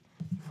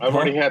 I've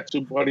already had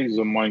 2 buddies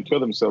of mine kill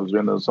themselves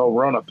during this whole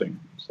Rona thing.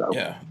 So.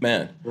 Yeah,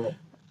 man. Yeah.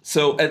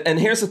 So, and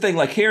here's the thing,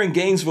 like here in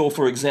Gainesville,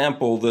 for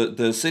example,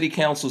 the city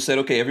council said,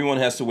 okay, everyone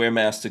has to wear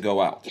masks to go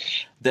out.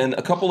 Then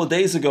a couple of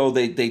days ago,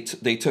 they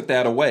took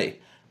that away.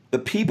 The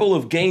people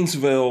of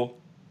Gainesville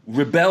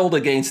rebelled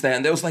against that,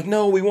 and they was like,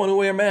 no, we want to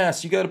wear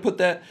masks. You got to put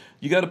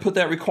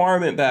that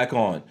requirement back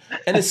on.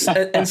 And it's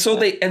and so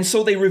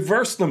they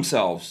reversed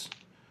themselves.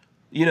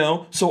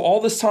 So all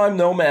this time,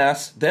 no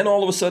masks. Then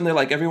all of a sudden, they're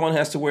like, everyone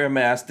has to wear a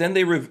mask. Then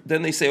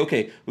they say,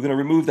 okay, we're going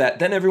to remove that.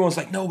 Then everyone's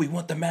like, no, we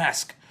want the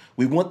mask.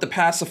 We want the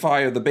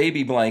pacifier, the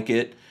baby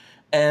blanket,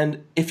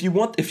 and if you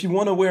want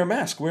to wear a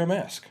mask, wear a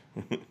mask.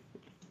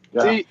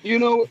 Yeah. See, you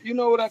know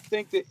what I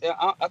think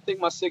I think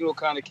my signal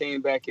kind of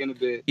came back in a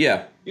bit.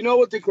 Yeah. You know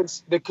what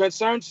the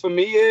concerns for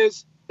me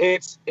is?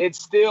 It's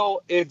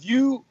still, if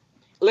you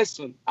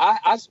listen,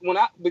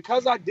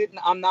 because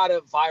I'm not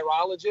a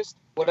virologist.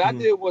 What I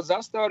did was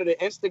I started an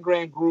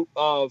Instagram group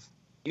of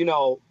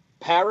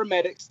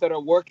paramedics that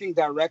are working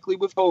directly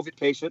with COVID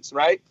patients,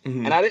 right?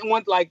 Mm-hmm. And I didn't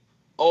want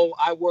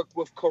I work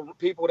with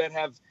people that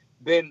have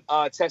been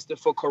tested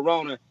for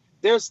corona.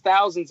 There's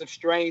thousands of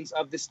strains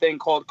of this thing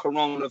called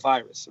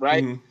coronavirus,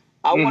 right? Mm-hmm.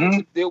 I wanted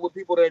to deal with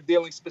people that are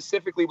dealing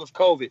specifically with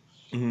COVID.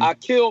 Mm-hmm.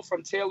 Akil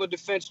from Taylor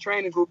Defense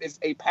Training Group is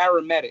a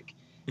paramedic,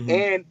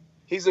 and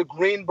he's a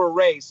Green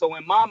Beret. So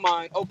in my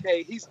mind,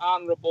 okay, he's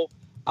honorable.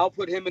 I'll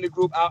put him in the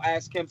group. I'll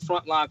ask him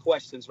frontline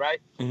questions,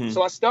 right? Mm-hmm.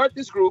 So I start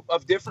this group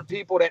of different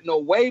people that know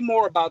way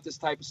more about this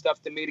type of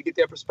stuff than me to get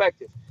their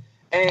perspective.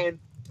 And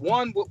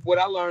what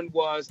I learned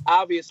was,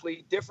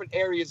 obviously, different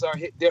areas are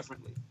hit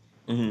differently.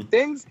 Mm-hmm.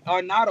 Things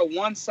are not a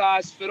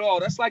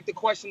one-size-fit-all. That's like the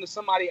question of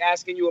somebody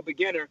asking you, a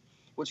beginner,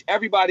 which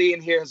everybody in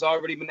here has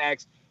already been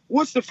asked,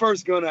 what's the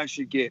first gun I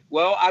should get?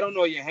 Well, I don't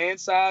know your hand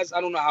size.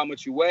 I don't know how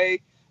much you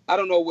weigh. I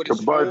don't know what The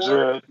it's for.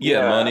 budget.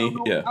 Yeah, money.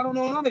 I don't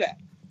know none of that.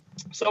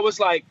 So it's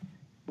like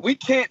we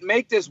can't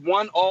make this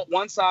one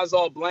size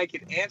all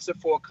blanket answer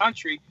for a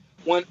country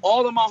when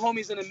all of my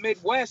homies in the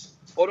Midwest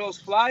or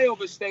those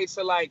flyover states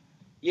are like,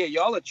 yeah,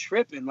 y'all are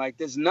tripping. Like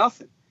there's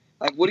nothing.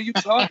 Like what are you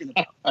talking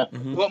about?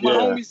 But my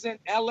homies in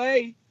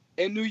LA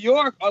and New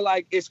York are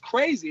like, it's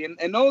crazy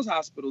in those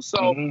hospitals.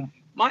 So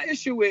my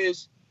issue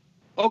is,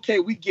 okay,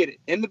 we get it.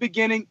 In the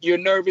beginning, you're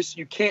nervous.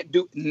 You can't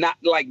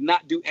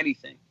not do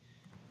anything.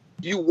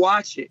 You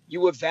watch it,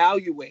 you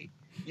evaluate,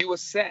 you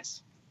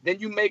assess, then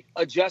you make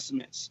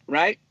adjustments,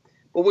 right?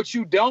 But what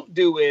you don't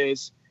do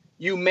is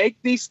you make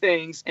these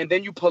things and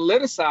then you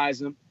politicize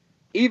them,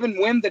 even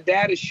when the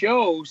data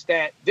shows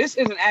that this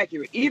isn't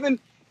accurate. Even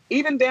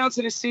down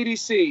to the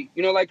CDC,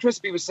 you know, like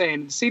Crispy was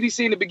saying, the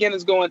CDC in the beginning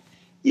is going,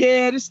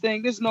 yeah, this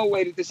thing, there's no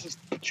way that this is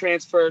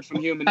transferred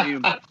from human to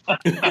human.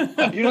 You know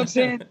what I'm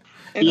saying?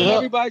 And then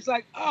everybody's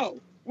like,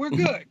 oh, we're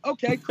good.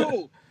 Okay,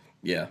 cool.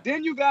 Yeah.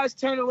 Then you guys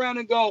turn around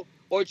and go,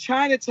 or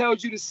China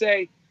tells you to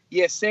say,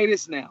 yeah, say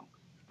this now.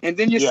 And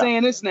then you're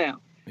saying this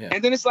now. Yeah.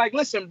 And then it's like,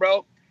 listen,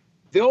 bro,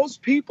 those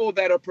people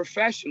that are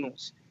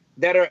professionals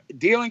that are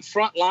dealing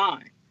front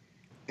line,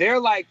 they're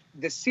like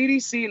the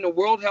CDC and the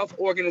World Health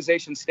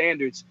Organization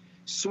standards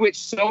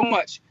switched so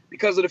much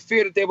because of the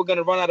fear that they were going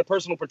to run out of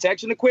personal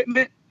protection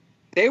equipment.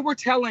 They were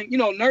telling,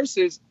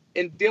 nurses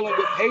in dealing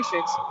with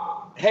patients,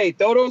 hey,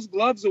 throw those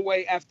gloves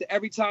away after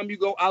every time you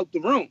go out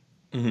the room.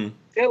 Mm-hmm.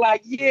 They're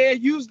like, yeah,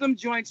 use them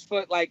joints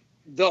for like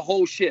the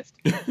whole shift.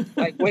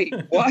 Like, wait,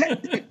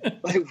 what?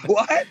 Like,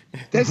 what?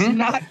 That's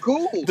not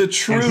cool. The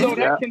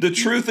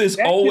truth is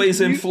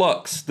always in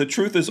flux. The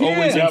truth is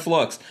always in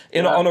flux.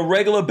 And on a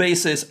regular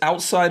basis,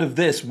 outside of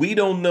this, we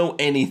don't know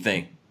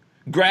anything.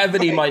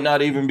 Gravity might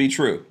not even be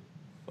true.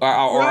 Or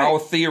our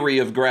theory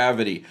of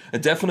gravity.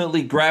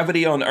 Definitely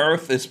gravity on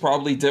Earth is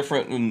probably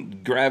different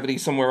than gravity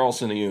somewhere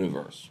else in the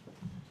universe.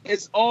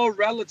 It's all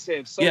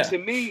relative. So to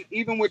me,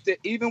 even with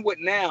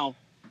now,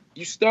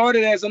 you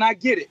started as, and I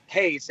get it.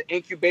 Hey, it's an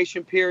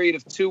incubation period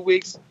of 2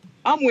 weeks.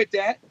 I'm with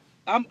that.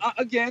 I'm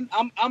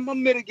gonna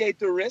mitigate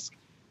the risk.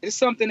 It's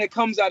something that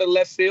comes out of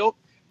left field.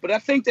 But I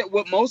think that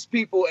what most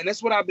people, and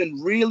that's what I've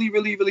been really,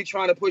 really, really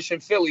trying to push in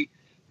Philly,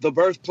 the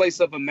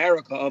birthplace of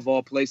America of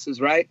all places,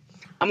 right?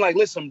 I'm like,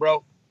 listen,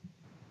 bro.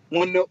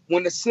 When the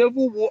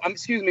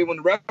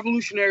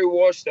Revolutionary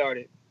War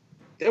started,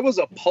 there was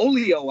a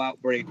polio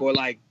outbreak or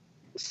like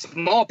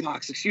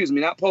smallpox,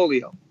 not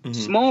polio,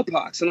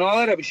 smallpox and all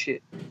that other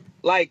shit.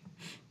 Like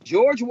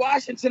George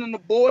Washington and the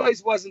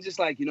boys wasn't just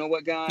like, you know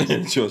what,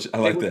 guys? George, I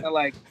like that.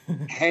 Like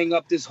hang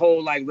up this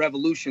whole like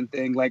revolution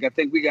thing. Like I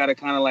think we got to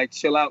kind of like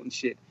chill out and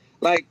shit.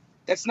 Like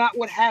that's not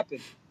what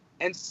happened.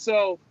 And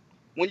so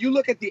when you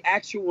look at the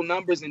actual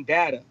numbers and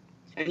data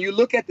and you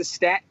look at the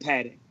stat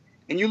padding,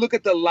 and you look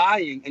at the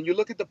lying and you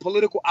look at the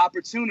political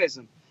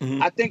opportunism,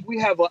 I think we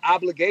have an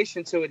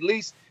obligation to at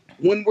least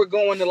when we're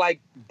going to like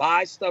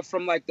buy stuff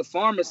from like the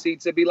pharmacy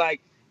to be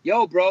like,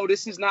 yo, bro,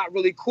 this is not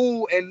really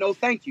cool and no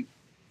thank you.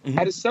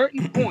 At a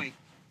certain point,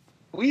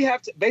 we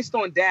have to, based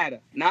on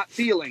data, not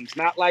feelings,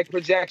 not like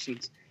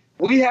projections,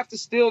 we have to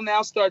still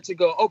now start to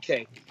go,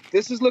 okay,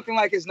 this is looking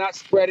like it's not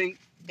spreading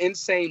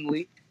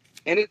insanely.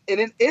 And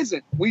it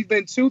isn't. We've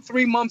been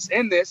 2-3 months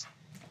in this.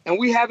 And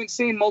we haven't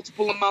seen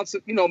multiple amounts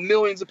of,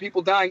 millions of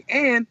people dying.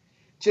 And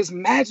just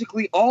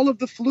magically, all of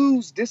the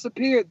flus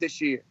disappeared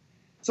this year.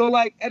 So,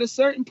 like, at a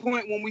certain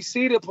point, when we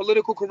see the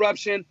political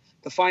corruption,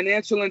 the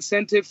financial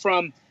incentive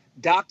from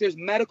doctors,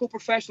 medical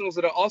professionals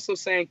that are also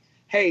saying,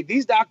 hey,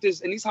 these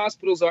doctors and these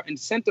hospitals are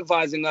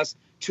incentivizing us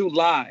to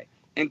lie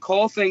and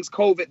call things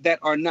COVID that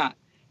are not.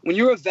 When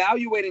you're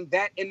evaluating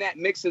that in that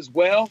mix as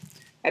well,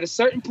 at a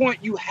certain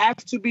point, you have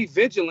to be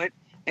vigilant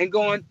and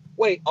going,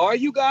 wait, are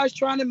you guys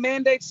trying to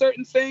mandate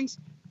certain things?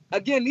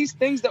 Again, these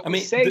things that we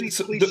say, these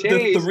cliches.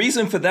 The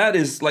reason for that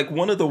is like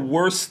one of the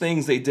worst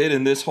things they did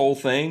in this whole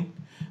thing,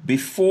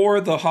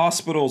 before the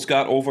hospitals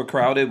got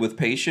overcrowded with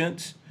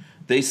patients,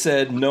 they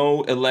said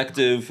no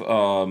elective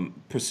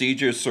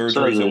procedures,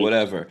 surgeries, or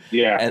whatever.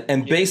 Yeah.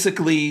 And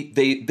basically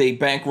they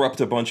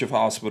bankrupt a bunch of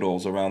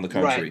hospitals around the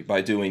country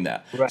by doing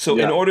that. Right. So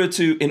in order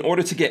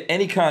to get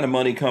any kind of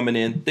money coming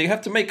in, they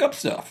have to make up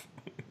stuff.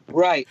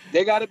 Right.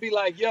 They got to be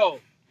like, yo,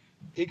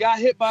 he got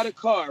hit by the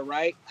car,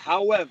 right?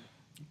 However,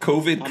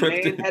 COVID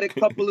man had a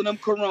couple of them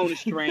corona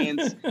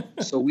strands,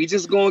 so we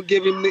just gonna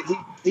give him.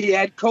 He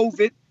had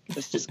COVID.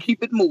 Let's just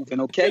keep it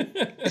moving, okay?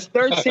 It's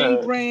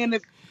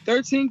 $13,000.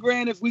 13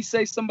 grand if we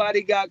say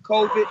somebody got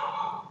COVID.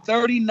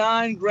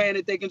 39 grand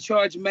if they can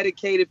charge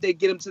Medicaid if they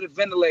get them to the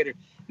ventilator.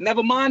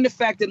 Never mind the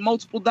fact that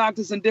multiple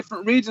doctors in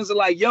different regions are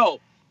like, yo,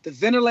 the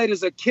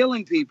ventilators are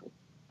killing people.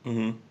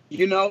 Mm-hmm.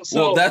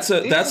 So that's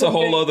a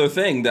whole other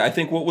thing. I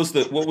think what was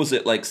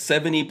it like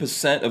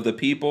 70% of the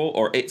people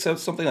or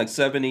something like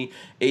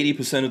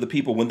 70-80% of the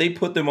people, when they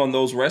put them on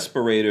those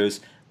respirators,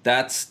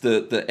 that's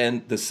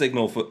the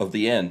signal of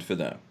the end for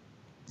them.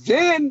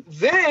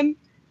 Then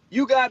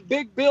you got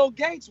Big Bill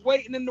Gates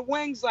waiting in the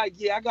wings like,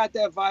 yeah, I got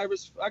that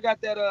virus. I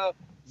got that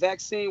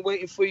vaccine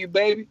waiting for you,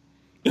 baby.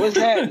 What's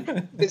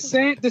happening? The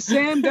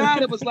same guy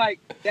that was like,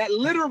 that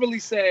literally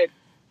said,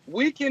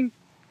 we can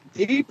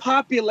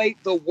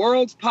depopulate the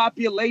world's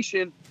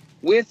population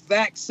with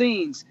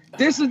vaccines.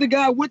 This is the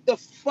guy with the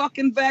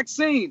fucking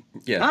vaccine.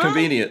 Yeah, huh?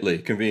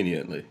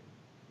 Conveniently.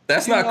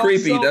 That's You not know,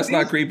 creepy. so That's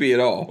not these- creepy at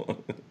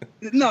all.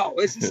 No,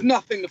 it's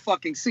nothing to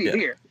fucking see Yeah.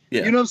 here.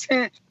 Yeah. You know what I'm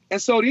saying?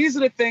 And so these are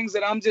the things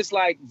that I'm just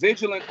like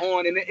vigilant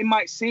on. And it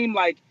might seem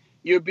like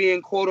you're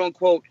being quote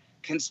unquote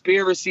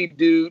conspiracy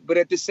dude, but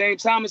at the same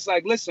time, it's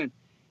like, listen,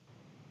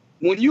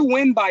 when you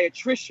win by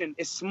attrition,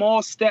 it's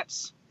small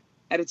steps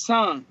at a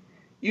time.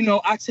 You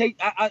know, I take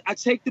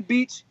the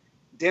beach,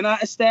 then I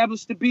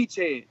establish the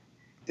beachhead.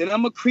 Then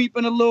I'm gonna creep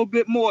in a little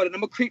bit more. Then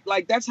I'm gonna creep,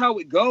 like that's how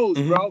it goes,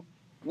 bro.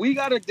 We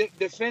gotta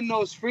defend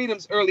those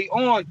freedoms early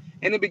on.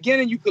 In the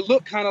beginning, you could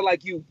look kind of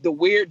like you, the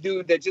weird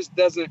dude that just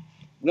doesn't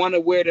want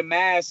to wear the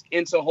mask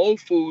into Whole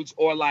Foods,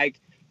 or like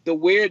the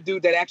weird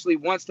dude that actually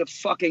wants to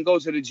fucking go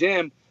to the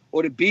gym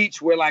or the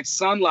beach where like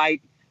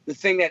sunlight, the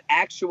thing that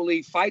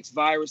actually fights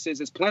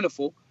viruses, is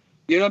plentiful.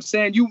 You know what I'm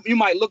saying? You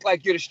might look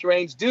like you're the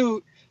strange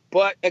dude,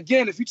 but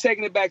again, if you're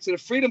taking it back to the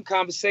freedom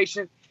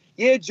conversation,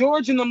 yeah,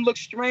 George and them looked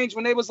strange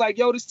when they was like,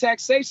 yo, this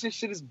taxation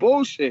shit is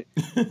bullshit.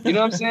 You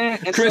know what I'm saying?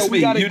 And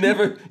Crispy, so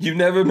you've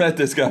never met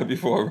this guy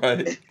before,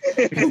 right?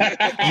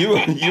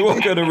 you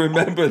are gonna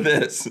remember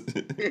this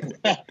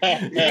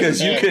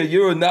because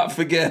you will not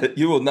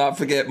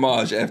forget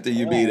Maj after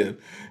you meet him,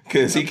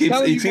 because he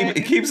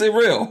keeps it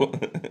real.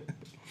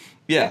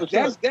 Yeah,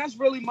 that's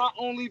really my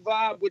only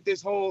vibe with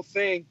this whole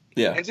thing.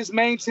 Yeah, and just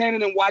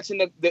maintaining and watching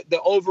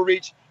the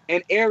overreach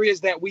in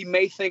areas that we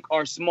may think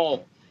are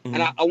small.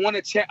 And I want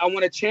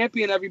to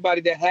champion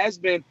everybody that has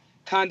been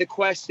kind of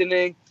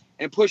questioning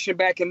and pushing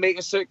back and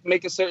making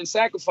certain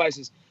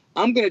sacrifices.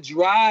 I'm gonna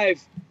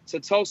drive to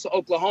Tulsa,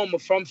 Oklahoma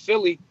from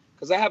Philly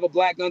because I have a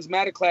Black Guns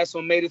Matter class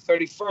on May the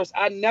 31st.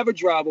 I never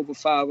drive over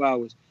 5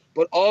 hours,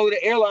 but all of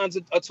the airlines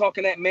are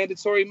talking that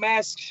mandatory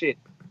mask shit.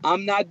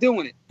 I'm not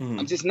doing it.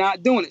 I'm just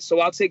not doing it. So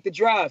I'll take the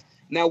drive.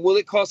 Now, will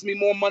it cost me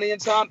more money and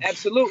time?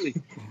 Absolutely.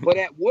 But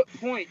at what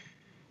point,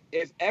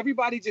 if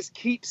everybody just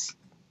keeps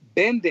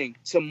bending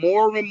to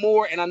more and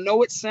more, and I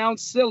know it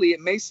sounds silly,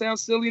 it may sound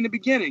silly in the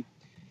beginning,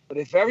 but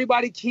if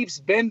everybody keeps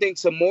bending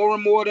to more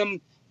and more of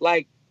them,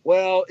 like,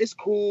 well, it's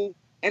cool.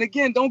 And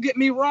again, don't get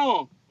me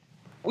wrong,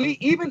 we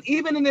even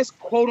in this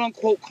quote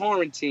unquote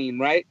quarantine,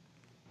 right,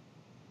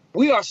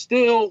 we are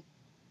still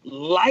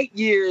light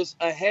years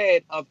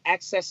ahead of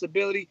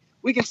accessibility.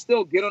 We can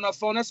still get on our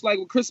phone. That's like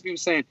what Crispy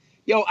was saying.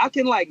 Yo, I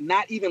can like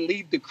not even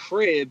leave the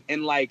crib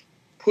and like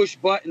push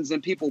buttons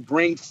and people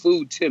bring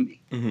food to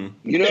me.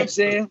 You know what I'm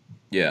saying?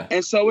 Yeah.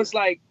 And so it's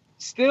like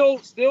still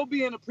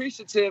being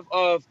appreciative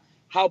of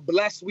how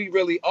blessed we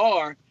really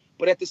are,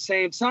 but at the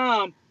same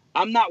time,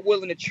 I'm not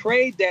willing to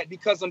trade that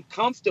because I'm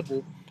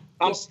comfortable.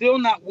 I'm still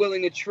not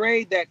willing to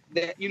trade that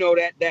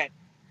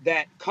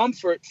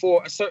comfort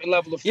for a certain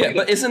level of freedom. Yeah,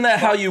 but isn't that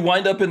how you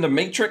wind up in the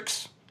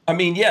Matrix? I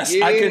mean, yes,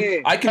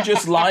 I can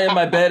just lie in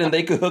my bed and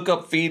they could hook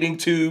up feeding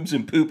tubes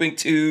and pooping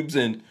tubes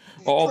and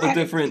all the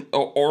different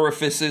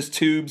orifices,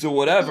 tubes, or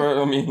whatever.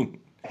 I mean,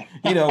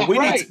 you know,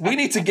 we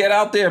need to get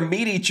out there,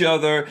 meet each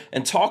other,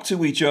 and talk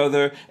to each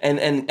other,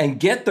 and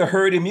get the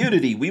herd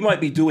immunity. We might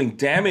be doing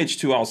damage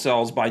to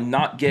ourselves by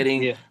not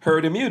getting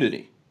herd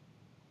immunity.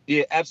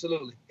 Yeah,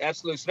 absolutely.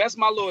 So that's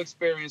my little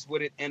experience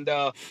with it. And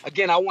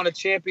again, I want to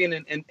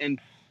champion and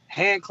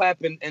hand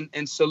clap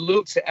and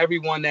salute to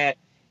everyone that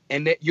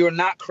you're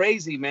not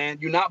crazy, man.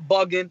 You're not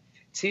bugging.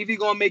 TV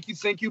gonna make you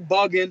think you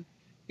bugging.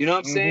 You know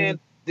what I'm saying?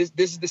 This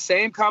is the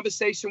same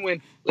conversation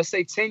when, let's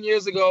say 10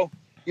 years ago,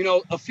 you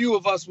know, a few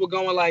of us were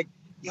going like,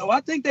 yo, I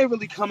think they're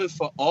really coming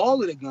for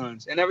all of the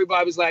guns. And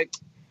everybody was like,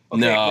 okay,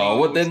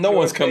 no, then no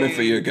one's coming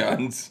for your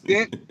guns.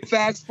 Then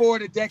fast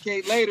forward a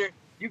decade later,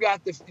 you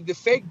got the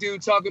fake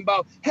dude talking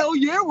about, hell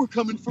yeah, we're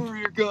coming for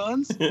your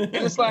guns. And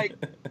it's like,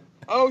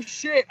 oh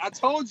shit, I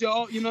told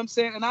y'all, you know what I'm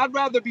saying? And I'd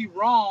rather be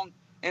wrong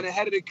and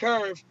ahead of the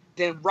curve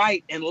than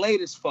right and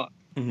late as fuck.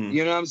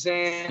 You know what I'm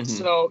saying?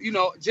 So, you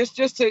know, just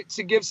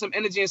to give some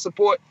energy and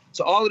support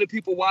to all of the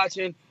people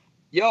watching,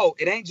 yo,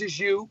 it ain't just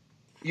you.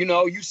 You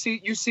know, you see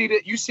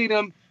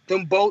them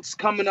boats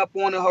coming up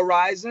on the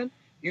horizon.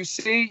 You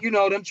see, you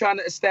know, them trying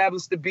to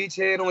establish the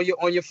beachhead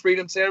on your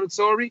freedom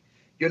territory.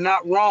 You're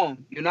not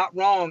wrong. You're not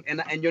wrong,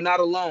 and you're not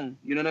alone.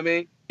 You know what I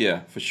mean?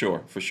 Yeah, for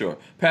sure.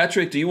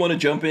 Patrick, do you want to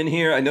jump in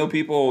here? I know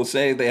people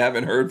say they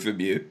haven't heard from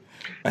you.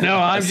 No,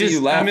 I'm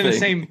in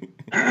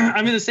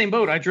the same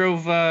boat. I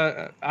drove.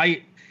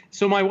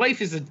 So my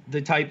wife is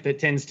the type that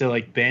tends to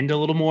like bend a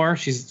little more.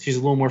 She's a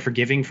little more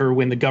forgiving for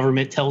when the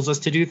government tells us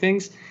to do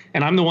things,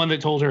 and I'm the one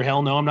that told her,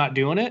 hell no, I'm not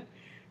doing it.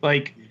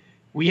 Like,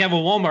 we have a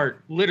Walmart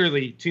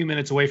literally 2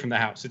 minutes away from the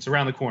house. It's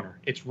around the corner.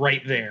 It's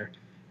right there,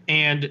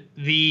 and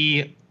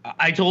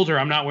I told her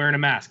I'm not wearing a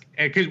mask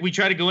because we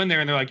try to go in there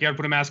and they're like, you got to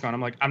put a mask on.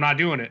 I'm like, I'm not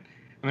doing it,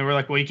 and they were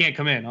like, well, you can't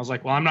come in. I was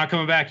like, well, I'm not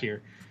coming back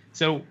here.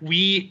 So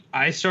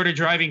I started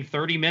driving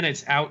 30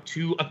 minutes out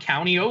to a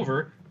county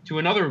over to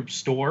another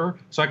store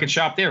so I could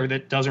shop there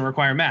that doesn't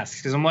require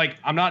masks, because I'm like,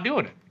 I'm not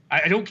doing it.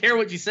 I don't care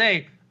what you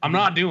say. I'm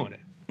not doing it.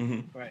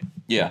 Mm-hmm. Right.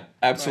 Yeah,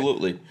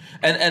 absolutely.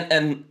 Right.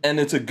 And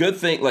it's a good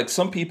thing. Like,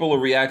 some people are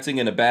reacting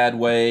in a bad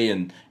way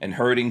and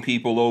hurting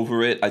people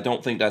over it. I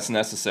don't think that's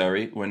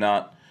necessary. We're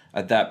not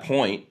at that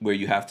point where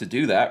you have to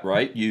do that,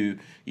 right?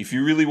 If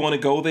you really want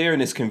to go there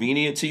and it's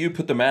convenient to you,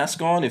 put the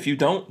mask on. If you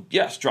don't,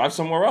 yes, drive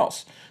somewhere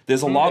else.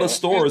 There's a lot of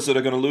stores that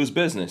are going to lose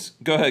business.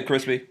 Go ahead,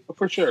 Crispy.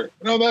 For sure.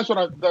 No, that's what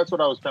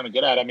I was trying to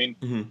get at. I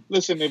mean,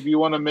 listen, if you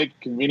want to make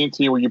it convenient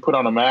to you where you put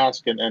on a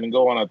mask and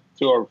go on a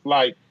 2-hour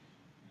flight,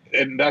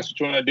 and that's what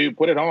you want to do,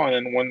 put it on,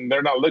 and when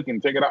they're not looking,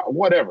 take it out,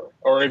 whatever.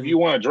 Or if you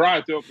want to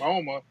drive to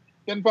Oklahoma,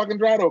 then fucking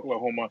drive to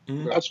Oklahoma.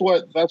 That's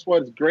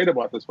what's great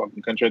about this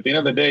fucking country. At the end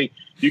of the day,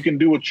 you can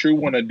do what you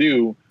want to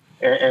do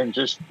and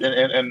just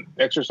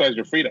exercise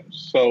your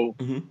freedoms. So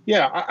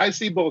yeah, I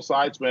see both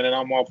sides, man, and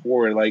I'm all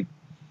for it. Like,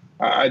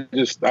 I'm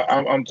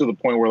to the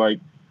point where, like,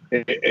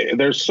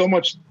 there's so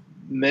much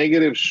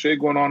negative shit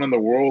going on in the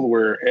world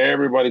where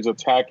everybody's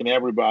attacking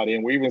everybody,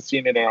 and we're even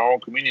seeing it in our own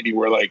community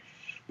where, like,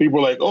 people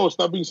are like, oh,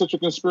 stop being such a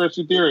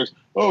conspiracy theorist.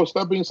 Oh,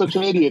 stop being such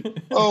an idiot.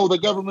 Oh, the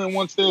government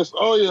wants this.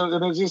 Oh, yeah.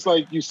 And it's just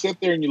like, you sit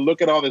there and you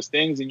look at all these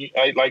things, and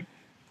I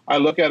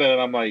look at it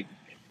and I'm like,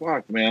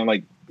 fuck, man,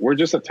 like, we're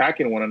just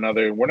attacking one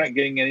another. We're not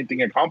getting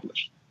anything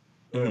accomplished.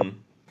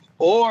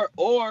 Or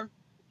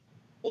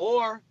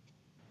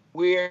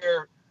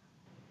we're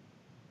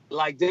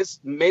like this.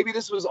 Maybe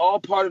this was all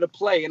part of the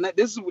play, and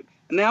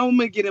now I'm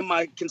gonna get in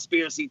my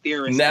conspiracy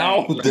theorist.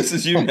 Now this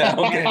is you now.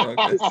 Okay.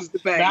 This is the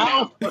back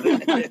now.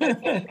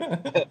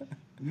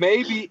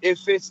 Maybe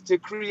if it's to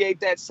create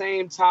that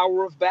same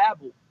Tower of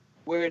Babel,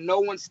 where no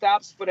one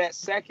stops for that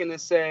second and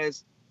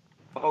says,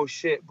 "Oh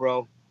shit,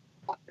 bro,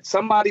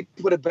 somebody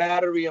put a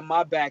battery in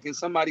my back, and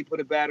somebody put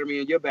a battery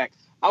in your back."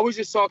 I was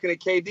just talking to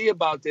KD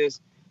about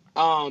this.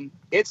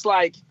 It's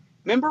like,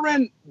 remember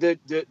in the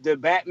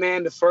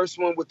Batman, the first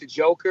one with the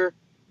Joker,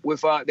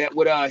 with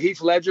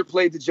Heath Ledger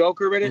played the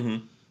Joker in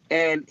it,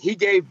 and he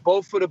gave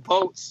both of the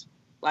boats.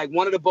 Like,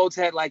 one of the boats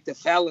had like the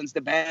felons,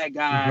 the bad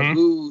guys,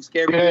 blues,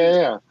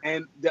 scary,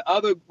 and the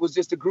other was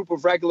just a group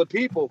of regular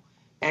people.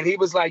 And he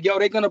was like, "Yo,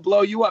 they're gonna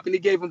blow you up," and he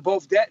gave them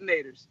both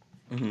detonators.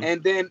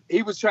 And then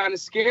he was trying to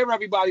scare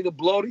everybody to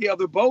blow the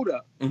other boat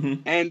up.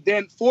 And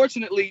then,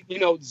 fortunately,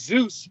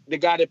 Zeus, the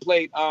guy that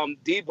played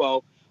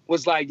Debo,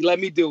 was like, "Let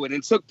me do it,"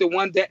 and took the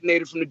one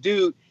detonator from the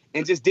dude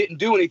and just didn't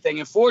do anything.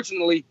 And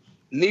fortunately,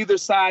 neither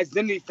side did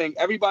anything.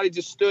 Everybody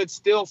just stood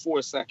still for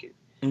a second.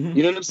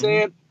 You know what I'm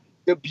saying?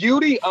 The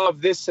beauty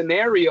of this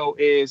scenario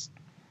is,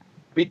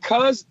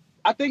 because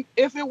I think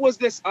if it was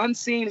this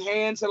unseen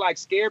hand to like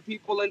scare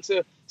people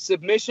into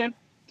submission,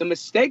 the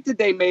mistake that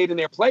they made in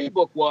their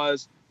playbook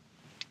was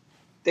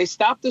they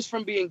stopped us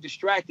from being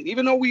distracted,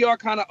 even though we are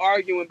kind of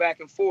arguing back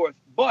and forth.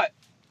 But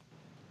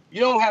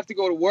you don't have to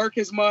go to work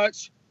as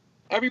much.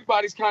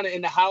 Everybody's kind of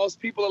in the house.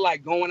 People are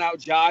like going out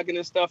jogging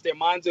and stuff. Their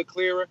minds are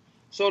clearer.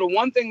 So the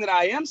one thing that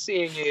I am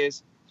seeing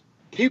is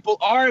people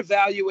are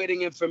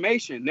evaluating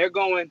information. They're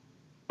going,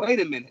 wait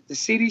a minute, the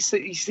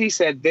CDC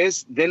said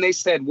this, then they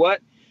said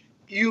what?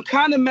 You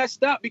kind of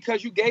messed up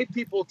because you gave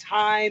people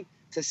time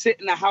to sit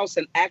in the house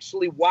and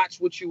actually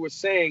watch what you were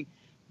saying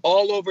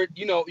all over.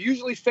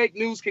 Usually fake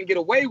news can get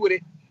away with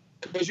it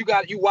because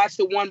you watch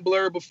the one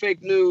blurb of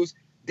fake news,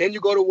 then you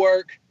go to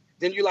work,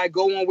 then you like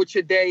go on with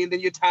your day, and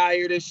then you're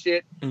tired and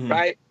shit,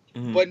 right?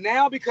 But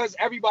now, because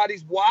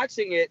everybody's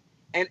watching it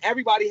and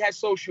everybody has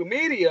social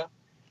media,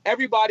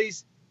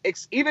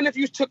 even if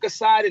you took a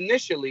side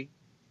initially,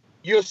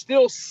 you're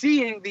still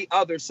seeing the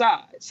other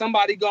side.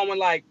 Somebody going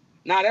like,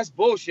 nah, that's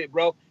bullshit,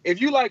 bro. If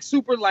you like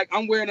super like,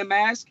 I'm wearing a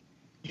mask,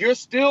 you're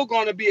still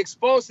going to be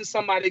exposed to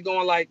somebody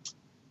going like,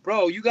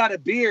 bro, you got a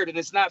beard and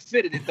it's not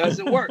fitted. It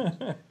doesn't work. You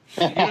know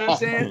what I'm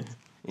saying?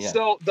 Yeah.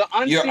 So the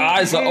unseen your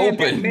eyes are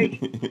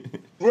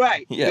open.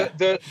 Right. Yeah.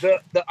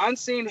 The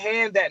unseen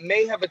hand that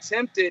may have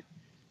attempted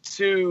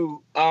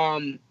to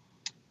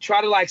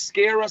try to like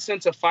scare us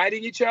into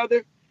fighting each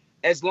other,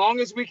 as long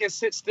as we can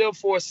sit still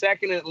for a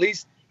second and at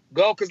least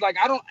go, because like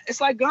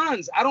it's like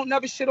guns. I don't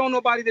never shit on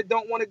nobody that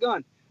don't want a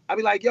gun. I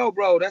be like, yo,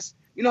 bro, that's,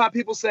 how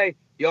people say,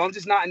 yo, I'm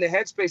just not in the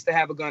headspace to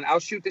have a gun. I'll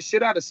shoot the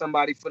shit out of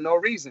somebody for no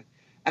reason.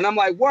 And I'm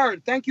like,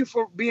 word, thank you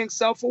for being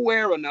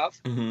self-aware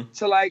enough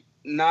to like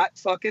not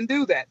fucking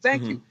do that.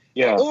 Thank you.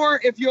 Yeah. Or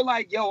if you're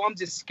like, yo, I'm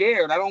just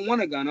scared. I don't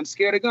want a gun. I'm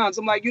scared of guns.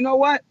 I'm like, you know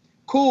what?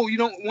 Cool. You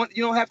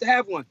don't have to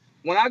have one.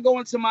 When I go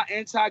into my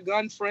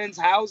anti-gun friends'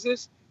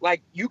 houses,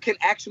 like, you can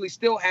actually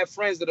still have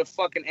friends that are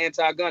fucking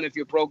anti-gun if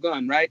you're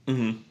pro-gun, right?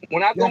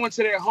 When I go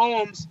into their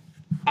homes,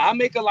 I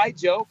make a light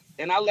joke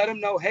and I let them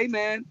know, hey,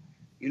 man,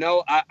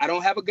 I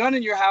don't have a gun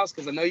in your house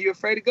because I know you're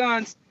afraid of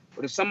guns.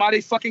 But if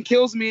somebody fucking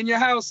kills me in your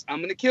house, I'm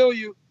going to kill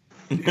you.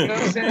 You know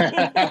what I'm saying? You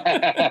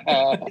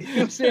know what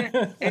I'm saying?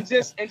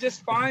 And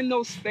just find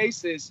those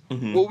spaces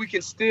where we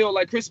can still,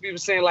 like Crispy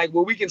was saying, like,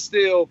 where we can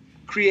still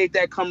create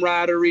that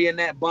camaraderie and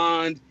that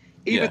bond,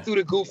 even through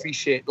the goofy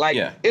shit. Like,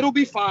 it'll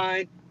be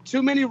fine.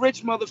 Too many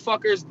rich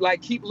motherfuckers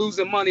like keep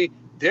losing money.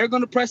 They're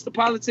gonna press the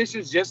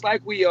politicians just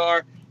like we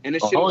are, and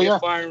it should be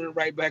firing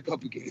right back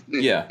up again.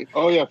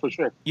 Oh yeah, for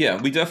sure.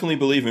 Yeah, we definitely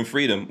believe in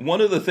freedom.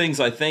 One of the things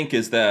I think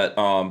is that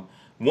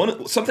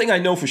Something I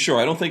know for sure,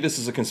 I don't think this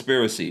is a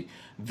conspiracy.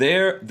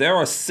 There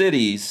are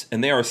cities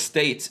and there are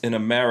states in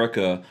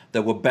America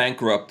that were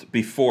bankrupt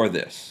before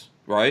this,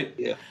 right?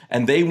 Yeah.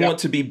 And they want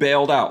to be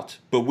bailed out.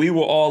 But we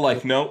were all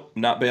like, nope,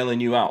 not bailing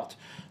you out.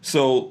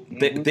 So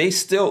they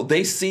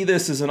see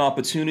this as an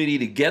opportunity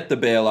to get the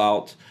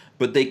bailout,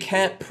 but they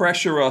can't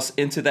pressure us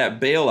into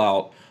that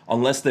bailout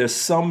unless there's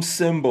some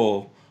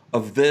symbol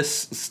of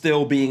this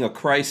still being a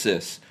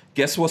crisis.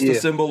 Guess what's the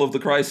symbol of the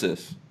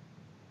crisis?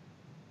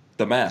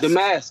 The mask. The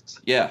masks.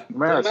 Yeah.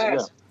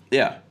 Mask.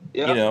 Yeah.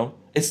 Yep. You know,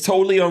 it's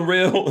totally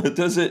unreal. It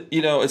doesn't,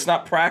 it's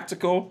not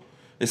practical.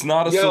 It's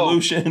not a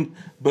solution,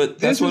 but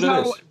that's what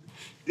it is.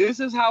 This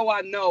is how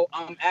I know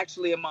I'm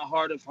actually, in my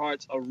heart of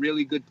hearts, a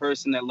really good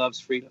person that loves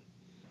freedom.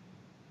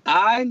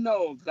 I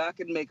know that I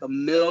could make $1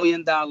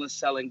 million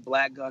selling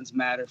Black Guns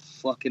Matter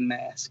fucking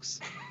masks.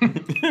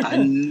 I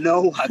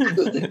know I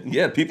could.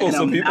 Yeah,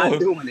 some people are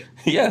doing it.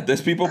 Yeah,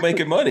 there's people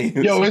making money.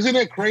 Yo, isn't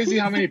it crazy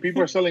how many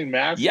people are selling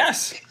masks?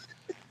 Yes.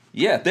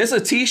 Yeah, there's a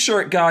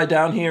T-shirt guy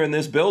down here in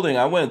this building.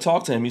 I went and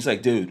talked to him. He's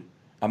like, dude,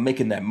 I'm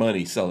making that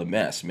money selling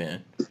masks,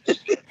 man.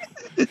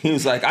 He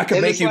was like, I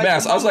can make you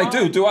masks. I was like,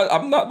 dude,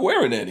 I'm not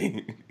wearing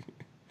any.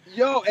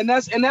 Yo, and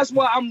that's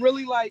why I'm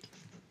really like,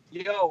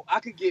 yo, I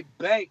could get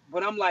banked,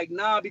 but I'm like,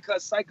 nah,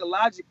 because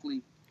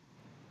psychologically,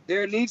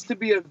 there needs to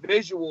be a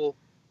visual,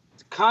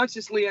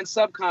 consciously and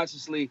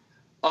subconsciously,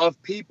 of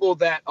people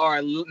that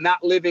are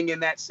not living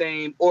in that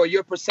same, or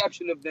your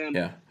perception of them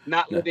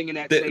not living in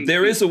that same.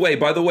 There is a way,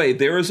 by the way,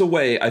 there is a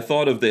way. I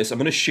thought of this. I'm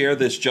going to share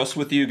this just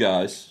with you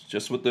guys,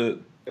 just with the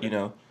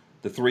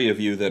three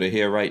of you that are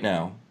here right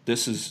now.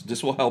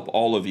 This will help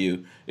all of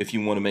you if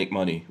you want to make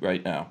money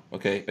right now.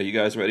 Okay, are you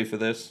guys ready for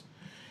this?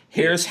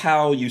 Here's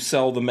how you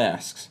sell the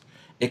masks.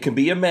 It can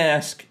be a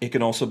mask. It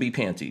can also be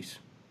panties.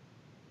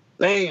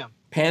 Bam.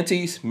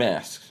 Panties,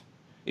 masks.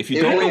 If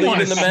you don't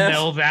believe in the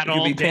mask, it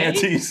can be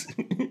panties.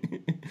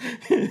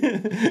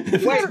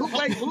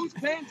 Wait, who's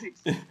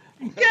panties?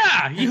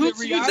 Yeah,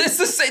 it's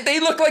the same. They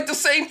look like the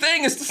same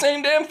thing. It's the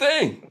same damn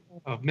thing.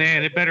 Oh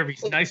man, it better be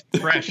nice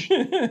and fresh.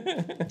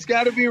 It's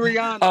got to be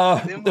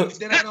Rihanna.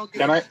 Then I don't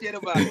give a shit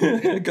about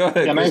it. Go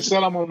ahead. Can I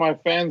sell them on my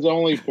fans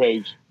only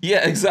page?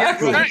 Yeah,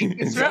 exactly. That's right.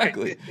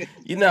 Exactly.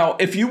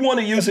 If you want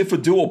to use it for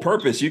dual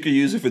purpose, you could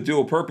use it for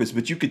dual purpose,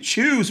 but you could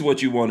choose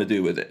what you want to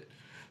do with it.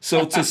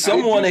 So to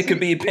someone, it could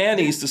be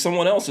panties. To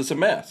someone else, it's a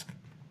mask.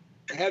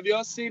 Have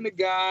y'all seen the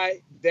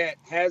guy that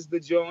has the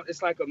joint?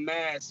 It's like a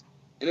mask,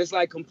 and it's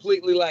like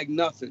completely like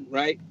nothing,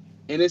 right?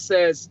 And it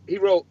says, he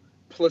wrote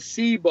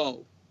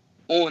placebo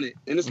on it.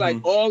 And it's like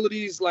all of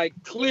these, like,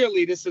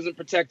 clearly this isn't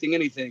protecting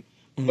anything.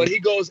 But he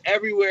goes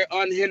everywhere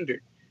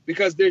unhindered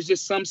because there's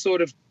just some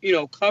sort of,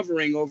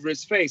 covering over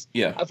his face.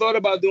 Yeah. I thought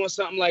about doing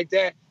something like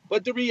that.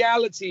 But the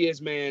reality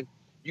is, man,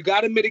 you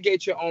got to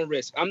mitigate your own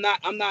risk. I'm not,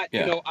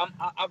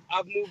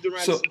 I've moved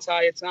around this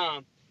entire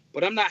time,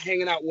 but I'm not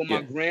hanging out with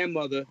my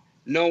grandmother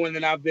knowing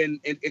that I've been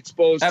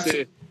exposed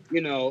to,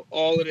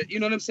 all of it. You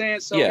know what I'm saying?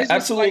 So yeah,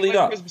 absolutely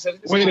not.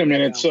 Wait a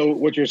minute. So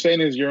what you're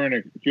saying is you're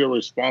a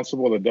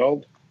responsible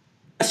adult?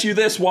 Ask you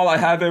this while I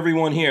have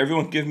everyone here.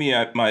 Everyone give me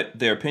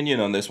their opinion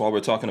on this while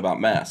we're talking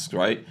about masks,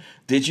 right?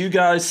 Did you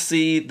guys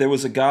see there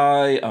was a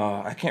guy,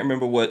 I can't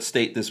remember what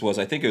state this was,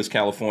 I think it was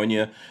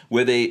California,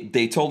 where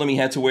they told him he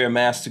had to wear a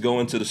mask to go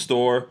into the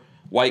store,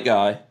 white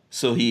guy,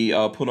 so he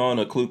put on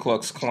a Ku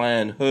Klux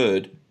Klan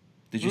hood.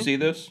 Did you see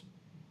this?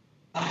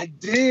 I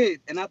did,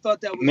 and I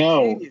thought that was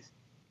genius.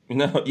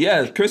 No,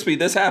 yeah, Crispy,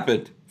 this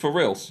happened, for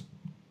reals.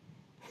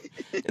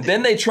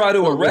 Then they try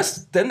to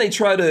arrest. Then they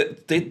try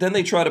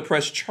to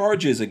press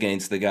charges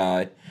against the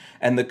guy,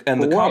 and the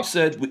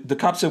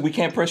cop said we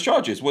can't press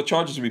charges. What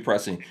charges are we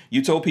pressing?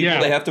 You told people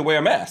they have to wear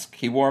a mask.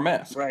 He wore a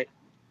mask. Right.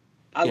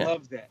 I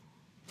love that.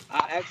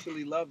 I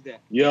actually love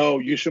that. Yo,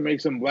 you should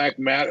make some Black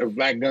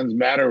Guns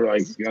Matter,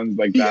 like guns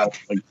like that.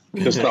 Like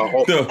just the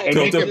whole.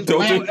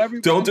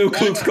 Don't do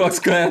Ku Klux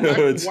Klan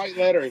hoods. White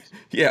letters.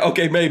 Yeah.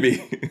 Okay.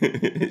 Maybe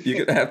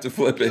you're gonna have to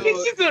flip it.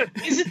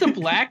 Is it the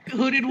black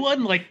hooded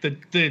one, like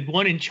the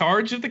one in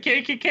charge of the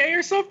KKK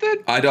or something?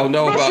 I don't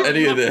know about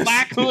any of this.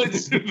 Black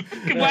hoods.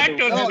 Black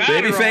hoods.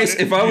 Babyface,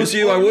 if I was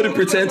you, I wouldn't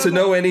pretend to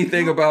know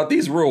anything about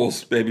these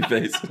rules.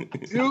 Babyface.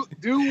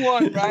 Do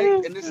one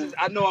right, and this is.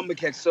 I know I'm gonna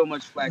catch so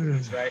much flack for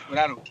this, right? But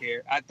I don't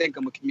care. I think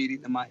I'm a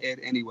comedian in my head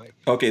anyway.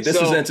 Okay, this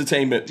is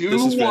entertainment.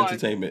 This is for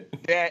entertainment.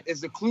 That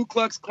is the Ku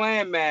Klux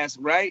Klan mask,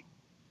 right?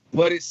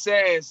 But it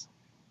says,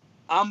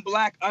 "I'm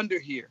black under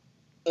here,"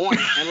 on it,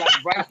 and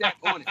like write that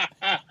on it.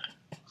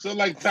 So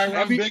like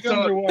Tyrone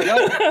Biggums or what?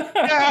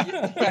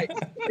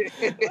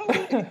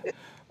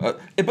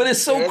 But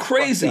it's so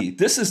crazy.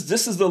 This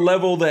is the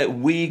level that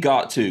we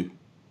got to.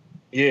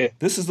 Yeah.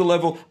 This is the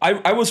level.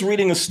 I was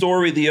reading a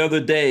story the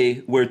other day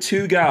where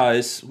two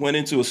guys went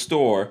into a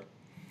store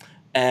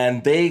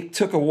and they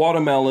took a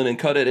watermelon and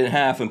cut it in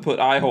half and put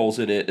eye holes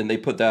in it, and they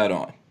put that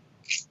on.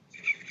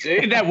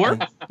 Did that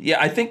work? Yeah,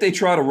 I think they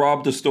tried to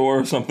rob the store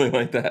or something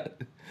like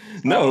that.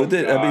 No, it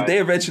didn't. I mean, they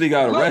eventually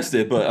got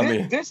arrested, but I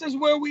mean. This is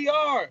where we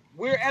are.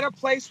 We're at a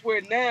place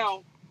where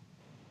now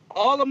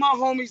all of my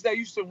homies that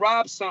used to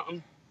rob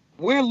something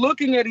we're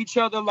looking at each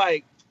other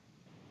like,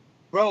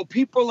 bro,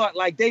 people are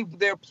like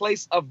their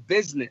place of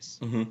business,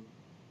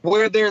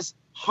 where there's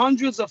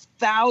hundreds of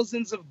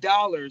thousands of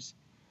dollars,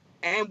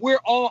 and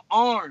we're all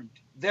armed.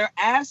 They're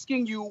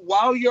asking you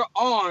while you're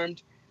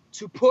armed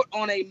to put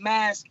on a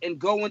mask and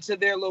go into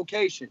their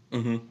location.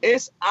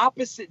 It's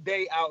opposite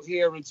day out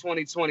here in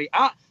 2020.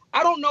 I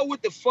don't know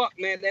what the fuck,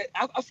 man.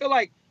 I feel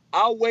like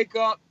I'll wake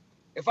up,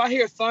 if I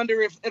hear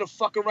thunder, if it'll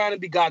fuck around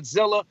and be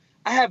Godzilla.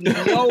 I have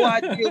no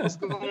idea what's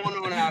going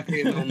on out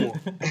here no more. You know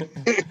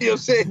what I'm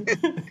saying?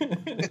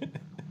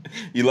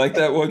 You like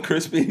that one,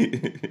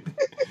 Crispy?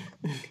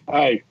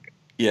 Hey.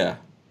 Yeah.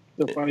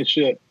 The funny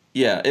shit.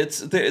 Yeah, it's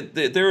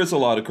there is a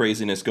lot of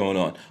craziness going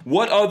on.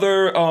 What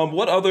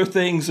other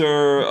things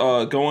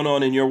are going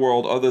on in your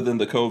world other than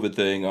the COVID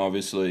thing?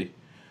 Obviously,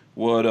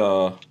 what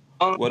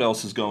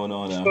else is going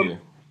on out here?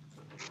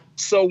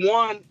 So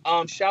one,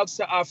 shouts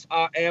to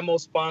our ammo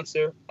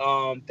sponsor.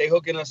 They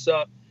hooking us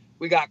up.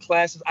 We got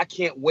classes. I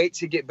can't wait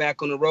to get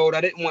back on the road. I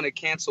didn't want to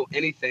cancel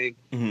anything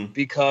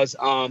because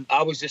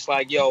I was just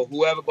like, yo,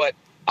 whoever. But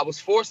I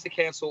was forced to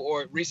cancel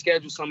or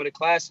reschedule some of the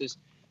classes.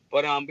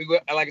 But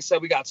like I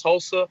said, we got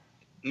Tulsa,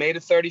 May the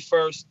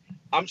 31st.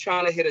 I'm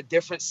trying to hit a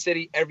different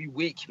city every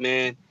week,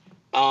 man.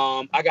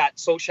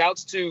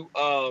 Shouts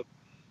to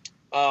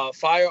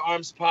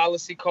Firearms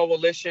Policy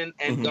Coalition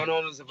and Gun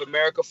Owners of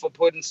America for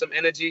putting some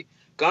energy.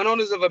 Gun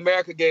Owners of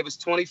America gave us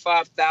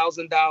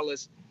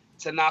 $25,000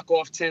 to knock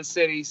off 10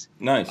 cities.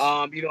 Nice.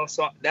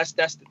 So that's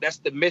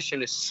the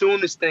mission as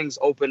soon as things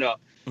open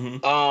up.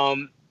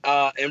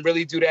 And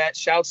really do that.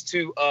 Shouts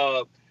to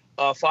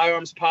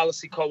Firearms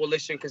Policy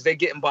Coalition because they're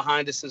getting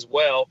behind us as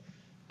well.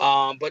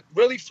 But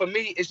really for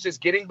me, it's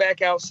just getting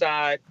back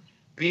outside,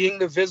 being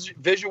the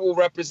visual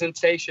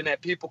representation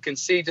that people can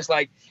see, just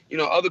like,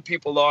 other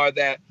people are,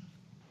 that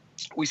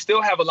we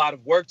still have a lot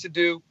of work to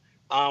do.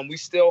 We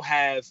still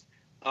have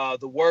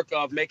the work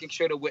of making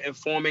sure that we're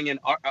informing and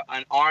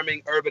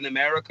arming urban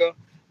America.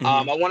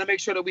 I want to make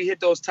sure that we hit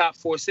those top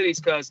 4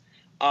 cities because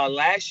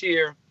last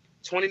year,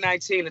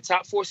 2019, the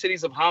top 4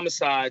 cities of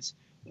homicides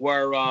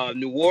were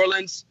New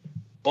Orleans,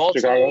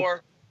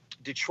 Baltimore,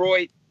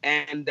 Detroit,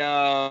 and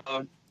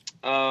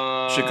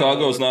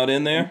Chicago's not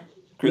in there?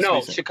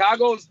 No,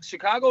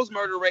 Chicago's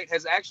murder rate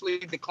has actually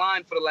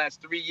declined for the last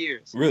 3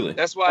 years. Really?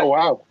 That's why. Oh,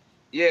 wow.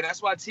 Yeah,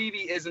 that's why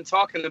TV isn't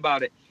talking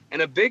about it.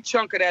 And a big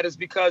chunk of that is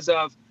because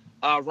of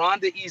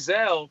Rhonda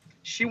Ezell.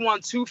 She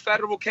won 2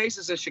 federal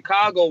cases in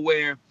Chicago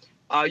where,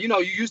 there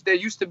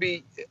used to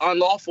be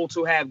unlawful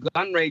to have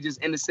gun ranges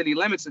in the city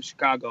limits of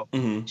Chicago.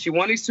 She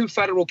won these 2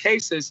 federal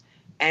cases,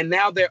 and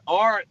now there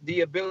are the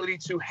ability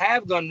to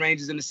have gun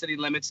ranges in the city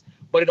limits,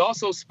 but it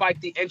also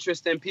spiked the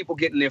interest in people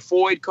getting their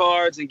FOID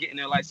cards and getting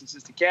their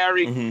licenses to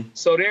carry.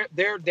 So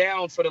they're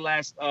down for the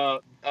last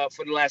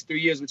 3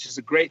 years, which is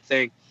a great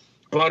thing.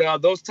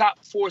 But those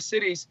top 4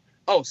 cities,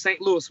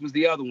 St. Louis was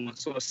the other one.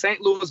 So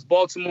St. Louis,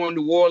 Baltimore,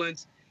 New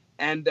Orleans,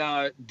 and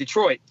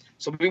Detroit.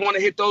 So we want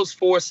to hit those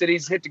 4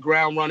 cities, hit the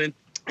ground running,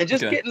 and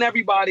just getting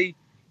everybody,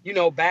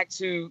 back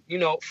to,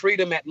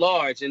 freedom at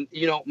large and,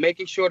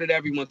 making sure that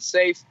everyone's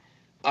safe.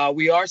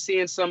 We are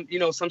seeing some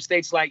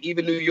states like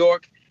even New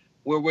York,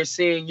 where we're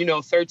seeing,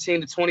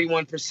 13 to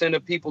 21%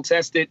 of people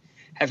tested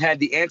have had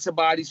the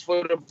antibodies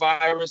for the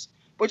virus.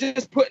 But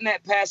just putting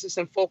that past us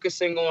and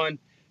focusing on,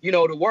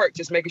 the work,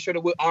 just making sure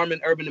that we're arming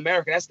urban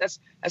America.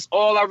 That's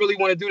all I really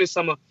want to do this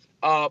summer.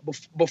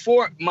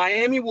 Before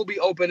Miami will be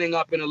opening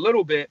up in a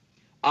little bit.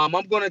 I'm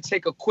going to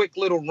take a quick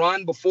little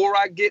run before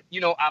I get,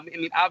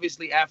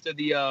 obviously after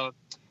the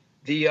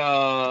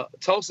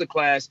Tulsa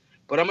class,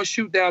 but I'm going to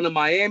shoot down to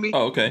Miami.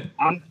 Oh, okay.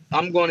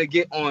 I'm going to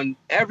get on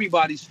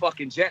everybody's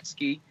fucking jet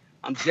ski.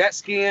 I'm jet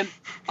skiing.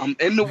 I'm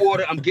in the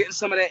water. I'm getting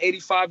some of that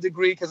 85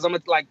 degree because I'm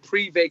at like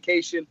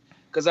pre-vacation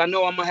because I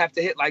know I'm going to have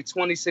to hit like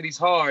 20 cities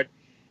hard.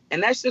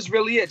 And that's just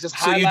really it. Just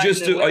so you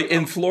just do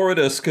in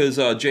Florida because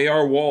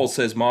J.R. Wall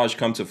says Maj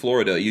come to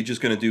Florida. You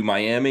just going to do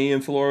Miami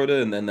in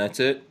Florida and then that's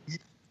it?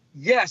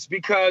 Yes,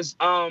 because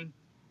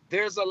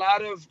there's a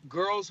lot of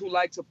girls who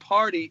like to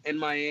party in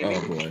Miami.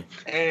 Oh boy!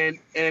 And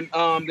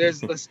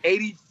there's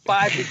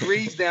 85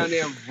 degrees down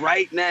there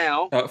right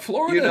now.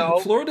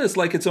 Florida is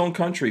like its own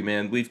country,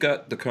 man. We've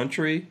got the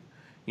country.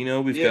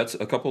 We've got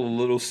a couple of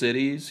little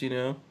cities.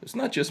 It's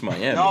not just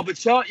Miami. No,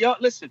 but y'all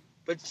listen.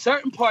 But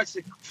certain parts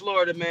of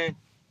Florida, man.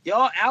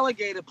 Y'all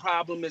alligator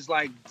problem is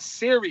like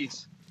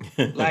serious.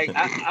 Like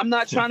I'm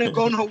not trying to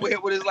go nowhere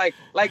with it.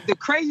 Like the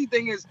crazy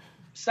thing is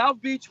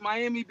South Beach,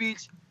 Miami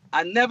Beach,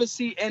 I never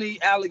see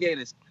any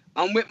alligators.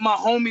 I'm with my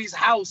homie's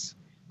house,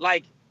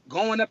 like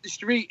going up the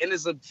street and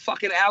there's a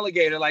fucking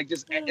alligator like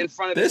just in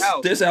front of his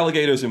house. There's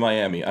alligators in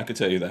Miami. I could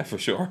tell you that for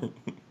sure.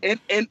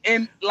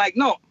 and like,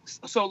 no.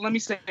 So let me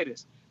say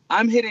this.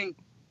 I'm hitting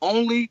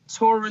only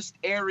tourist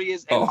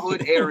areas and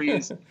hood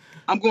areas.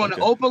 I'm going to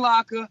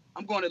Opa-locka.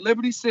 I'm going to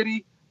Liberty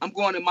City. I'm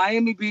going to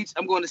Miami Beach.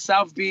 I'm going to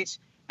South Beach.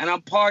 And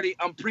I'm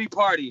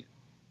pre-partying.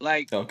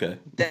 Like,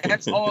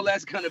 that's all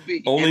that's going to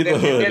be. Only the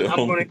hood. And then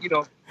I'm going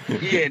to,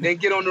 then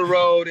get on the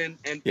road and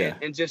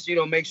just,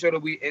 make sure that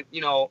we,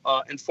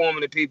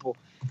 informing the people.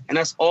 And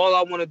that's all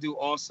I want to do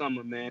all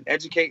summer, man.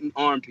 Educate and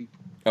arm people.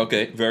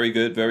 Okay, very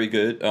good, very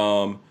good.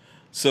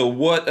 So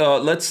what?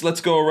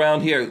 Let's go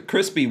around here,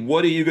 Crispy.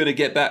 What are you gonna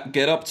get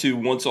up to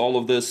once all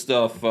of this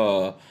stuff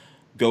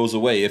goes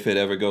away, if it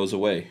ever goes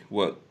away?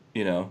 What,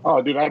 you know?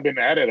 Oh, dude, I've been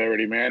at it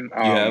already, man.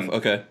 You have?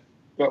 Okay.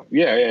 So,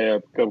 yeah.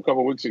 A couple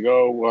of weeks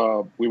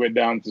ago, we went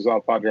down to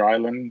South Padre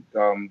Island,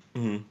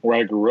 where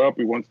I grew up.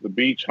 We went to the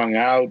beach, hung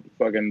out,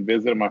 fucking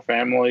visited my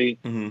family.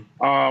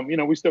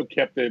 We still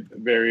kept it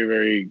very,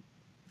 very,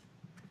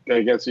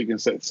 I guess you can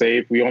say,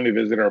 safe. We only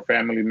visit our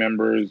family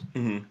members.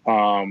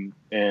 And,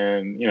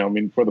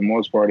 for the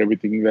most part,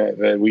 everything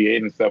that we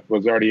ate and stuff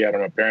was already at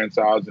my parents'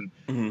 house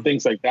and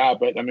things like that.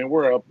 But, I mean,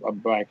 we're up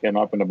back and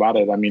up and about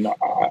it. I mean,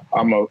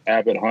 I'm an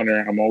avid hunter.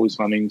 I'm always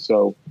hunting.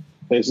 So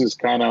this is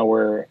kind of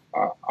where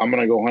I'm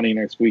going to go hunting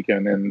next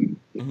weekend in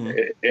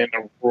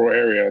a rural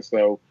area.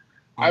 So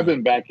I've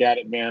been back at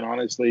it, man,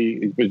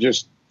 honestly, but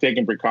just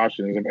taking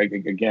precautions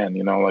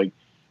again, like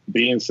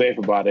being safe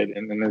about it.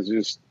 And then it's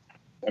just,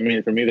 I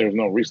mean, for me, there's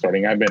no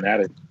restarting. I've been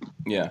at it.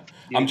 Yeah.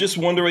 I'm just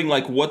wondering,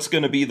 what's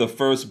going to be the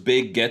first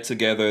big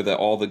get-together that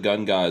all the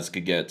gun guys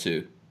could get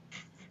to?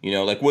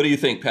 What do you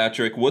think,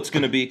 Patrick? What's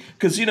going to be...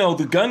 Because,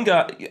 the gun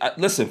guy...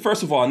 Listen,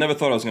 first of all, I never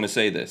thought I was going to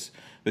say this.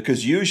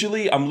 Because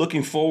usually I'm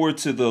looking forward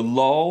to the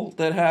lull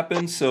that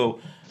happens. So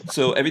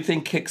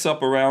everything kicks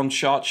up around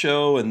SHOT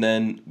Show, and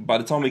then by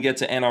the time we get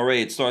to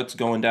NRA, it starts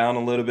going down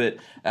a little bit.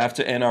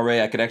 After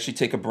NRA, I could actually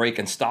take a break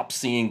and stop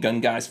seeing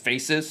gun guys'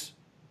 faces.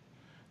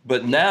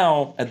 But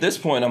now, at this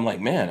point, I'm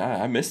like, man,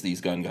 I miss these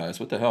gun guys.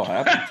 What the hell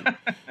happened?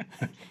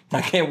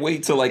 I can't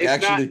wait to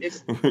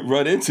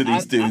run into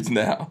these dudes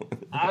now.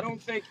 I don't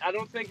think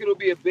it'll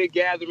be a big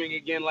gathering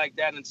again like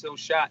that until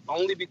SHOT.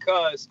 Only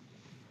because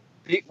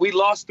we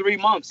lost 3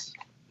 months.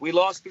 We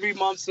lost 3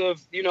 months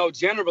of,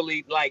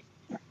 generally,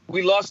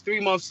 we lost 3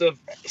 months of,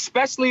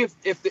 especially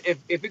if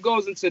it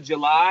goes into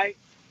July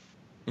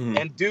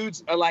and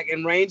dudes are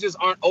and ranges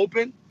aren't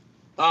open.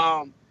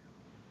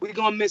 We're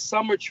going to miss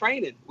summer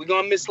training. We're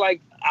going to miss,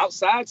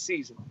 outside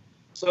season.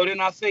 So then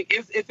I think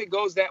if it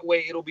goes that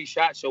way, it'll be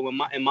SHOT Show,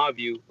 in my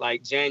view,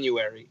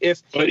 January.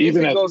 But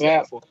even at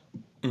that,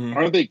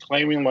 aren't they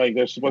claiming,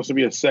 there's supposed to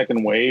be a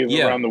second wave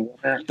around the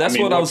winter? That's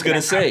what I was going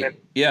to say.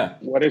 Yeah.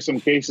 What if some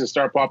cases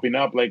start popping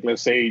up,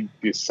 let's say,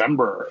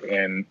 December,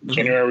 and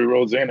January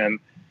rolls in, and,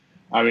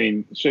 I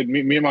mean, should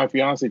me and my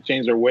fiance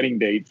change our wedding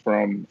date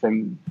from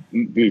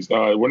these?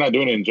 We're not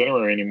doing it in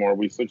January anymore.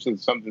 We switched to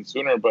something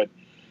sooner, but...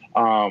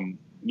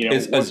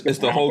 is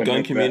the whole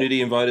gun community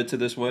invited to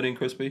this wedding,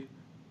 Crispy?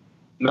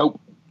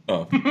 Nope.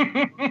 Oh,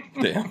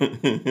 damn!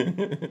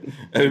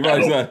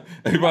 Everybody's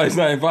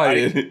not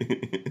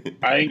invited.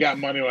 I ain't got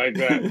money like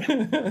that.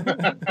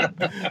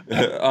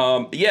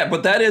 Yeah,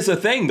 but that is a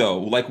thing, though.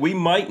 We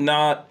might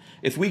not,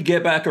 if we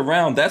get back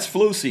around. That's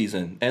flu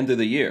season, end of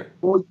the year.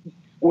 Well,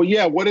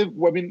 yeah. What if?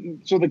 I mean,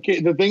 so the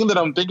thing that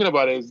I'm thinking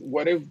about is,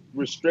 what if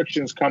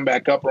restrictions come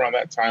back up around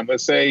that time?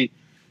 Let's say,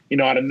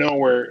 out of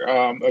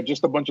nowhere,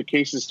 just a bunch of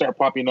cases start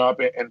popping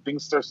up and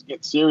things start to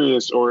get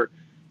serious, or,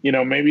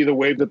 maybe the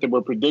wave that they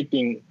were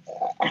predicting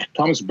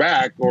comes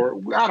back, or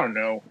I don't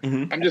know.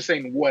 I'm just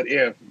saying what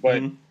if,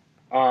 but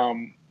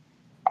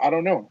I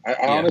don't know. I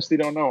honestly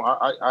don't know.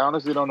 I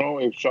honestly don't know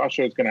if SHOT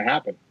Show is going to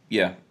happen.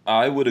 Yeah,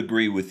 I would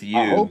agree with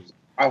you.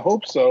 I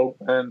hope so.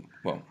 And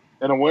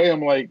in a way,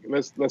 I'm like,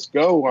 let's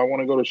go. I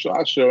want to go to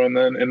SHOT Show. And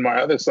then in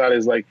my other side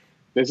is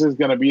this is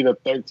going to be the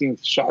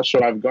 13th SHOT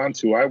Show I've gone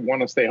to. I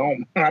want to stay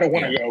home. I don't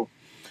want to go.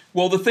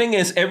 Well, the thing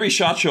is, every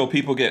SHOT Show,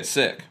 people get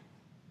sick.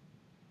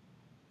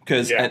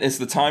 Because it's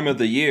the time of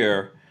the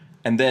year,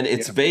 and then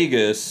it's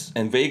Vegas,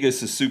 and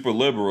Vegas is super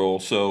liberal.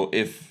 So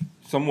if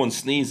someone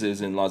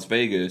sneezes in Las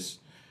Vegas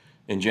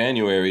in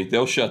January,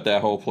 they'll shut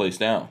that whole place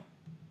down.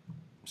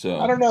 So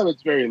I don't know if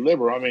it's very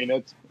liberal. I mean,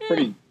 it's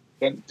pretty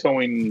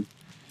towing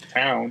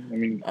town. I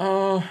mean...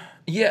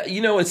 Yeah,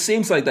 it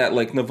seems like that.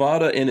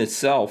 Nevada in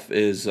itself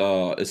is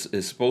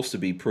supposed to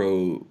be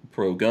pro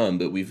gun,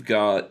 but we've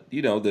got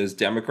there's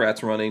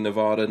Democrats running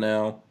Nevada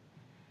now.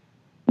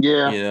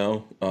 Yeah.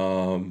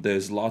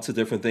 There's lots of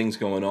different things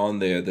going on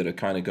there that are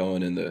kind of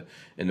going in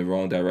the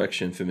wrong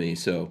direction for me.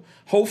 So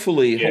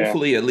hopefully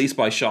at least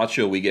by SHOT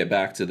Show we get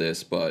back to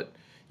this. But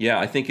yeah,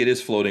 I think it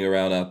is floating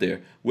around out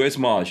there. Where's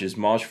Maj? Is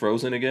Maj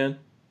frozen again,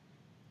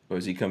 or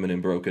is he coming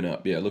in broken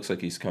up? Yeah, it looks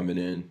like he's coming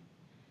in.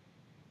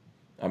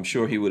 I'm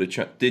sure he would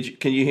have.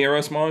 Can you hear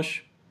us,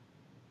 Maj?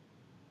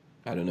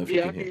 I don't know if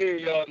you can I can hear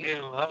y'all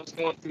now. I was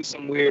going through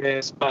some weird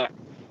ass spot.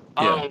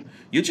 Yeah.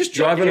 You're just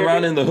driving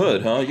around in the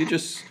hood, huh? You're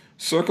just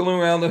circling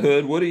around the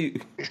hood. What are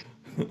you?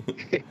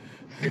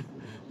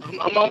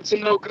 I'm up to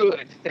no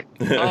good.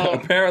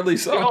 Apparently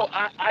so.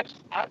 I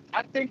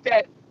think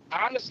that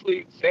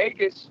honestly,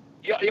 Vegas.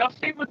 Y'all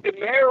see what the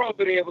mayor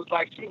over there was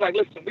like? She was like,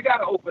 "Listen, we got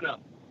to open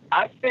up."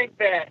 I think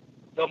that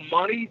the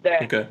money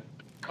that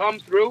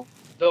comes through.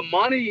 The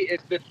money is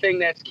the thing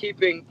that's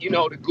keeping,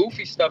 the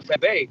goofy stuff at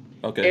bay.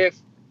 Okay. If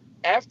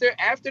after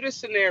the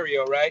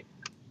scenario, right,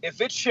 if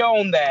it's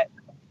shown that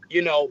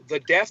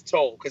the death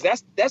toll,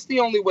 because that's the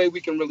only way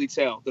we can really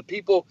tell. The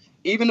people,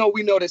 even though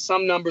we know that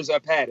some numbers are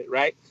padded,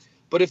 right?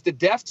 But if the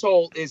death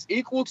toll is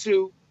equal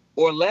to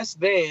or less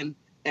than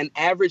an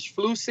average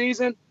flu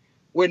season,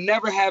 we're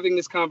never having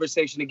this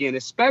conversation again,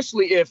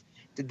 especially if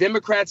the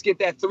Democrats get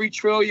that $3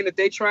 trillion that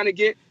they're trying to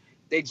get.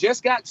 They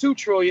just got $2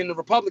 trillion the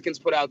Republicans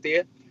put out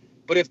there.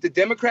 But if the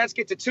Democrats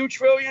get to $2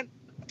 trillion,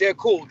 they're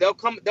cool. They'll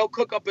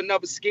cook up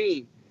another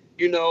scheme,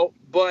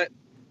 but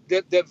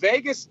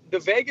the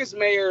Vegas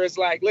mayor is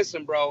like,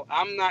 listen, bro,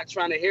 I'm not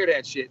trying to hear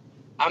that shit.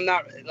 I'm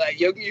not like,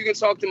 you can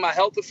talk to my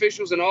health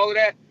officials and all of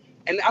that.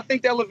 And I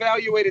think they'll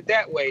evaluate it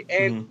that way.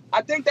 And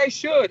I think they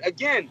should.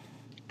 Again,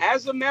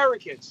 as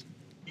Americans,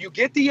 you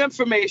get the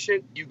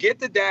information, you get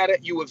the data,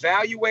 you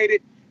evaluate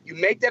it, you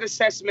make that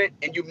assessment,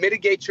 and you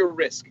mitigate your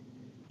risk.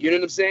 You know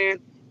what I'm saying?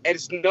 And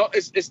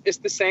it's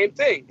the same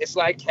thing. It's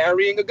like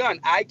carrying a gun.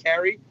 I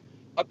carry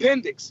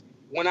appendix.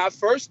 When I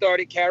first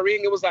started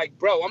carrying, it was like,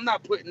 bro, I'm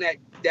not putting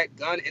that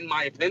gun in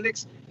my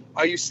appendix.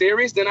 Are you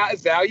serious? Then I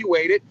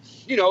evaluated,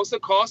 it's a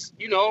cost,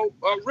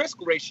 risk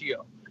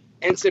ratio.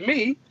 And to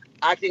me,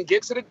 I can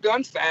get to the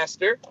gun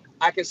faster.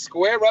 I can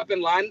square up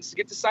in line to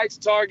get the sights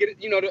targeted,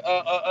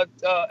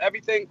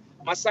 everything,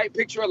 my sight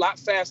picture a lot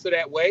faster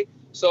that way.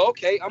 So,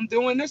 okay, I'm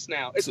doing this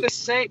now. It's the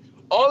same.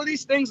 All of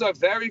these things are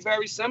very,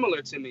 very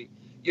similar to me,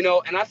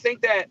 and I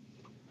think that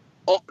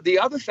the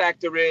other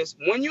factor is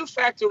when you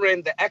factor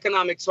in the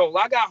economic toll.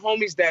 I got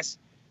homies that's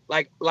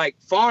like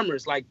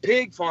farmers, like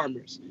pig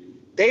farmers.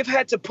 They've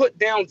had to put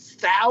down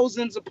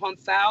thousands upon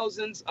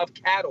thousands of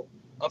cattle,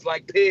 of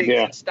like pigs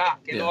and stock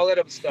and all that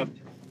other stuff.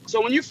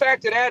 So when you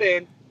factor that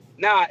in,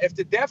 if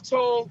the death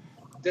toll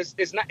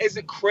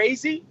isn't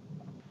crazy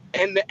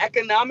and the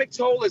economic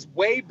toll is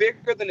way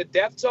bigger than the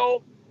death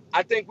toll,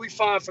 I think we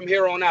find from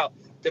here on out.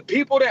 The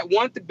people that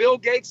want the Bill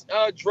Gates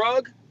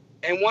drug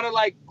and want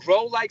to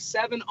grow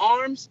 7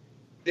 arms,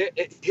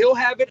 he'll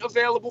have it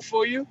available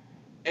for you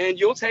and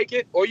you'll take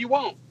it or you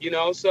won't,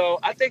 So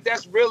I think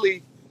that's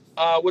really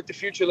what the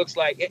future looks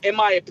like, in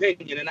my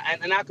opinion.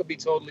 And I could be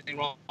totally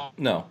wrong.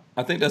 No,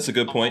 I think that's a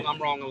good point.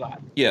 I'm wrong a lot.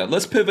 Yeah,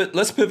 let's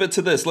pivot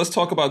to this. Let's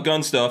talk about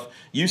gun stuff.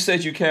 You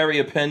said you carry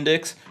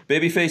appendix.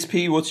 Babyface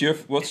P, what's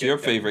your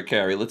favorite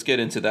carry? Let's get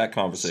into that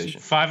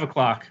conversation. 5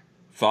 o'clock.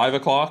 5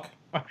 o'clock?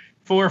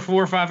 4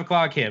 or 5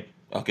 o'clock hip.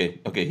 Okay.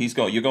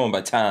 You're going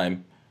by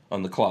time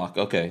on the clock.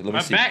 Okay, let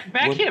me see.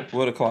 Back hip.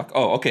 What o'clock?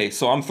 Oh, okay.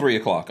 So I'm 3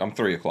 o'clock. I'm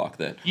 3 o'clock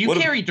then. You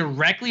carry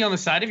directly on the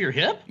side of your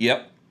hip?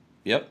 Yep.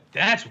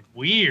 That's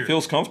weird.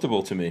 Feels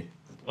comfortable to me.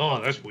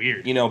 Oh, that's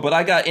weird. But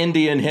I got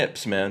Indian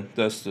hips, man.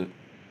 That's the,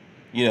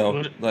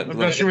 I'm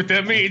not sure what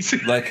that means.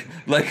 like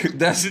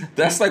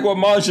that's like what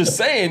Maj is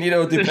saying.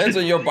 It depends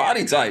on your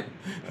body type.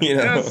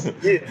 Yes,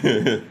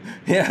 yeah.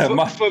 Yeah.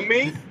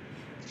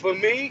 For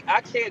me,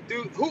 I can't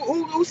do.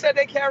 Who said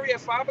they carry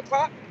at 5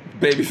 o'clock?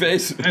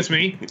 Babyface. That's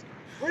me.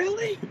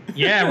 Really?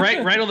 Yeah,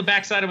 right on the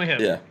backside of my hip.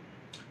 Yeah.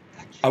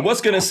 I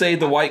was gonna say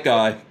the white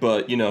guy,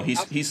 but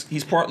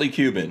he's partly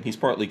Cuban. He's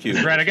partly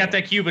Cuban. Right, I got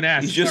that Cuban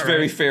ass. He's just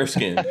very fair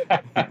skinned.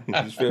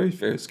 He's very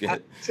fair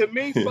skinned. To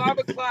me, 5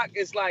 o'clock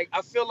is I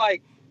feel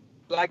like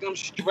I'm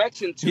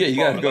stretching too far. Yeah, you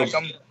gotta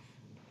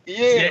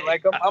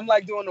go. I'm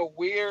like doing a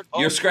weird.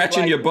 You're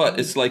scratching your butt.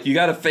 It's like you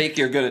gotta fake.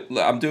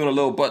 I'm doing a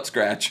little butt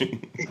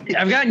scratching.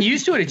 I've gotten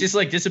used to it. It just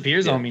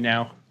disappears on me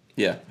now.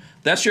 Yeah.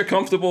 That's your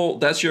comfortable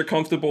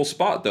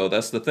spot though.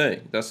 That's the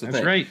thing. That's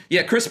right.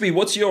 Yeah, Crispy,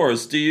 what's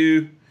yours? Do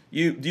you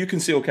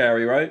conceal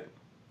carry, right?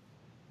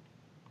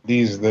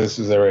 This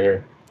is it right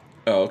here.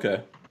 Oh,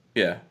 okay.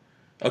 Yeah.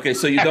 Okay,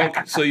 so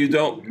you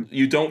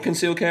don't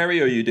conceal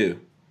carry, or you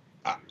do?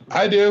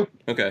 I do.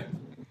 Okay.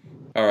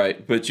 All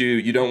right, but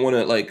you don't want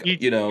to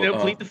you don't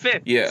plead the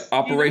fifth. Yeah,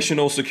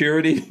 operational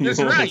security. That's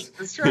right.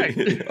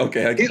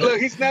 Okay, I get Look,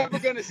 he's never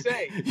gonna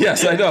say.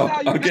 Yes, I know.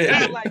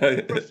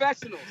 Okay.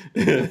 Professionals.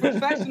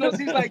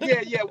 He's like,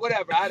 yeah,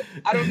 whatever. I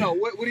don't know.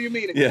 What do you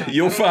mean? Yeah,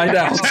 you'll find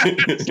out.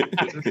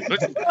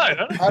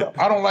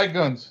 I don't like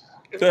guns.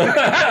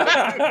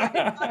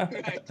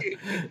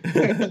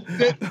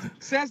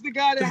 Says the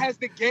guy that has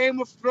the Game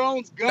of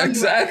Thrones gun.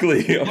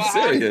 Exactly. I'm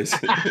serious.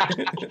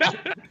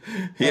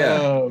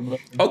 Yeah.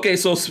 Okay,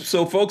 so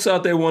folks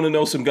out there want to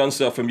know some gun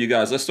stuff from you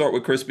guys. Let's start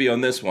with Crispy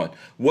on this one.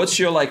 What's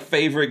your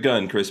favorite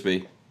gun,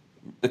 Crispy?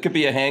 It could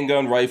be a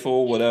handgun,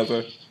 rifle,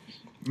 whatever.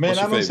 Man,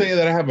 I don't say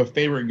that I have a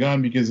favorite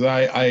gun because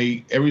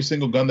I every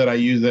single gun that I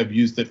use, I've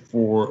used it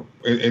for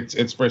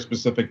it's for a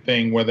specific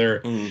thing,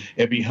 whether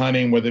it be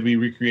hunting, whether it be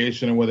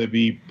recreation, or whether it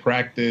be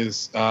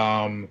practice.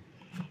 So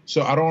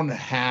I don't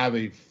have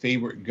a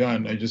favorite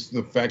gun. Just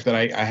the fact that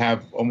I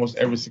have almost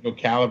every single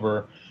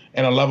caliber,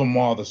 and I love them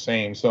all the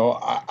same. So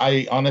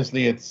I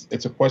honestly, it's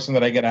a question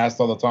that I get asked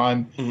all the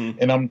time,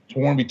 and I'm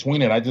torn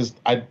between it. I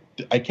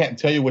can't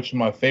tell you which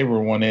my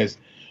favorite one is.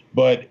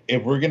 But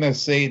if we're gonna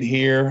say it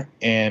here,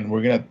 and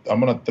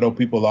I'm gonna throw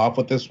people off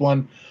with this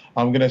one,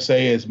 I'm gonna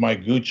say it's my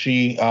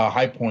Gucci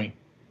High Point.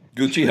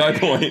 Gucci High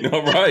Point,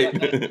 all right.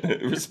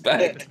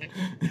 Respect.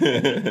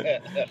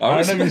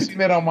 I've never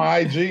seen it on my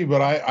IG,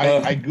 but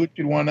I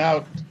Gucci'd one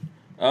out.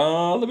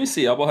 Let me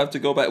see. I will have to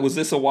go back. Was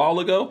this a while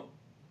ago?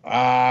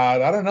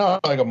 I don't know,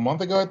 like a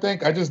month ago, I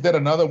think. I just did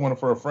another one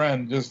for a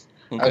friend, just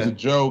as a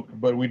joke.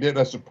 But we did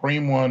a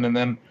Supreme one, and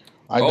then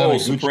I did a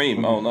Gucci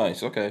Supreme. one. Oh,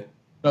 nice. Okay.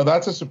 No,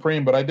 that's a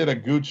Supreme, but I did a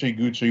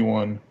Gucci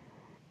one.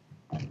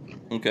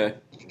 Okay.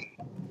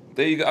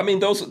 There you go. I mean,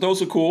 those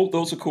are cool.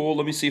 Those are cool.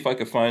 Let me see if I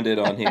can find it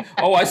on here.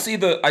 Oh, I see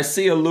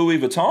a Louis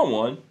Vuitton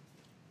one.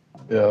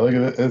 Yeah, look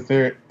at it. It's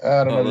there.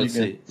 I don't know. Let's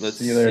see. Let's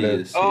see. There it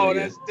is. Oh,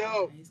 that's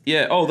dope.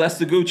 Yeah. Oh, that's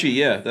the Gucci.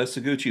 Yeah, that's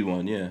the Gucci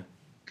one. Yeah.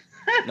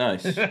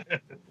 Nice.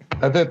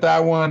 I did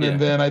that one, Yeah. and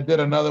then I did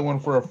another one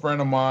for a friend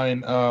of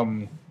mine.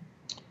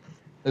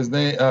 His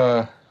name.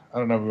 I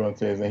don't know if you want to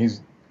say his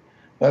name.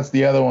 That's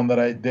the other one that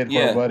I did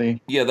for a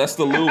buddy. Yeah, that's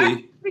the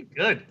Louis. Pretty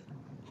good.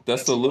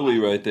 That's the Louis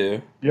right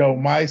there. Yo,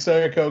 my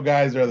Cerakote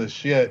guys are the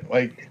shit.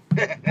 Like,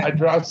 I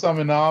drop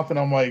something off, and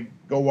I'm like,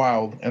 go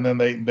wild, and then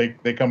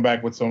they come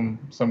back with some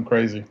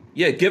crazy.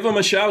 Yeah, give them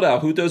a shout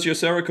out. Who does your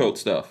Cerakote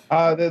stuff?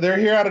 They're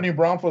here out of New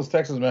Braunfels,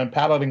 Texas, man.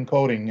 Paladin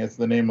Coating is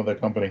the name of the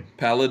company.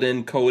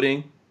 Paladin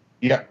Coating.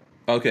 Yeah.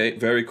 Okay,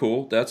 very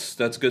cool. That's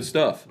good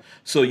stuff.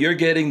 So you're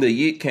getting the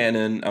Yeet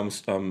Cannon. I'm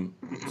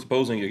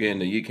supposing you're getting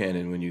the Yeet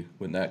Cannon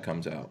when that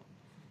comes out.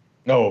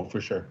 No,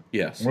 for sure.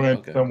 Yes. We're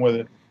gonna come with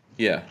it.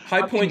 Yeah,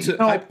 high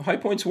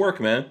points work,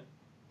 man.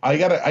 I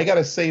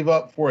gotta save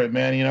up for it,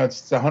 man. You know,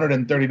 it's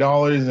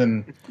 $130,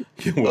 and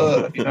you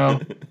know,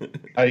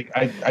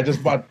 I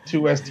just bought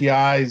 2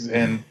 STIs,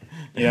 and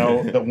you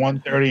know, the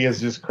 130 is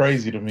just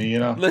crazy to me. You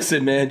know.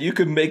 Listen, man, you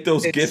could make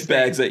those gift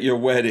bags at your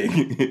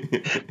wedding.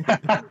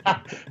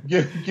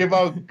 give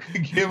out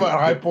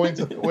high points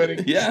at the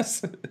wedding.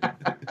 Yes.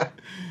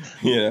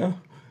 Yeah,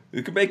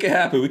 we could make it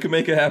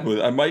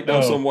happen. I might know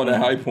someone at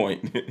High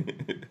Point.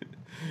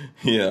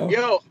 Yeah.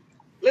 Yo,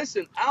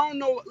 listen, I don't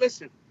know.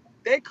 Listen,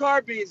 their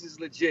carbines is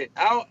legit.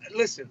 I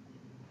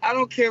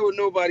don't care what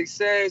nobody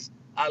says.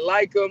 I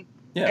like them.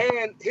 Yeah.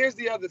 And here's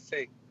the other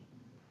thing: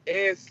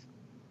 if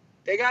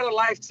they got a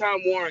lifetime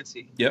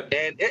warranty. Yep.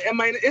 And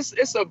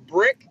it's a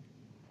brick,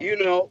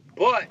 you know,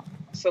 but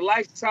it's a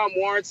lifetime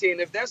warranty. And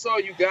if that's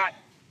all you got,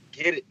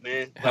 get it,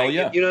 man. Hell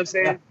yeah. You know what I'm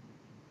saying?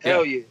 Yeah.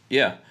 Hell yeah.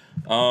 Yeah.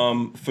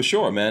 For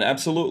sure, man.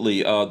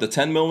 Absolutely. The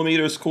 10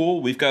 millimeter is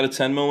cool. We've got a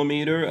 10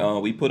 millimeter.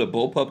 We put a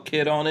bullpup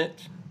kit on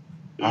it.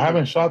 I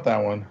haven't shot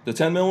that one. The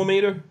 10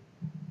 millimeter?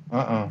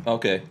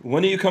 Okay.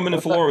 When are you coming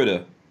to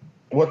Florida?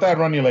 What that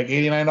run you, like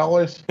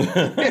 $89?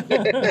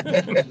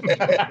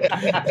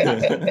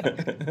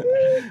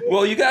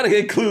 Well, you got to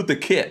include the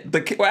kit.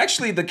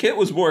 Actually, the kit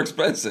was more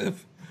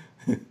expensive.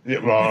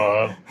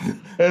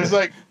 It's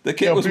like the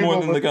kit was more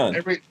than the gun.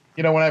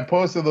 You know, when I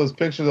posted those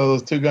pictures of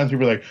those 2 guns,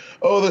 people were like,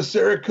 "Oh, the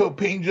Cerakote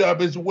paint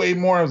job is way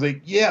more." I was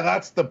like, "Yeah,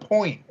 that's the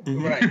point."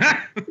 Right.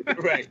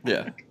 Right.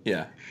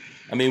 Yeah.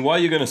 I mean, why are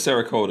you going to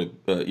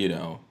Cerakote, you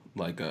know,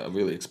 like a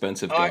really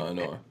expensive gun?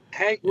 Or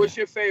Hank, what's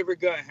your favorite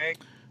gun, Hank?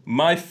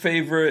 My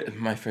favorite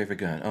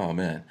gun. Oh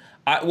man.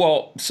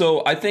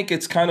 So I think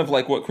it's kind of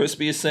like what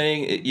Crispy is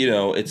saying. You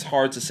know, it's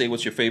hard to say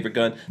what's your favorite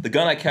gun. The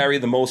gun I carry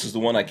the most is the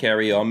one I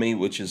carry on me,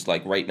 which is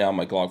like right now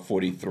my Glock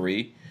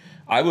 43.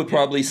 I would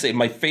probably say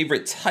my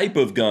favorite type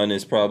of gun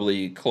is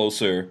probably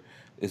closer.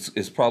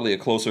 Is probably a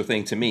closer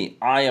thing to me.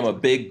 I am a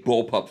big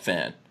bullpup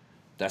fan.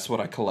 That's what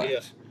I collect. Yeah.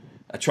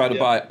 I try to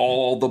buy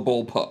all the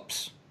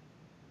bullpups.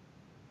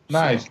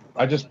 Nice. So.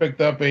 I just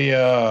picked up an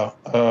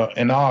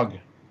AUG.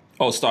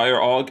 Oh, Steyr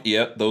AUG.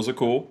 Yep, those are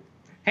cool.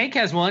 Hank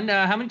has one.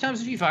 How many times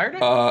have you fired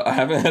it? I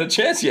haven't had a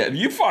chance yet.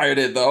 You fired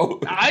it, though.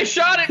 I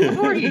shot it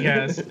before he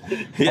has. Yeah.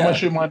 I'm going to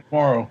shoot mine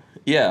tomorrow.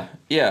 Yeah.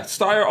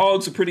 Steyr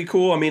AUGs are pretty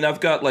cool. I mean, I've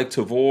got, like,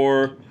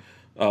 Tavor,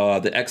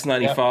 the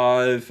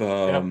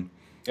X95.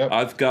 Yep.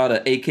 I've got an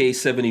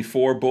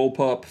AK-74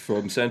 bullpup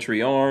from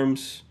Century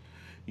Arms.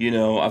 You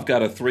know, I've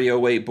got a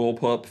 308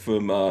 bullpup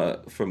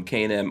from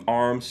K&M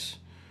Arms.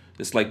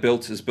 It's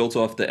built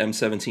off the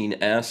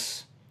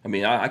M17S. I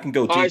mean, I can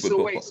go deep with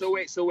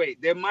bullpups. So wait.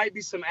 There might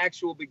be some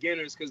actual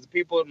beginners because the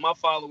people, my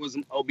followers,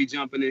 will be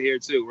jumping in here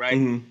too, right?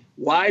 Mm-hmm.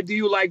 Why do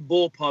you like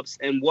bullpups,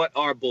 and what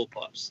are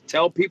bullpups?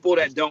 Tell people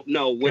that don't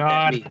know what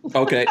that means.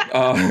 Okay.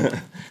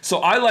 So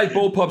I like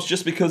bullpups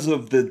just because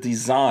of the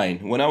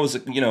design. When I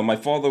was, my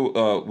father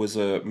was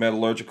a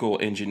metallurgical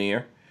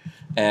engineer,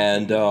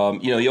 and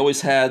he always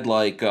had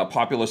like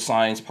Popular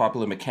Science,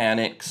 Popular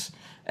Mechanics.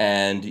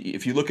 And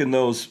if you look in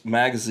those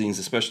magazines,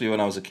 especially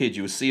when I was a kid,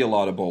 you would see a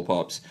lot of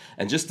bullpups.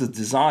 And just the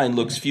design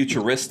looks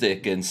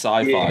futuristic and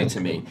sci-fi to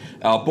me.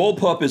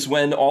 Bullpup is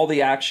when all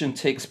the action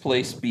takes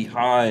place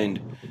behind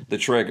the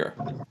trigger,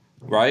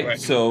 right?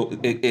 So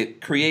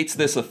it creates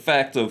this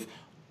effect of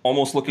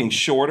almost looking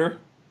shorter,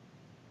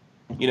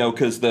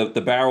 because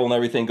the barrel and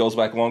everything goes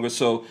back longer.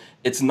 So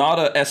it's not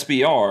a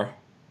SBR.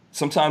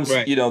 Sometimes,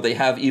 they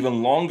have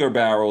even longer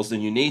barrels than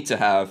you need to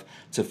have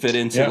to fit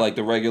into like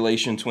the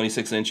regulation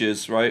 26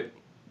 inches, right,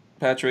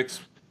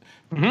 Patrick's?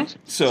 Mm-hmm.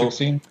 So,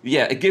 16.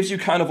 Yeah, it gives you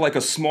kind of like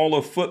a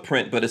smaller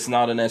footprint, but it's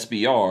not an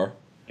SBR.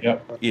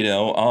 Yep.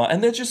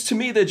 And they're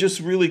just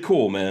really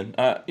cool, man.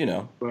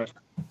 Right.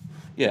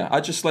 Yeah, I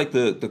just like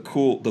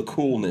the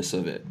coolness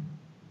of it.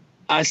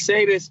 I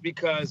say this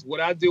because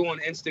what I do on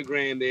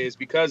Instagram is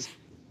because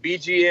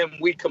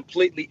BGM, we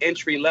completely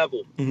entry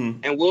level,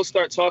 and we'll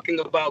start talking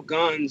about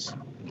guns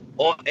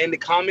in the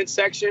comment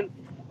section,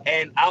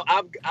 and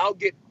I'll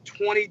get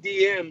 20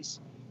 DMs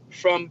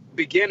from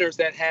beginners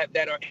that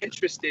are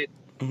interested,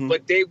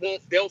 but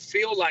they'll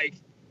feel like,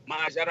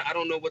 Maj, I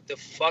don't know what the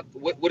fuck,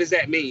 what does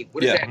that mean?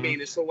 What does that mean?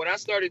 And so what I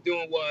started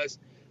doing was,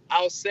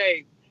 I'll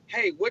say,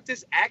 hey, what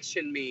does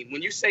action mean?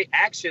 When you say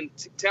action,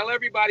 tell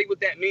everybody what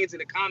that means in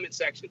the comment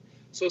section.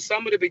 So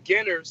some of the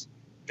beginners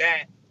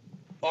that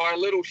are a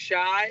little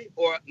shy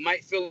or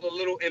might feel a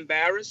little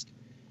embarrassed,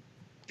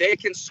 they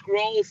can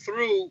scroll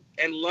through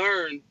and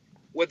learn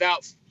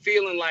without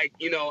feeling like,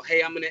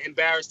 hey, I'm going to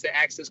embarrass to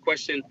ask this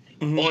question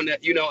on the,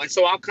 and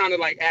so I'll kind of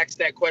like ask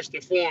that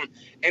question for them.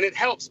 And it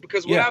helps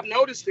because what I've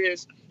noticed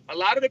is a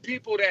lot of the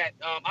people that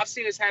I've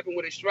seen this happen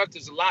with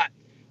instructors a lot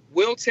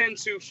will tend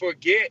to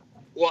forget.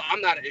 Well,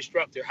 I'm not an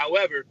instructor.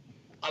 However,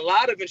 a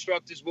lot of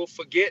instructors will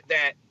forget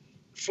that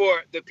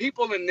for the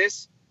people in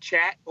this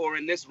chat or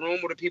in this room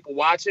or the people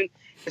watching,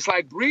 it's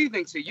like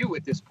breathing to you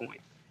at this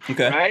point.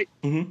 Okay. Right?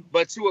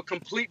 But to a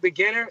complete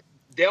beginner,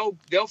 they'll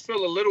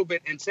feel a little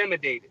bit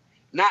intimidated,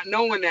 not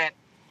knowing that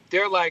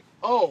they're like,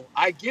 oh,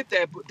 I get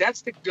that, but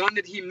that's the gun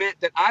that he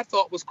meant that I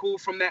thought was cool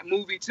from that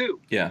movie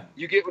too. Yeah.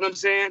 You get what I'm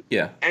saying?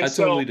 Yeah. And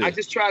so totally do. I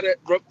just try to,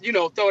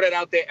 throw that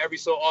out there every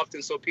so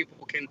often so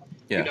people can,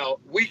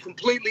 we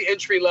completely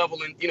entry level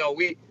and,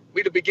 we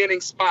the beginning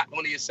spot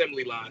on the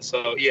assembly line.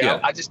 So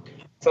I just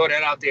throw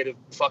that out there to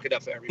fuck it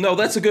up for everybody. No,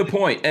 that's a good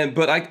point. And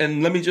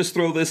let me just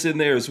throw this in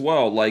there as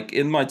well. Like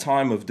in my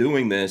time of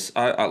doing this,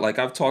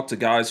 I've talked to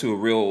guys who are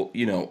real,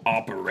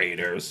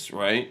 operators,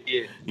 right?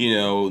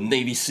 Yeah.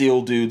 Navy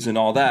SEAL dudes and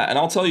all that. And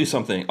I'll tell you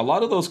something. A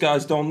lot of those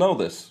guys don't know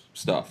this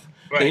stuff.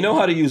 Right. They know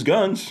how to use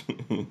guns.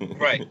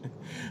 Right.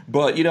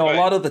 But a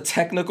lot of the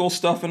technical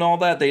stuff and all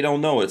that, they don't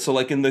know it. So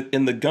like in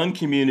the gun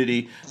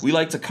community, we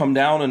like to come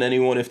down on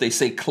anyone if they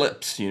say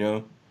clips,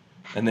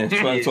 and then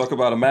try to talk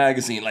about a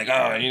magazine, like,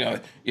 oh,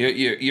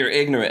 you're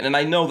ignorant. And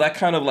I know that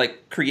kind of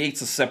like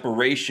creates a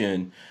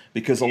separation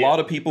because a lot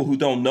of people who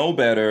don't know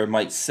better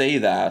might say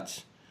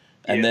that,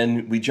 and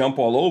then we jump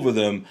all over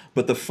them.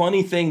 But the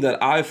funny thing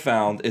that I've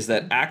found is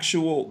that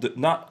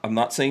I'm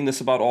not saying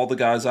this about all the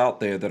guys out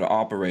there that are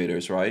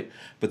operators, right?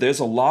 But there's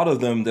a lot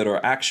of them that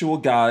are actual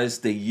guys.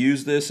 They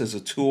use this as a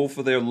tool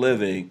for their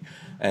living.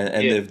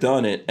 And they've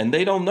done it, and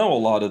they don't know a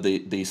lot of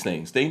these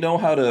things. They know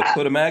how to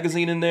put a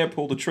magazine in there,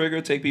 pull the trigger,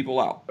 take people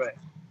out.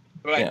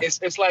 Right. Yeah.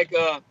 It's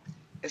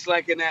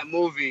like in that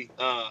movie,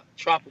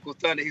 Tropical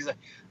Thunder. He's like,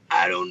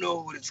 I don't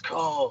know what it's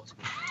called.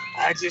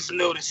 I just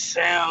know the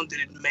sound that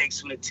it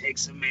makes when it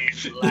takes a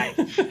man's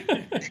life.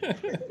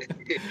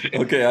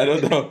 Okay, I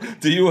don't know.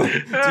 Do you want?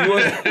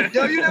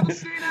 Yo, you never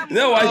seen that movie?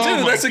 No, I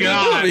do. That's a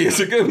good movie. It's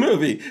a good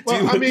movie.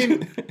 Well,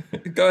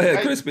 go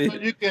ahead,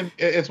 Crispy.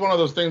 It's one of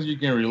those things you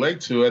can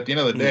relate to. At the end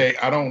of the day,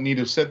 I don't need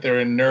to sit there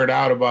and nerd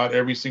out about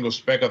every single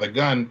spec of the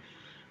gun.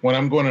 When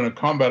I'm going into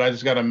combat, I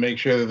just got to make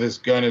sure that this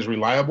gun is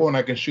reliable and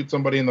I can shoot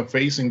somebody in the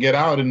face and get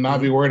out and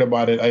not be worried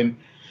about it.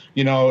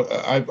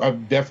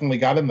 I've definitely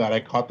gotten that. I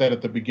caught that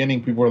at the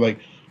beginning. People were like,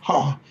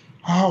 how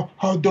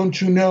don't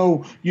you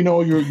know,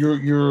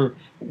 your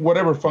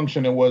whatever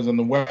function it was in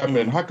the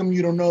weapon. How come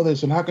you don't know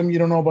this? And how come you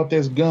don't know about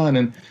this gun?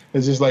 And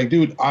it's just like,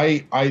 dude,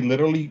 I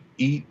literally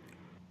eat,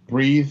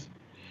 breathe,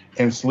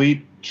 and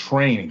sleep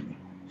training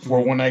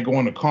for when I go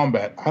into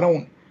combat. I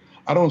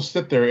don't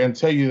sit there and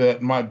tell you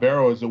that my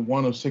barrel is a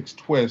 106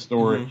 twist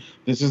or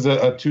this is a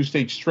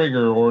 2-stage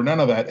trigger or none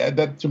of that.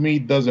 That to me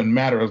doesn't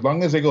matter. As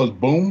long as it goes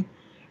boom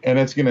and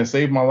it's going to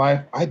save my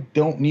life, I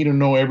don't need to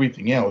know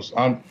everything else.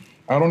 I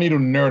don't need to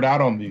nerd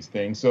out on these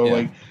things. So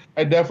like,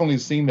 I definitely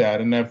seen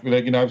that. And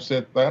I've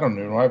said, I don't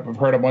know, I've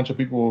heard a bunch of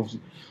people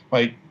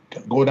like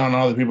go down on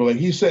other people like,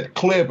 he said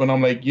clip. And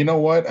I'm like, you know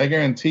what? I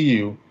guarantee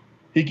you,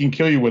 he can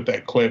kill you with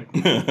that clip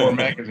or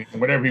magazine,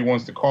 whatever he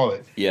wants to call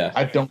it. Yeah.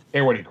 I don't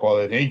care what he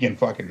calls it. He can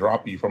fucking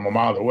drop you from a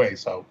mile away.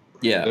 So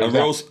yeah,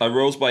 a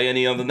rose by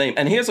any other name.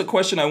 And here's a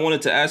question I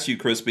wanted to ask you,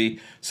 Crispy.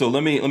 So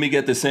let me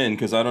get this in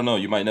because I don't know,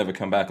 you might never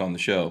come back on the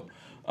show.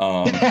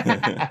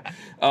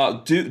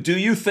 Do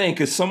you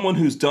think, as someone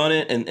who's done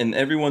it and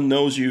everyone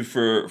knows you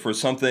for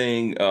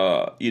something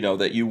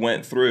that you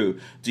went through,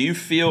 do you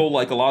feel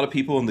like a lot of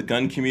people in the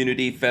gun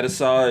community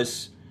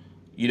fetishize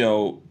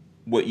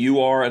what you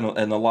are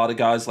and a lot of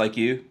guys like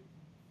you?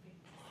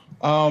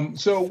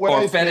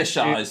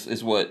 Fetishize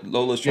is what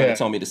Lola's trying to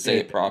tell me to say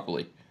it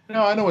properly.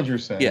 No, I know what you're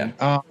saying.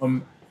 Yeah.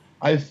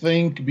 I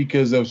think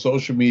because of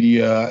social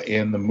media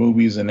and the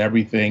movies and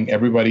everything,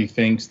 everybody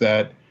thinks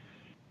that,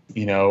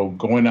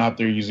 going out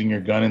there using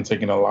your gun and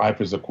taking a life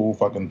is a cool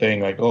fucking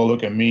thing. Like, oh,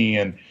 look at me.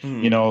 And,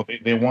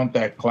 they want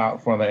that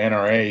clout from the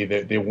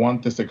NRA. They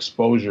want this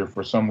exposure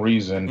for some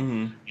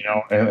reason,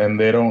 and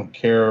they don't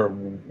care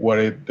what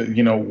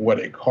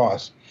it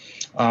costs.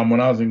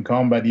 When I was in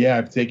combat,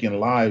 I've taken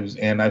lives,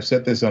 and I've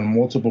said this on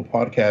multiple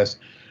podcasts.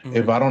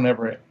 If I don't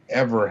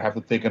ever have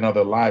to take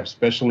another life,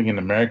 especially an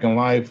American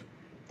life,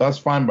 that's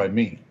fine by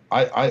me.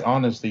 I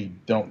honestly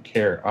don't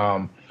care.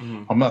 I'm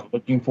not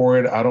looking for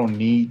it. I don't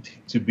need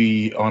to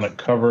be on a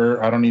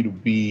cover. I don't need to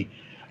be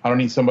I don't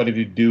need somebody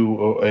to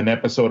do an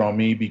episode on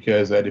me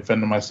because I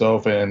defended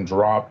myself and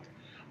dropped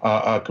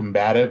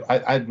combative.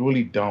 I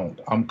really don't.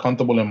 I'm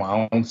comfortable in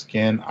my own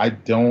skin. I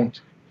don't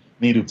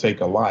need to take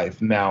a life.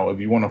 Now, if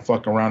you want to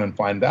fuck around and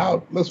find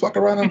out, let's fuck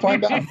around and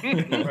find out.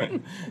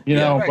 Right. You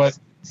know, right. but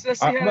So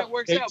let's see how that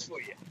works out for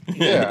you.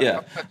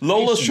 Yeah.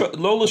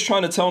 Lola's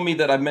trying to tell me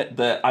that I meant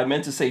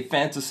to say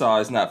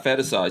fantasize, not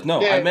fetishize.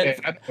 No,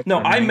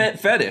 I meant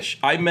fetish.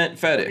 I meant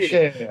fetish.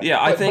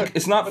 I think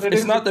it's not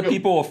that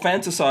people are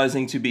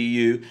fantasizing to be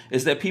you.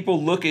 It's that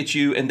people look at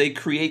you and they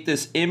create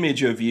this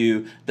image of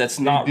you that's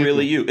not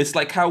really you. It's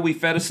like how we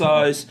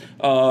fetishize,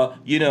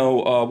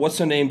 what's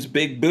her name's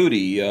big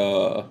booty.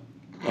 Sure.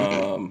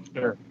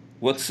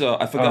 What's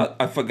I forgot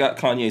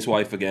Kanye's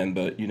wife again,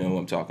 but you know who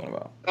I'm talking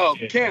about. Oh,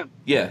 Kim.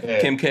 Yeah,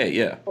 Kim K.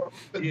 Yeah.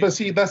 But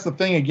see, that's the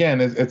thing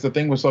again. It's the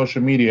thing with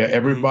social media.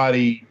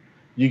 Everybody,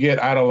 you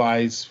get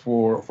idolized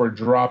for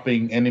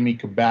dropping enemy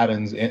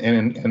combatants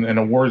in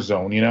a war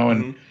zone, you know,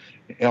 and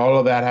all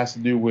of that has to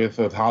do with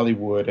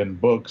Hollywood and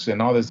books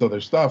and all this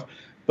other stuff.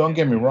 Don't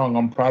get me wrong.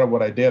 I'm proud of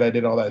what I did. I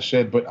did all that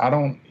shit, but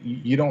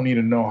you don't need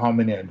to know how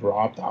many I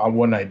dropped,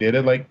 when I did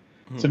it. Like,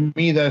 to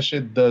me, that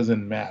shit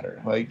doesn't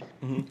matter. Like,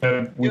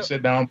 we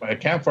sit down by a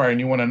campfire and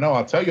you want to know,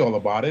 I'll tell you all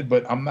about it,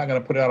 but I'm not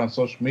going to put it out on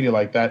social media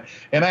like that.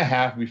 And I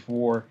have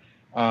before.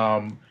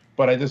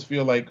 But I just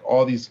feel like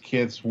all these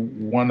kids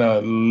want to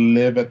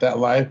live at that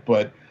life,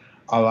 but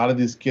a lot of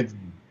these kids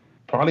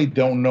probably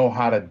don't know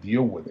how to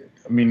deal with it.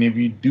 I mean, if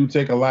you do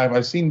take a life,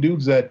 I've seen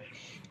dudes that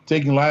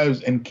taking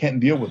lives and can't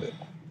deal with it.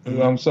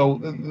 So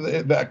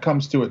that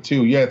comes to it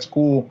too. Yeah, it's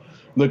cool.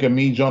 Look at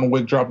me, John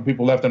Wick, dropping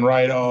people left and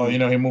right. Oh,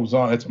 he moves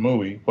on. It's a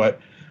movie.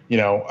 But,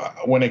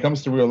 when it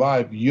comes to real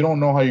life, you don't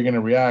know how you're going to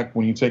react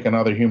when you take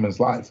another human's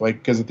life. Like,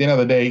 because at the end of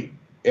the day,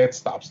 it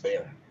stops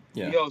there.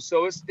 Yeah. Yo,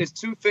 so it's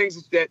two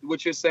things that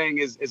what you're saying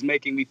is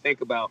making me think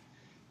about.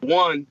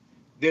 One,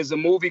 there's a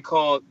movie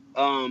called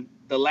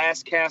The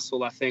Last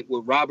Castle, I think,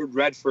 with Robert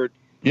Redford.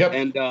 Yep.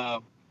 And,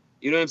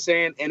 you know what I'm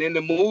saying? And in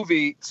the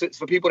movie,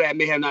 for people that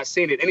may have not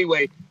seen it,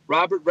 anyway,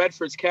 Robert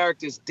Redford's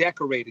character is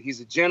decorated. He's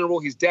a general.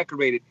 He's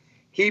decorated.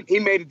 He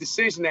made a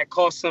decision that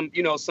cost him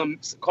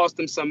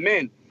some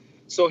men.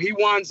 So he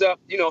winds up,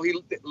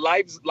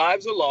 lives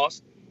are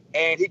lost,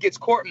 and he gets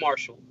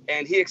court-martialed,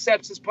 and he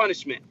accepts his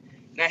punishment.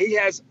 Now he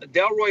has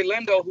Delroy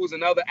Lindo, who's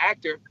another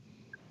actor.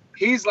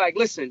 He's like,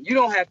 listen, you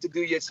don't have to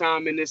do your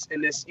time in this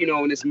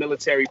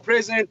military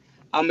prison.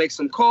 I'll make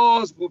some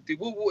calls.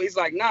 Whoop-de-woo-woo. He's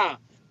like, nah,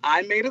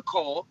 I made a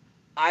call.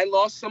 I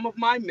lost some of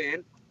my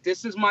men.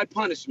 This is my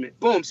punishment.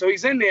 Boom. So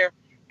he's in there,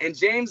 and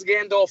James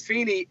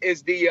Gandolfini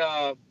is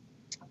the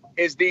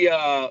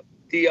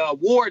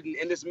warden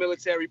in this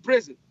military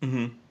prison.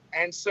 Mm-hmm.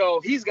 And so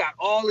he's got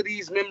all of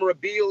these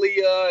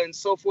memorabilia and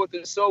so forth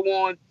and so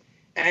on.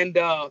 And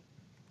the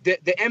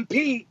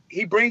MP,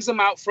 he brings him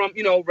out from,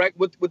 right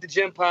with the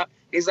gym pop.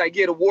 He's like,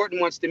 yeah, the warden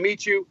wants to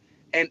meet you.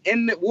 And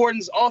in the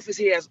warden's office,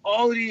 he has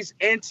all of these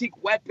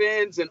antique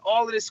weapons and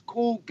all of this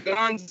cool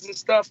guns and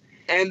stuff.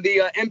 And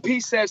the MP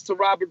says to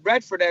Robert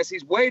Redford, as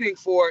he's waiting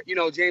for,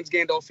 James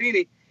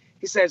Gandolfini,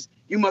 he says,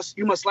 you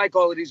must like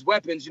all of these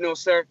weapons,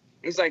 sir.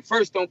 He's like,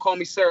 first, don't call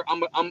me sir.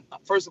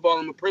 First of all,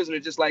 I'm a prisoner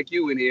just like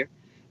you in here.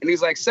 And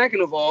he's like,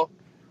 second of all,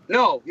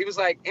 no. He was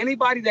like,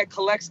 anybody that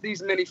collects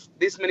this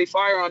many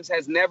firearms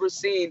has never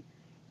seen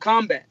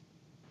combat.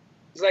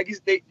 He's like,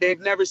 they've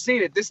never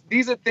seen it.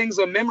 These are things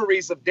or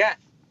memories of death,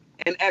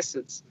 in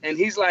essence. And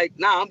he's like,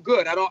 nah, I'm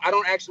good. I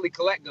don't actually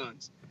collect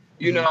guns,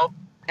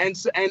 And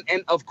so,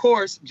 and of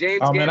course,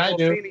 James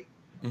Gandolfini.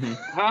 I do.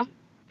 Huh?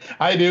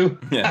 I do.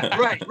 Yeah.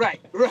 Right.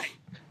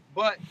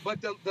 But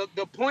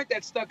the point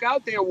that stuck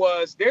out there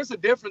was there's a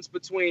difference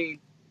between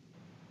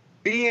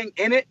being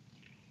in it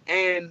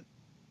and,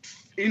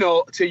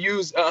 to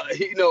use,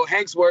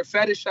 Hank's word,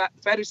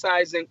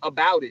 fetishizing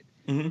about it.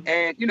 Mm-hmm.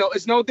 And,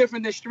 it's no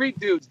different than street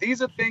dudes.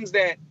 These are things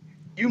that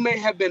you may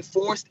have been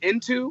forced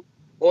into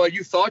or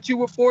you thought you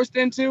were forced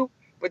into,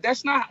 but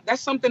that's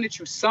something that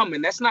you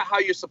summon. That's not how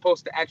you're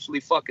supposed to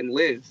actually fucking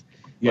live.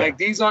 Yeah. Like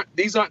these aren't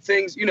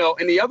things, and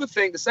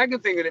the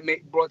second thing that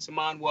it brought to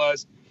mind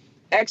was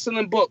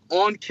excellent book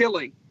on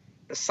killing,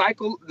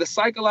 the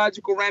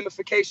psychological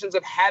ramifications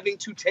of having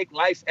to take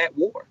life at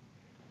war,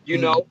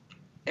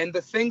 and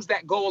the things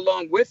that go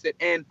along with it.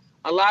 And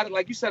a lot of,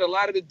 like you said, a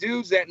lot of the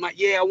dudes that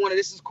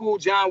this is cool,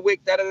 John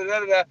Wick,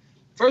 da-da-da-da-da.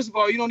 First of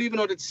all, you don't even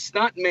know the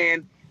stunt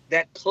man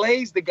that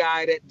plays the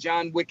guy that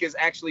John Wick is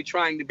actually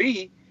trying to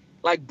be,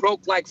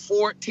 broke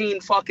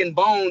 14 fucking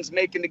bones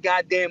making the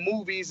goddamn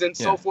movies and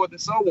so forth and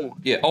so on.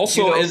 Yeah.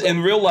 Also,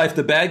 in real life,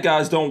 the bad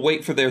guys don't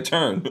wait for their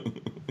turn.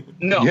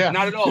 No,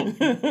 not at all.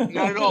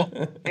 Not at all.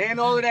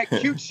 And all of that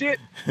cute shit,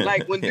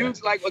 when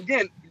dudes,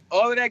 again,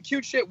 all of that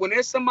cute shit, when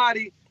there's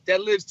somebody that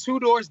lives 2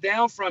 doors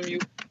down from you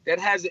that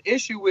has an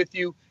issue with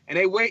you and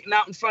they waiting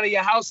out in front of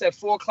your house at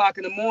 4:00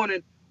 in the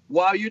morning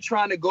while you're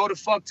trying to go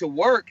to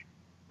work,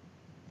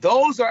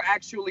 those are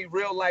actually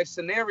real life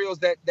scenarios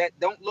that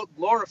don't look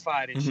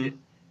glorified and shit.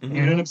 Mm-hmm.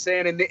 You know what I'm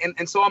saying?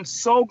 And so I'm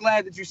so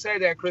glad that you say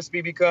that,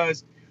 Crispy,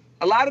 because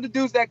a lot of the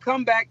dudes that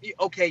come back,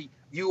 okay,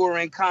 you were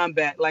in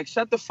combat. Like,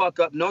 shut the fuck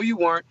up. No, you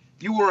weren't.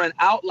 You were an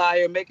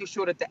outlier, making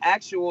sure that the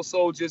actual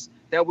soldiers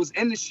that was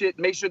in the shit,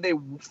 make sure they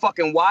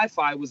fucking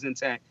Wi-Fi was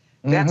intact.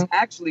 That's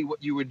actually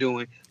what you were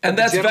doing. And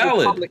that's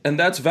valid. And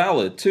that's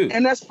valid too.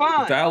 And that's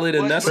fine. Valid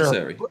and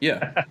necessary. But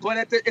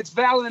it's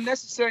valid and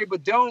necessary,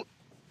 but don't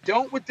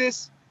with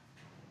this,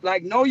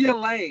 like, know your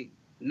lane.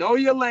 Know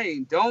your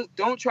lane.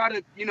 Don't try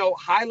to,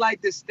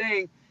 highlight this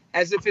thing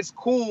as if it's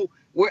cool.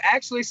 We're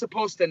actually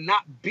supposed to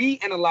not be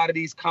in a lot of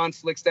these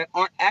conflicts that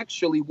aren't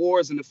actually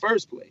wars in the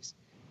first place.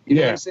 You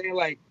know what I'm saying?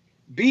 Like,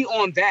 be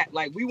on that.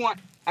 Like,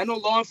 I know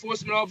law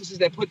enforcement officers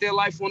that put their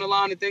life on the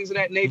line and things of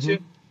that nature.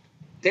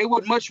 They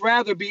would much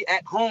rather be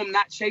at home,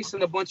 not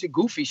chasing a bunch of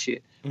goofy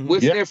shit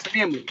with their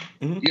family.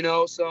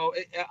 So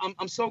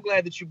I'm so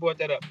glad that you brought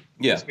that up.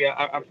 Yeah.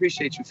 I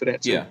appreciate you for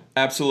that too. Yeah,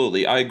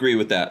 absolutely. I agree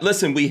with that.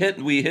 Listen, we hit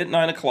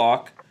 9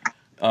 o'clock.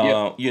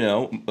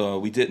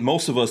 We did.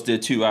 Most of us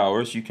did 2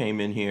 hours. You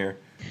came in here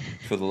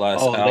for the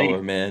last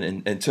hour,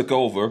 man, and took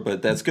over.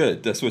 But that's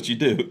good. That's what you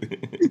do.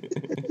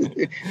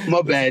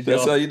 My bad.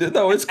 That's how you did.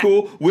 No, it's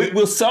cool. We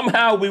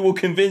will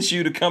convince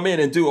you to come in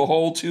and do a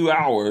whole 2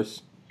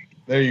 hours.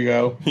 There you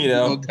go.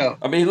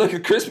 I mean, look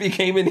at Crispy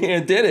came in here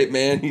and did it,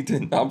 man. He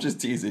didn't. I'm just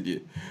teasing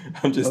you.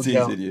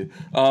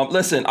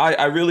 Listen,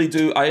 I really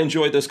do. I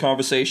enjoyed this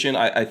conversation.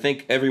 I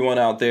think everyone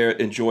out there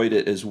enjoyed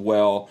it as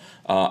well.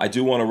 I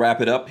do want to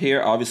wrap it up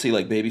here. Obviously,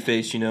 like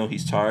Babyface,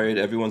 he's tired.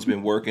 Everyone's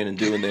been working and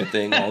doing their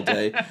thing all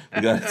day.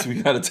 We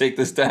got to take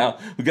this down.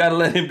 We got to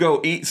let him go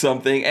eat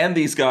something, and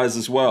these guys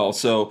as well.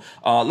 So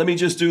let me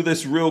just do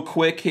this real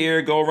quick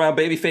here. Go around.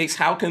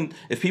 Babyface,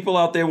 if people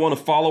out there want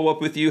to follow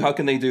up with you, how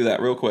can they do that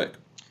real quick?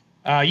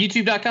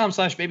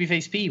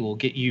 YouTube.com/babyfaceP will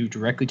get you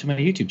directly to my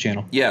YouTube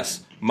channel.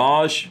 Yes.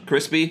 Maj,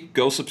 Crispy,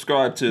 go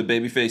subscribe to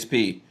Babyface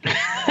P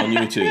on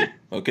YouTube.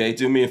 Okay,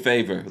 do me a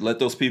favor. Let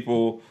those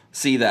people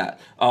see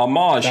that.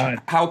 Maj,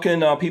 how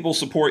can people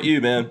support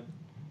you, man?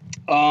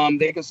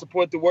 They can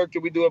support the work that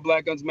we do at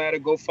Black Guns Matter,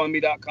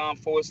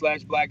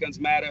 GoFundMe.com/Black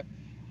Guns Matter.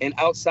 And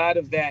outside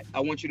of that,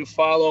 I want you to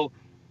follow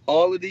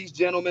all of these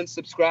gentlemen,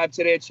 subscribe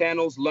to their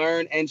channels,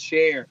 learn and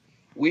share.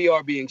 We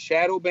are being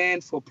shadow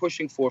banned for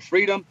pushing for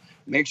freedom.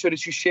 Make sure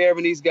that you're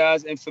sharing these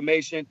guys'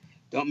 information.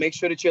 Don't make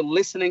sure that you're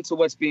listening to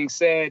what's being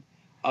said.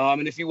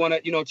 And if you want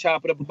to,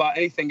 chop it up about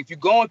anything, if you're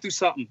going through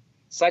something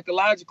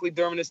psychologically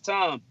during this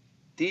time,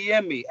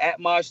 DM me at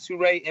Maj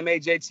Toure,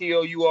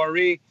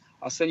 MAJTOURE.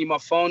 I'll send you my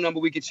phone number.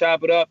 We can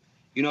chop it up.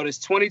 There's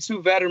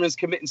 22 veterans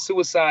committing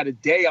suicide a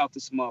day out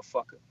this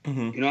motherfucker. You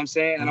know what I'm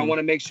saying? And I want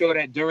to make sure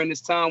that during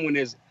this time when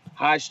there's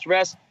high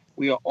stress,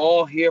 we are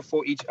all here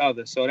for each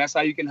other. So that's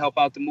how you can help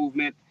out the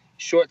movement,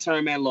 short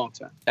term and long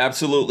term.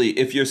 Absolutely.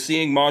 If you're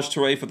seeing Maj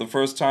Toure for the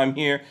first time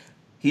here,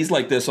 he's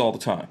like this all the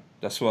time.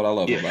 That's what I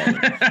love about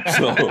him.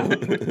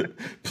 So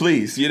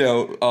please,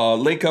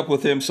 link up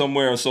with him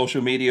somewhere on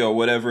social media or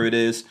whatever it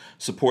is.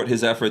 Support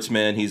his efforts,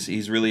 man.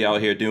 He's really out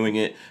here doing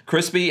it.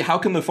 Crispy, how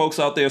can the folks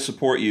out there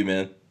support you,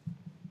 man?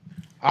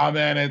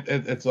 Man,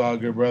 it's all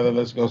good, brother.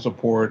 Let's go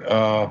support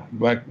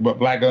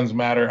Black Guns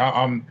Matter.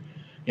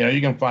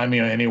 You can find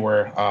me on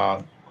anywhere.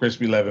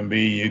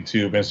 Crispy11B,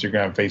 YouTube,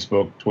 Instagram,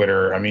 Facebook,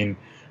 Twitter. I mean,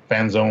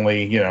 fans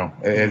only.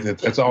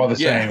 It's all the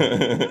same.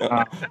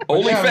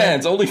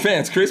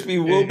 OnlyFans. Crispy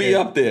will be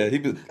up there. He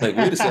be like,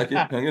 wait a second,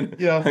 I'm gonna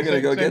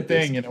go get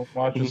this.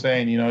 What you're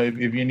saying.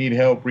 If you need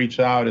help,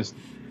 reach out. It's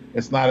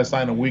not a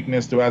sign of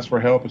weakness to ask for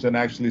help. It's an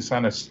actually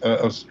sign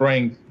of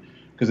strength,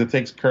 because it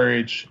takes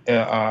courage.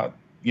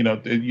 You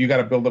got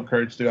to build up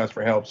courage to ask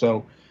for help.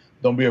 So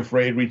don't be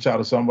afraid. Reach out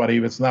to somebody.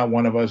 If it's not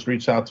one of us,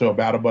 reach out to a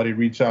battle buddy.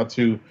 Reach out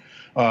to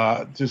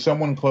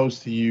someone close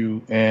to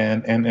you,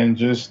 and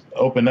just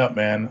open up,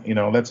 man.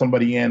 Let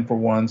somebody in for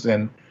once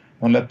and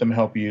let them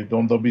help you.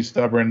 Don't be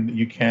stubborn.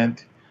 You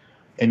can't,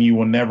 and you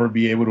will never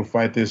be able to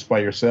fight this by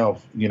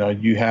yourself.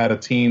 You had a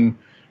team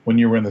when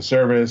you were in the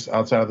service,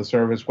 outside of the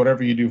service,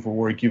 whatever you do for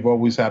work. You've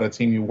always had a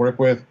team you work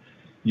with.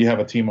 You have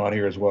a team out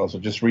here as well. So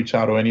just reach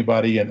out to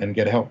anybody and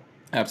get help.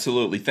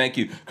 Absolutely. Thank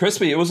you.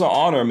 Crispy, it was an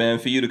honor, man,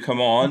 for you to come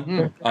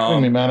on.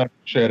 Man, I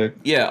appreciate it.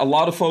 Yeah, a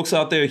lot of folks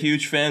out there are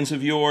huge fans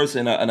of yours,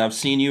 and I've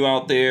seen you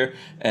out there,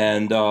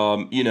 and,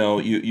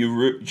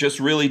 you're just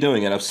really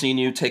doing it. I've seen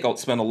you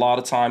spend a lot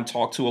of time,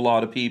 talk to a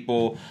lot of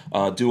people,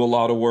 do a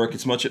lot of work.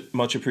 It's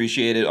much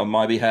appreciated on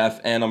my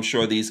behalf, and I'm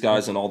sure these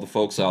guys and all the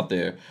folks out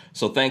there.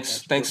 So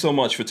thanks so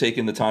much for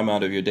taking the time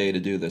out of your day to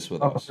do this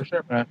with us. For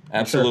sure, man.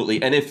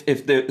 Absolutely. Sure. And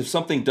if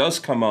something does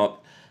come up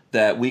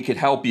that we could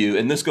help you,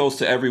 and this goes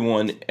to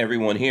everyone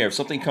here. If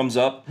something comes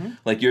up,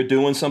 like you're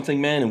doing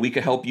something, man, and we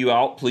could help you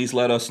out, please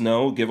let us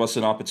know. Give us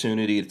an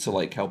opportunity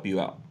to help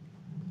you out.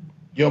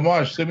 Yo,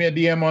 Maj, send me a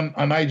DM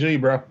on IG,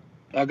 bro.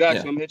 I got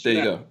you. I'm hitting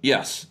you go.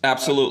 Yes,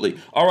 absolutely.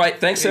 All right.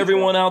 Thanks,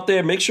 everyone out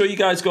there. Make sure you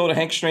guys go to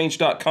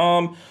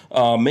hankstrange.com.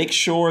 Make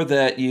sure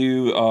that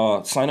you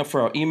sign up for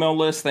our email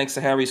list. Thanks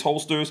to Harry's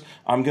Holsters.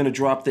 I'm going to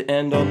drop the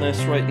end on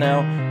this right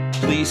now.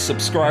 Please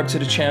subscribe to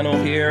the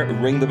channel here.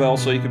 Ring the bell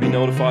so you can be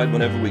notified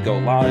whenever we go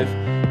live.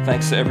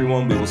 Thanks to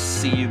everyone. We will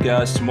see you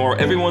guys tomorrow.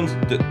 Everyone,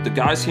 the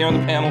guys here on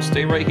the panel,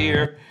 stay right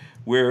here.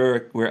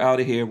 We're out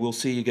of here. We'll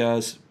see you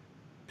guys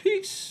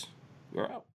Peace. We're out.